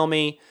can email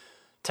me,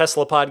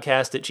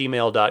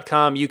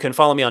 teslapodcast@gmail.com. You can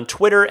follow me on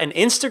Twitter and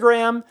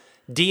Instagram.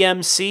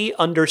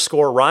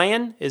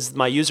 DMC_Ryan is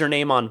my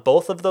username on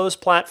both of those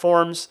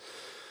platforms.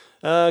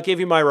 Give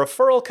you my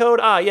referral code.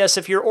 Yes,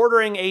 if you're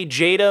ordering a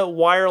Jada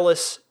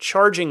wireless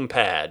charging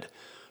pad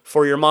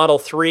for your Model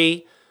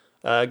 3,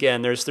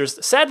 again,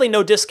 there's sadly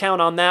no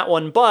discount on that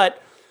one,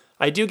 but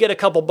I do get a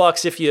couple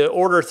bucks if you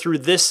order through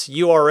this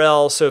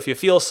URL, so if you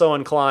feel so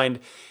inclined,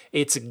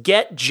 it's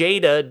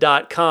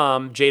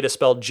getjada.com, Jada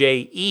spelled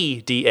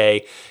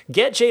Jeda,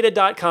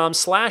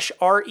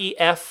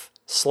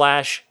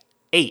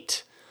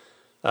 getjada.com/REF/8.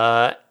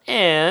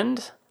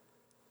 And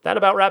that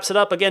about wraps it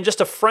up. Again,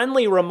 just a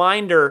friendly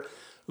reminder,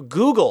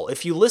 Google,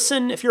 if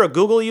you're a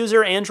Google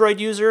user,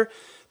 Android user,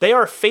 they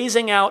are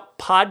phasing out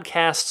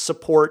podcast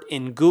support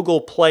in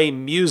Google Play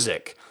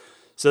Music.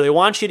 So they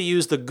want you to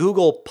use the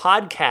Google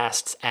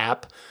Podcasts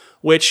app,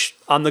 which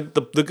on the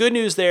good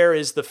news there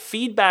is the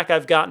feedback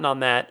I've gotten on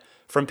that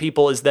from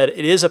people is that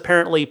it is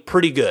apparently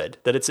pretty good,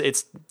 that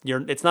it's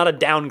not a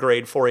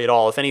downgrade for you at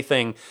all. If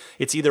anything,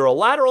 it's either a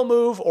lateral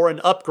move or an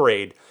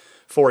upgrade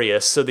for you.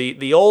 So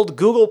the old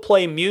Google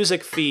Play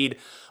Music feed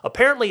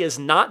apparently is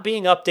not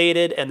being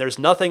updated, and there's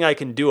nothing I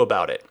can do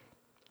about it.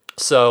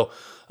 So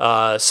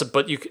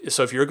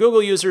if you're a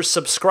Google user,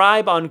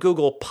 subscribe on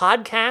Google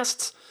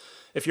Podcasts.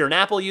 If you're an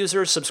Apple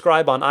user,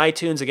 subscribe on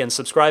iTunes. Again,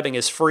 subscribing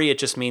is free. It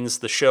just means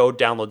the show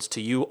downloads to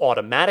you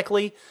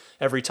automatically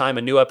every time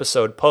a new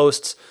episode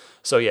posts.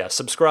 So yeah,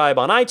 subscribe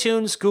on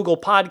iTunes, Google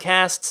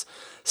Podcasts,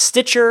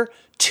 Stitcher,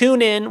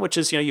 TuneIn, which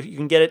is, you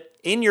can get it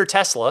in your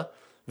Tesla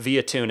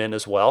via TuneIn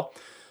as well,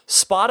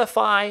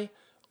 Spotify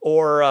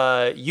or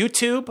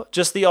YouTube,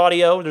 just the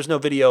audio. There's no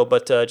video,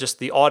 but just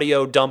the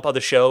audio dump of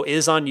the show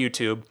is on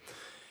YouTube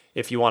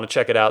if you want to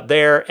check it out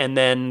there. And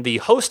then the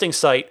hosting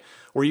site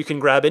where you can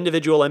grab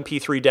individual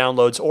MP3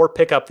 downloads or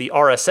pick up the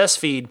RSS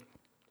feed,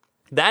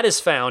 that is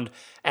found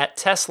at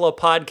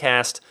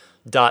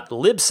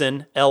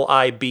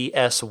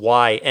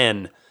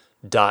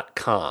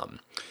teslapodcast.libsyn.com.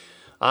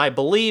 I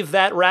believe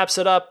that wraps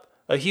it up.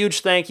 A huge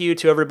thank you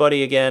to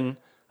everybody again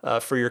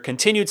for your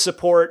continued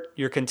support,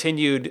 your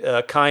continued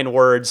kind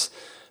words.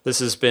 This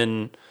has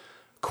been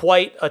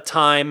quite a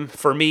time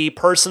for me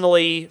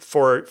personally,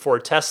 for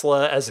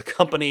Tesla as a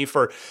company.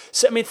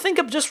 Think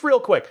of just real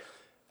quick.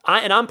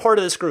 I'm part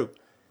of this group.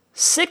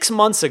 6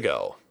 months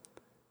ago,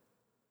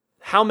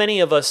 how many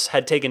of us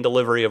had taken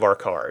delivery of our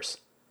cars?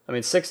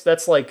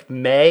 That's like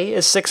May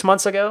is 6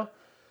 months ago.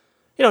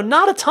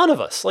 Not a ton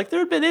of us. Like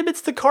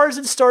it's the cars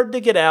that started to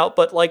get out,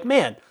 but like,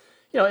 man,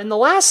 in the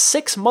last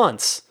 6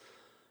 months,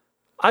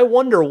 I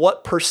wonder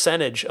what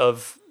percentage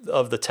of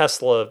the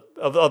Tesla,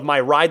 of my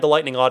Ride the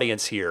Lightning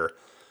audience here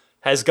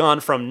has gone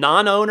from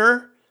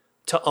non-owner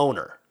to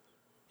owner.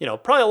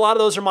 Probably a lot of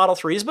those are Model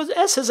 3s, but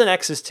S's and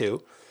X's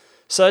too.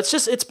 So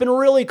it's been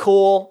really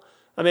cool.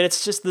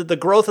 It's just the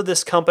growth of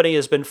this company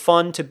has been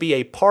fun to be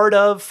a part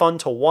of, fun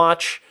to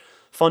watch,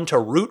 fun to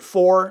root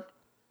for.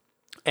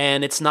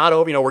 And it's not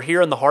over. We're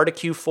here in the heart of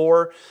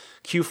Q4.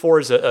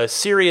 Q4 is a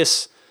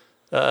serious,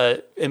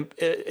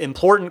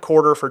 important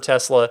quarter for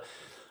Tesla.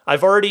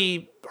 I've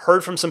already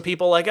heard from some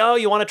people like, oh,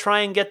 you want to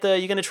try and you're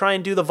going to try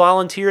and do the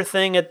volunteer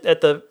thing at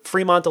the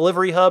Fremont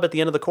Delivery Hub at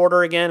the end of the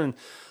quarter again. And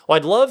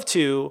I'd love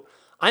to.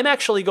 I'm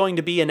actually going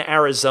to be in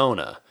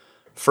Arizona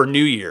for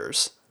New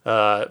Year's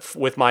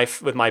with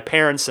my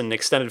parents and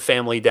extended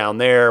family down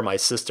there, my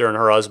sister and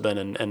her husband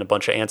and a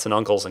bunch of aunts and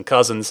uncles and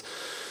cousins.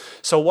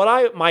 So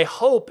my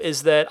hope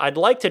is that I'd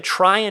like to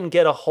try and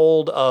get a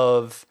hold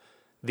of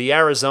the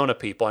Arizona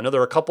people. I know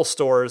there are a couple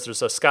stores.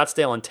 There's a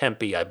Scottsdale and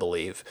Tempe, I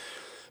believe.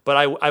 But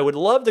I would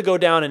love to go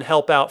down and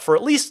help out for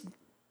at least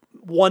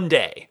one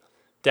day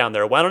down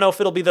there. Well, I don't know if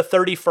it'll be the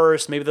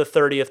 31st, maybe the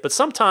 30th, but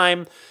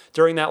sometime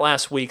during that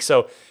last week.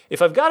 So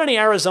if I've got any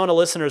Arizona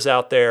listeners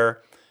out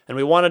there and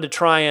we wanted to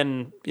try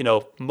and,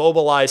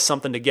 mobilize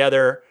something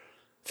together,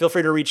 feel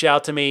free to reach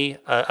out to me.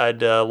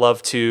 I'd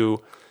love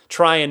to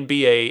try and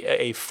be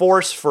a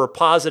force for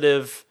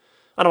positive,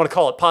 I don't want to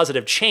call it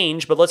positive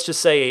change, but let's just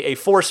say a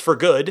force for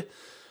good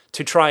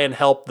to try and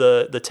help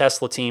the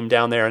Tesla team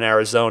down there in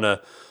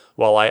Arizona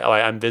while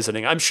I'm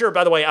visiting. I'm sure,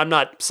 by the way, I'm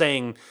not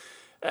saying,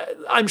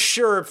 I'm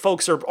sure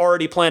folks are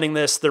already planning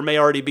this. There may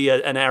already be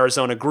an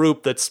Arizona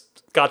group that's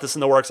got this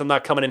in the works. I'm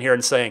not coming in here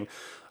and saying,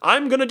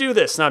 I'm going to do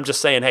this. And I'm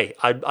just saying, hey,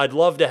 I'd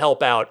love to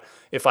help out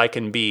if I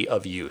can be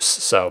of use.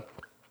 So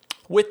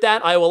with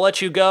that, I will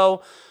let you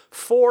go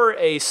for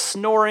a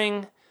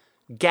snoring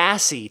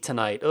Gassy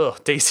tonight.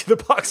 Daisy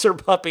the Boxer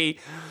Puppy.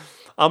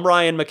 I'm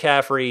Ryan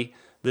McCaffrey.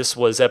 This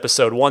was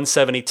episode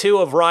 172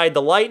 of Ride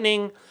the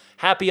Lightning.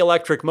 Happy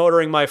electric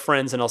motoring, my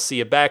friends, and I'll see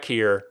you back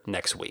here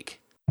next week.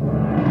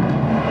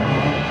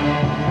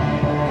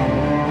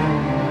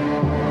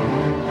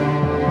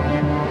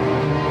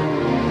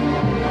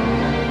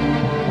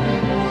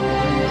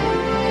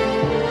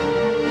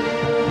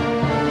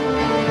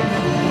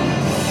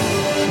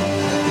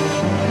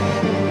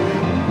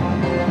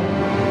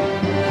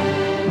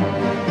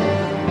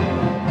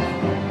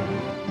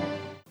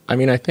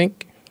 I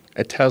think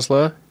a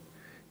Tesla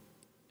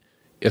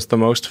is the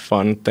most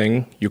fun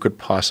thing you could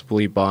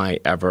possibly buy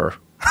ever.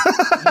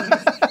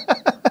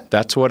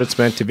 That's what it's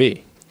meant to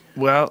be.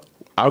 Well,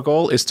 our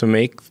goal is to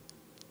make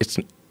it's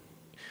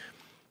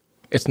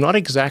not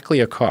exactly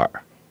a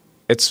car.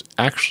 It's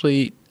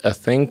actually a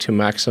thing to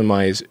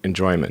maximize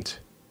enjoyment.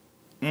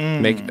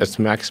 Make it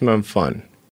maximum fun.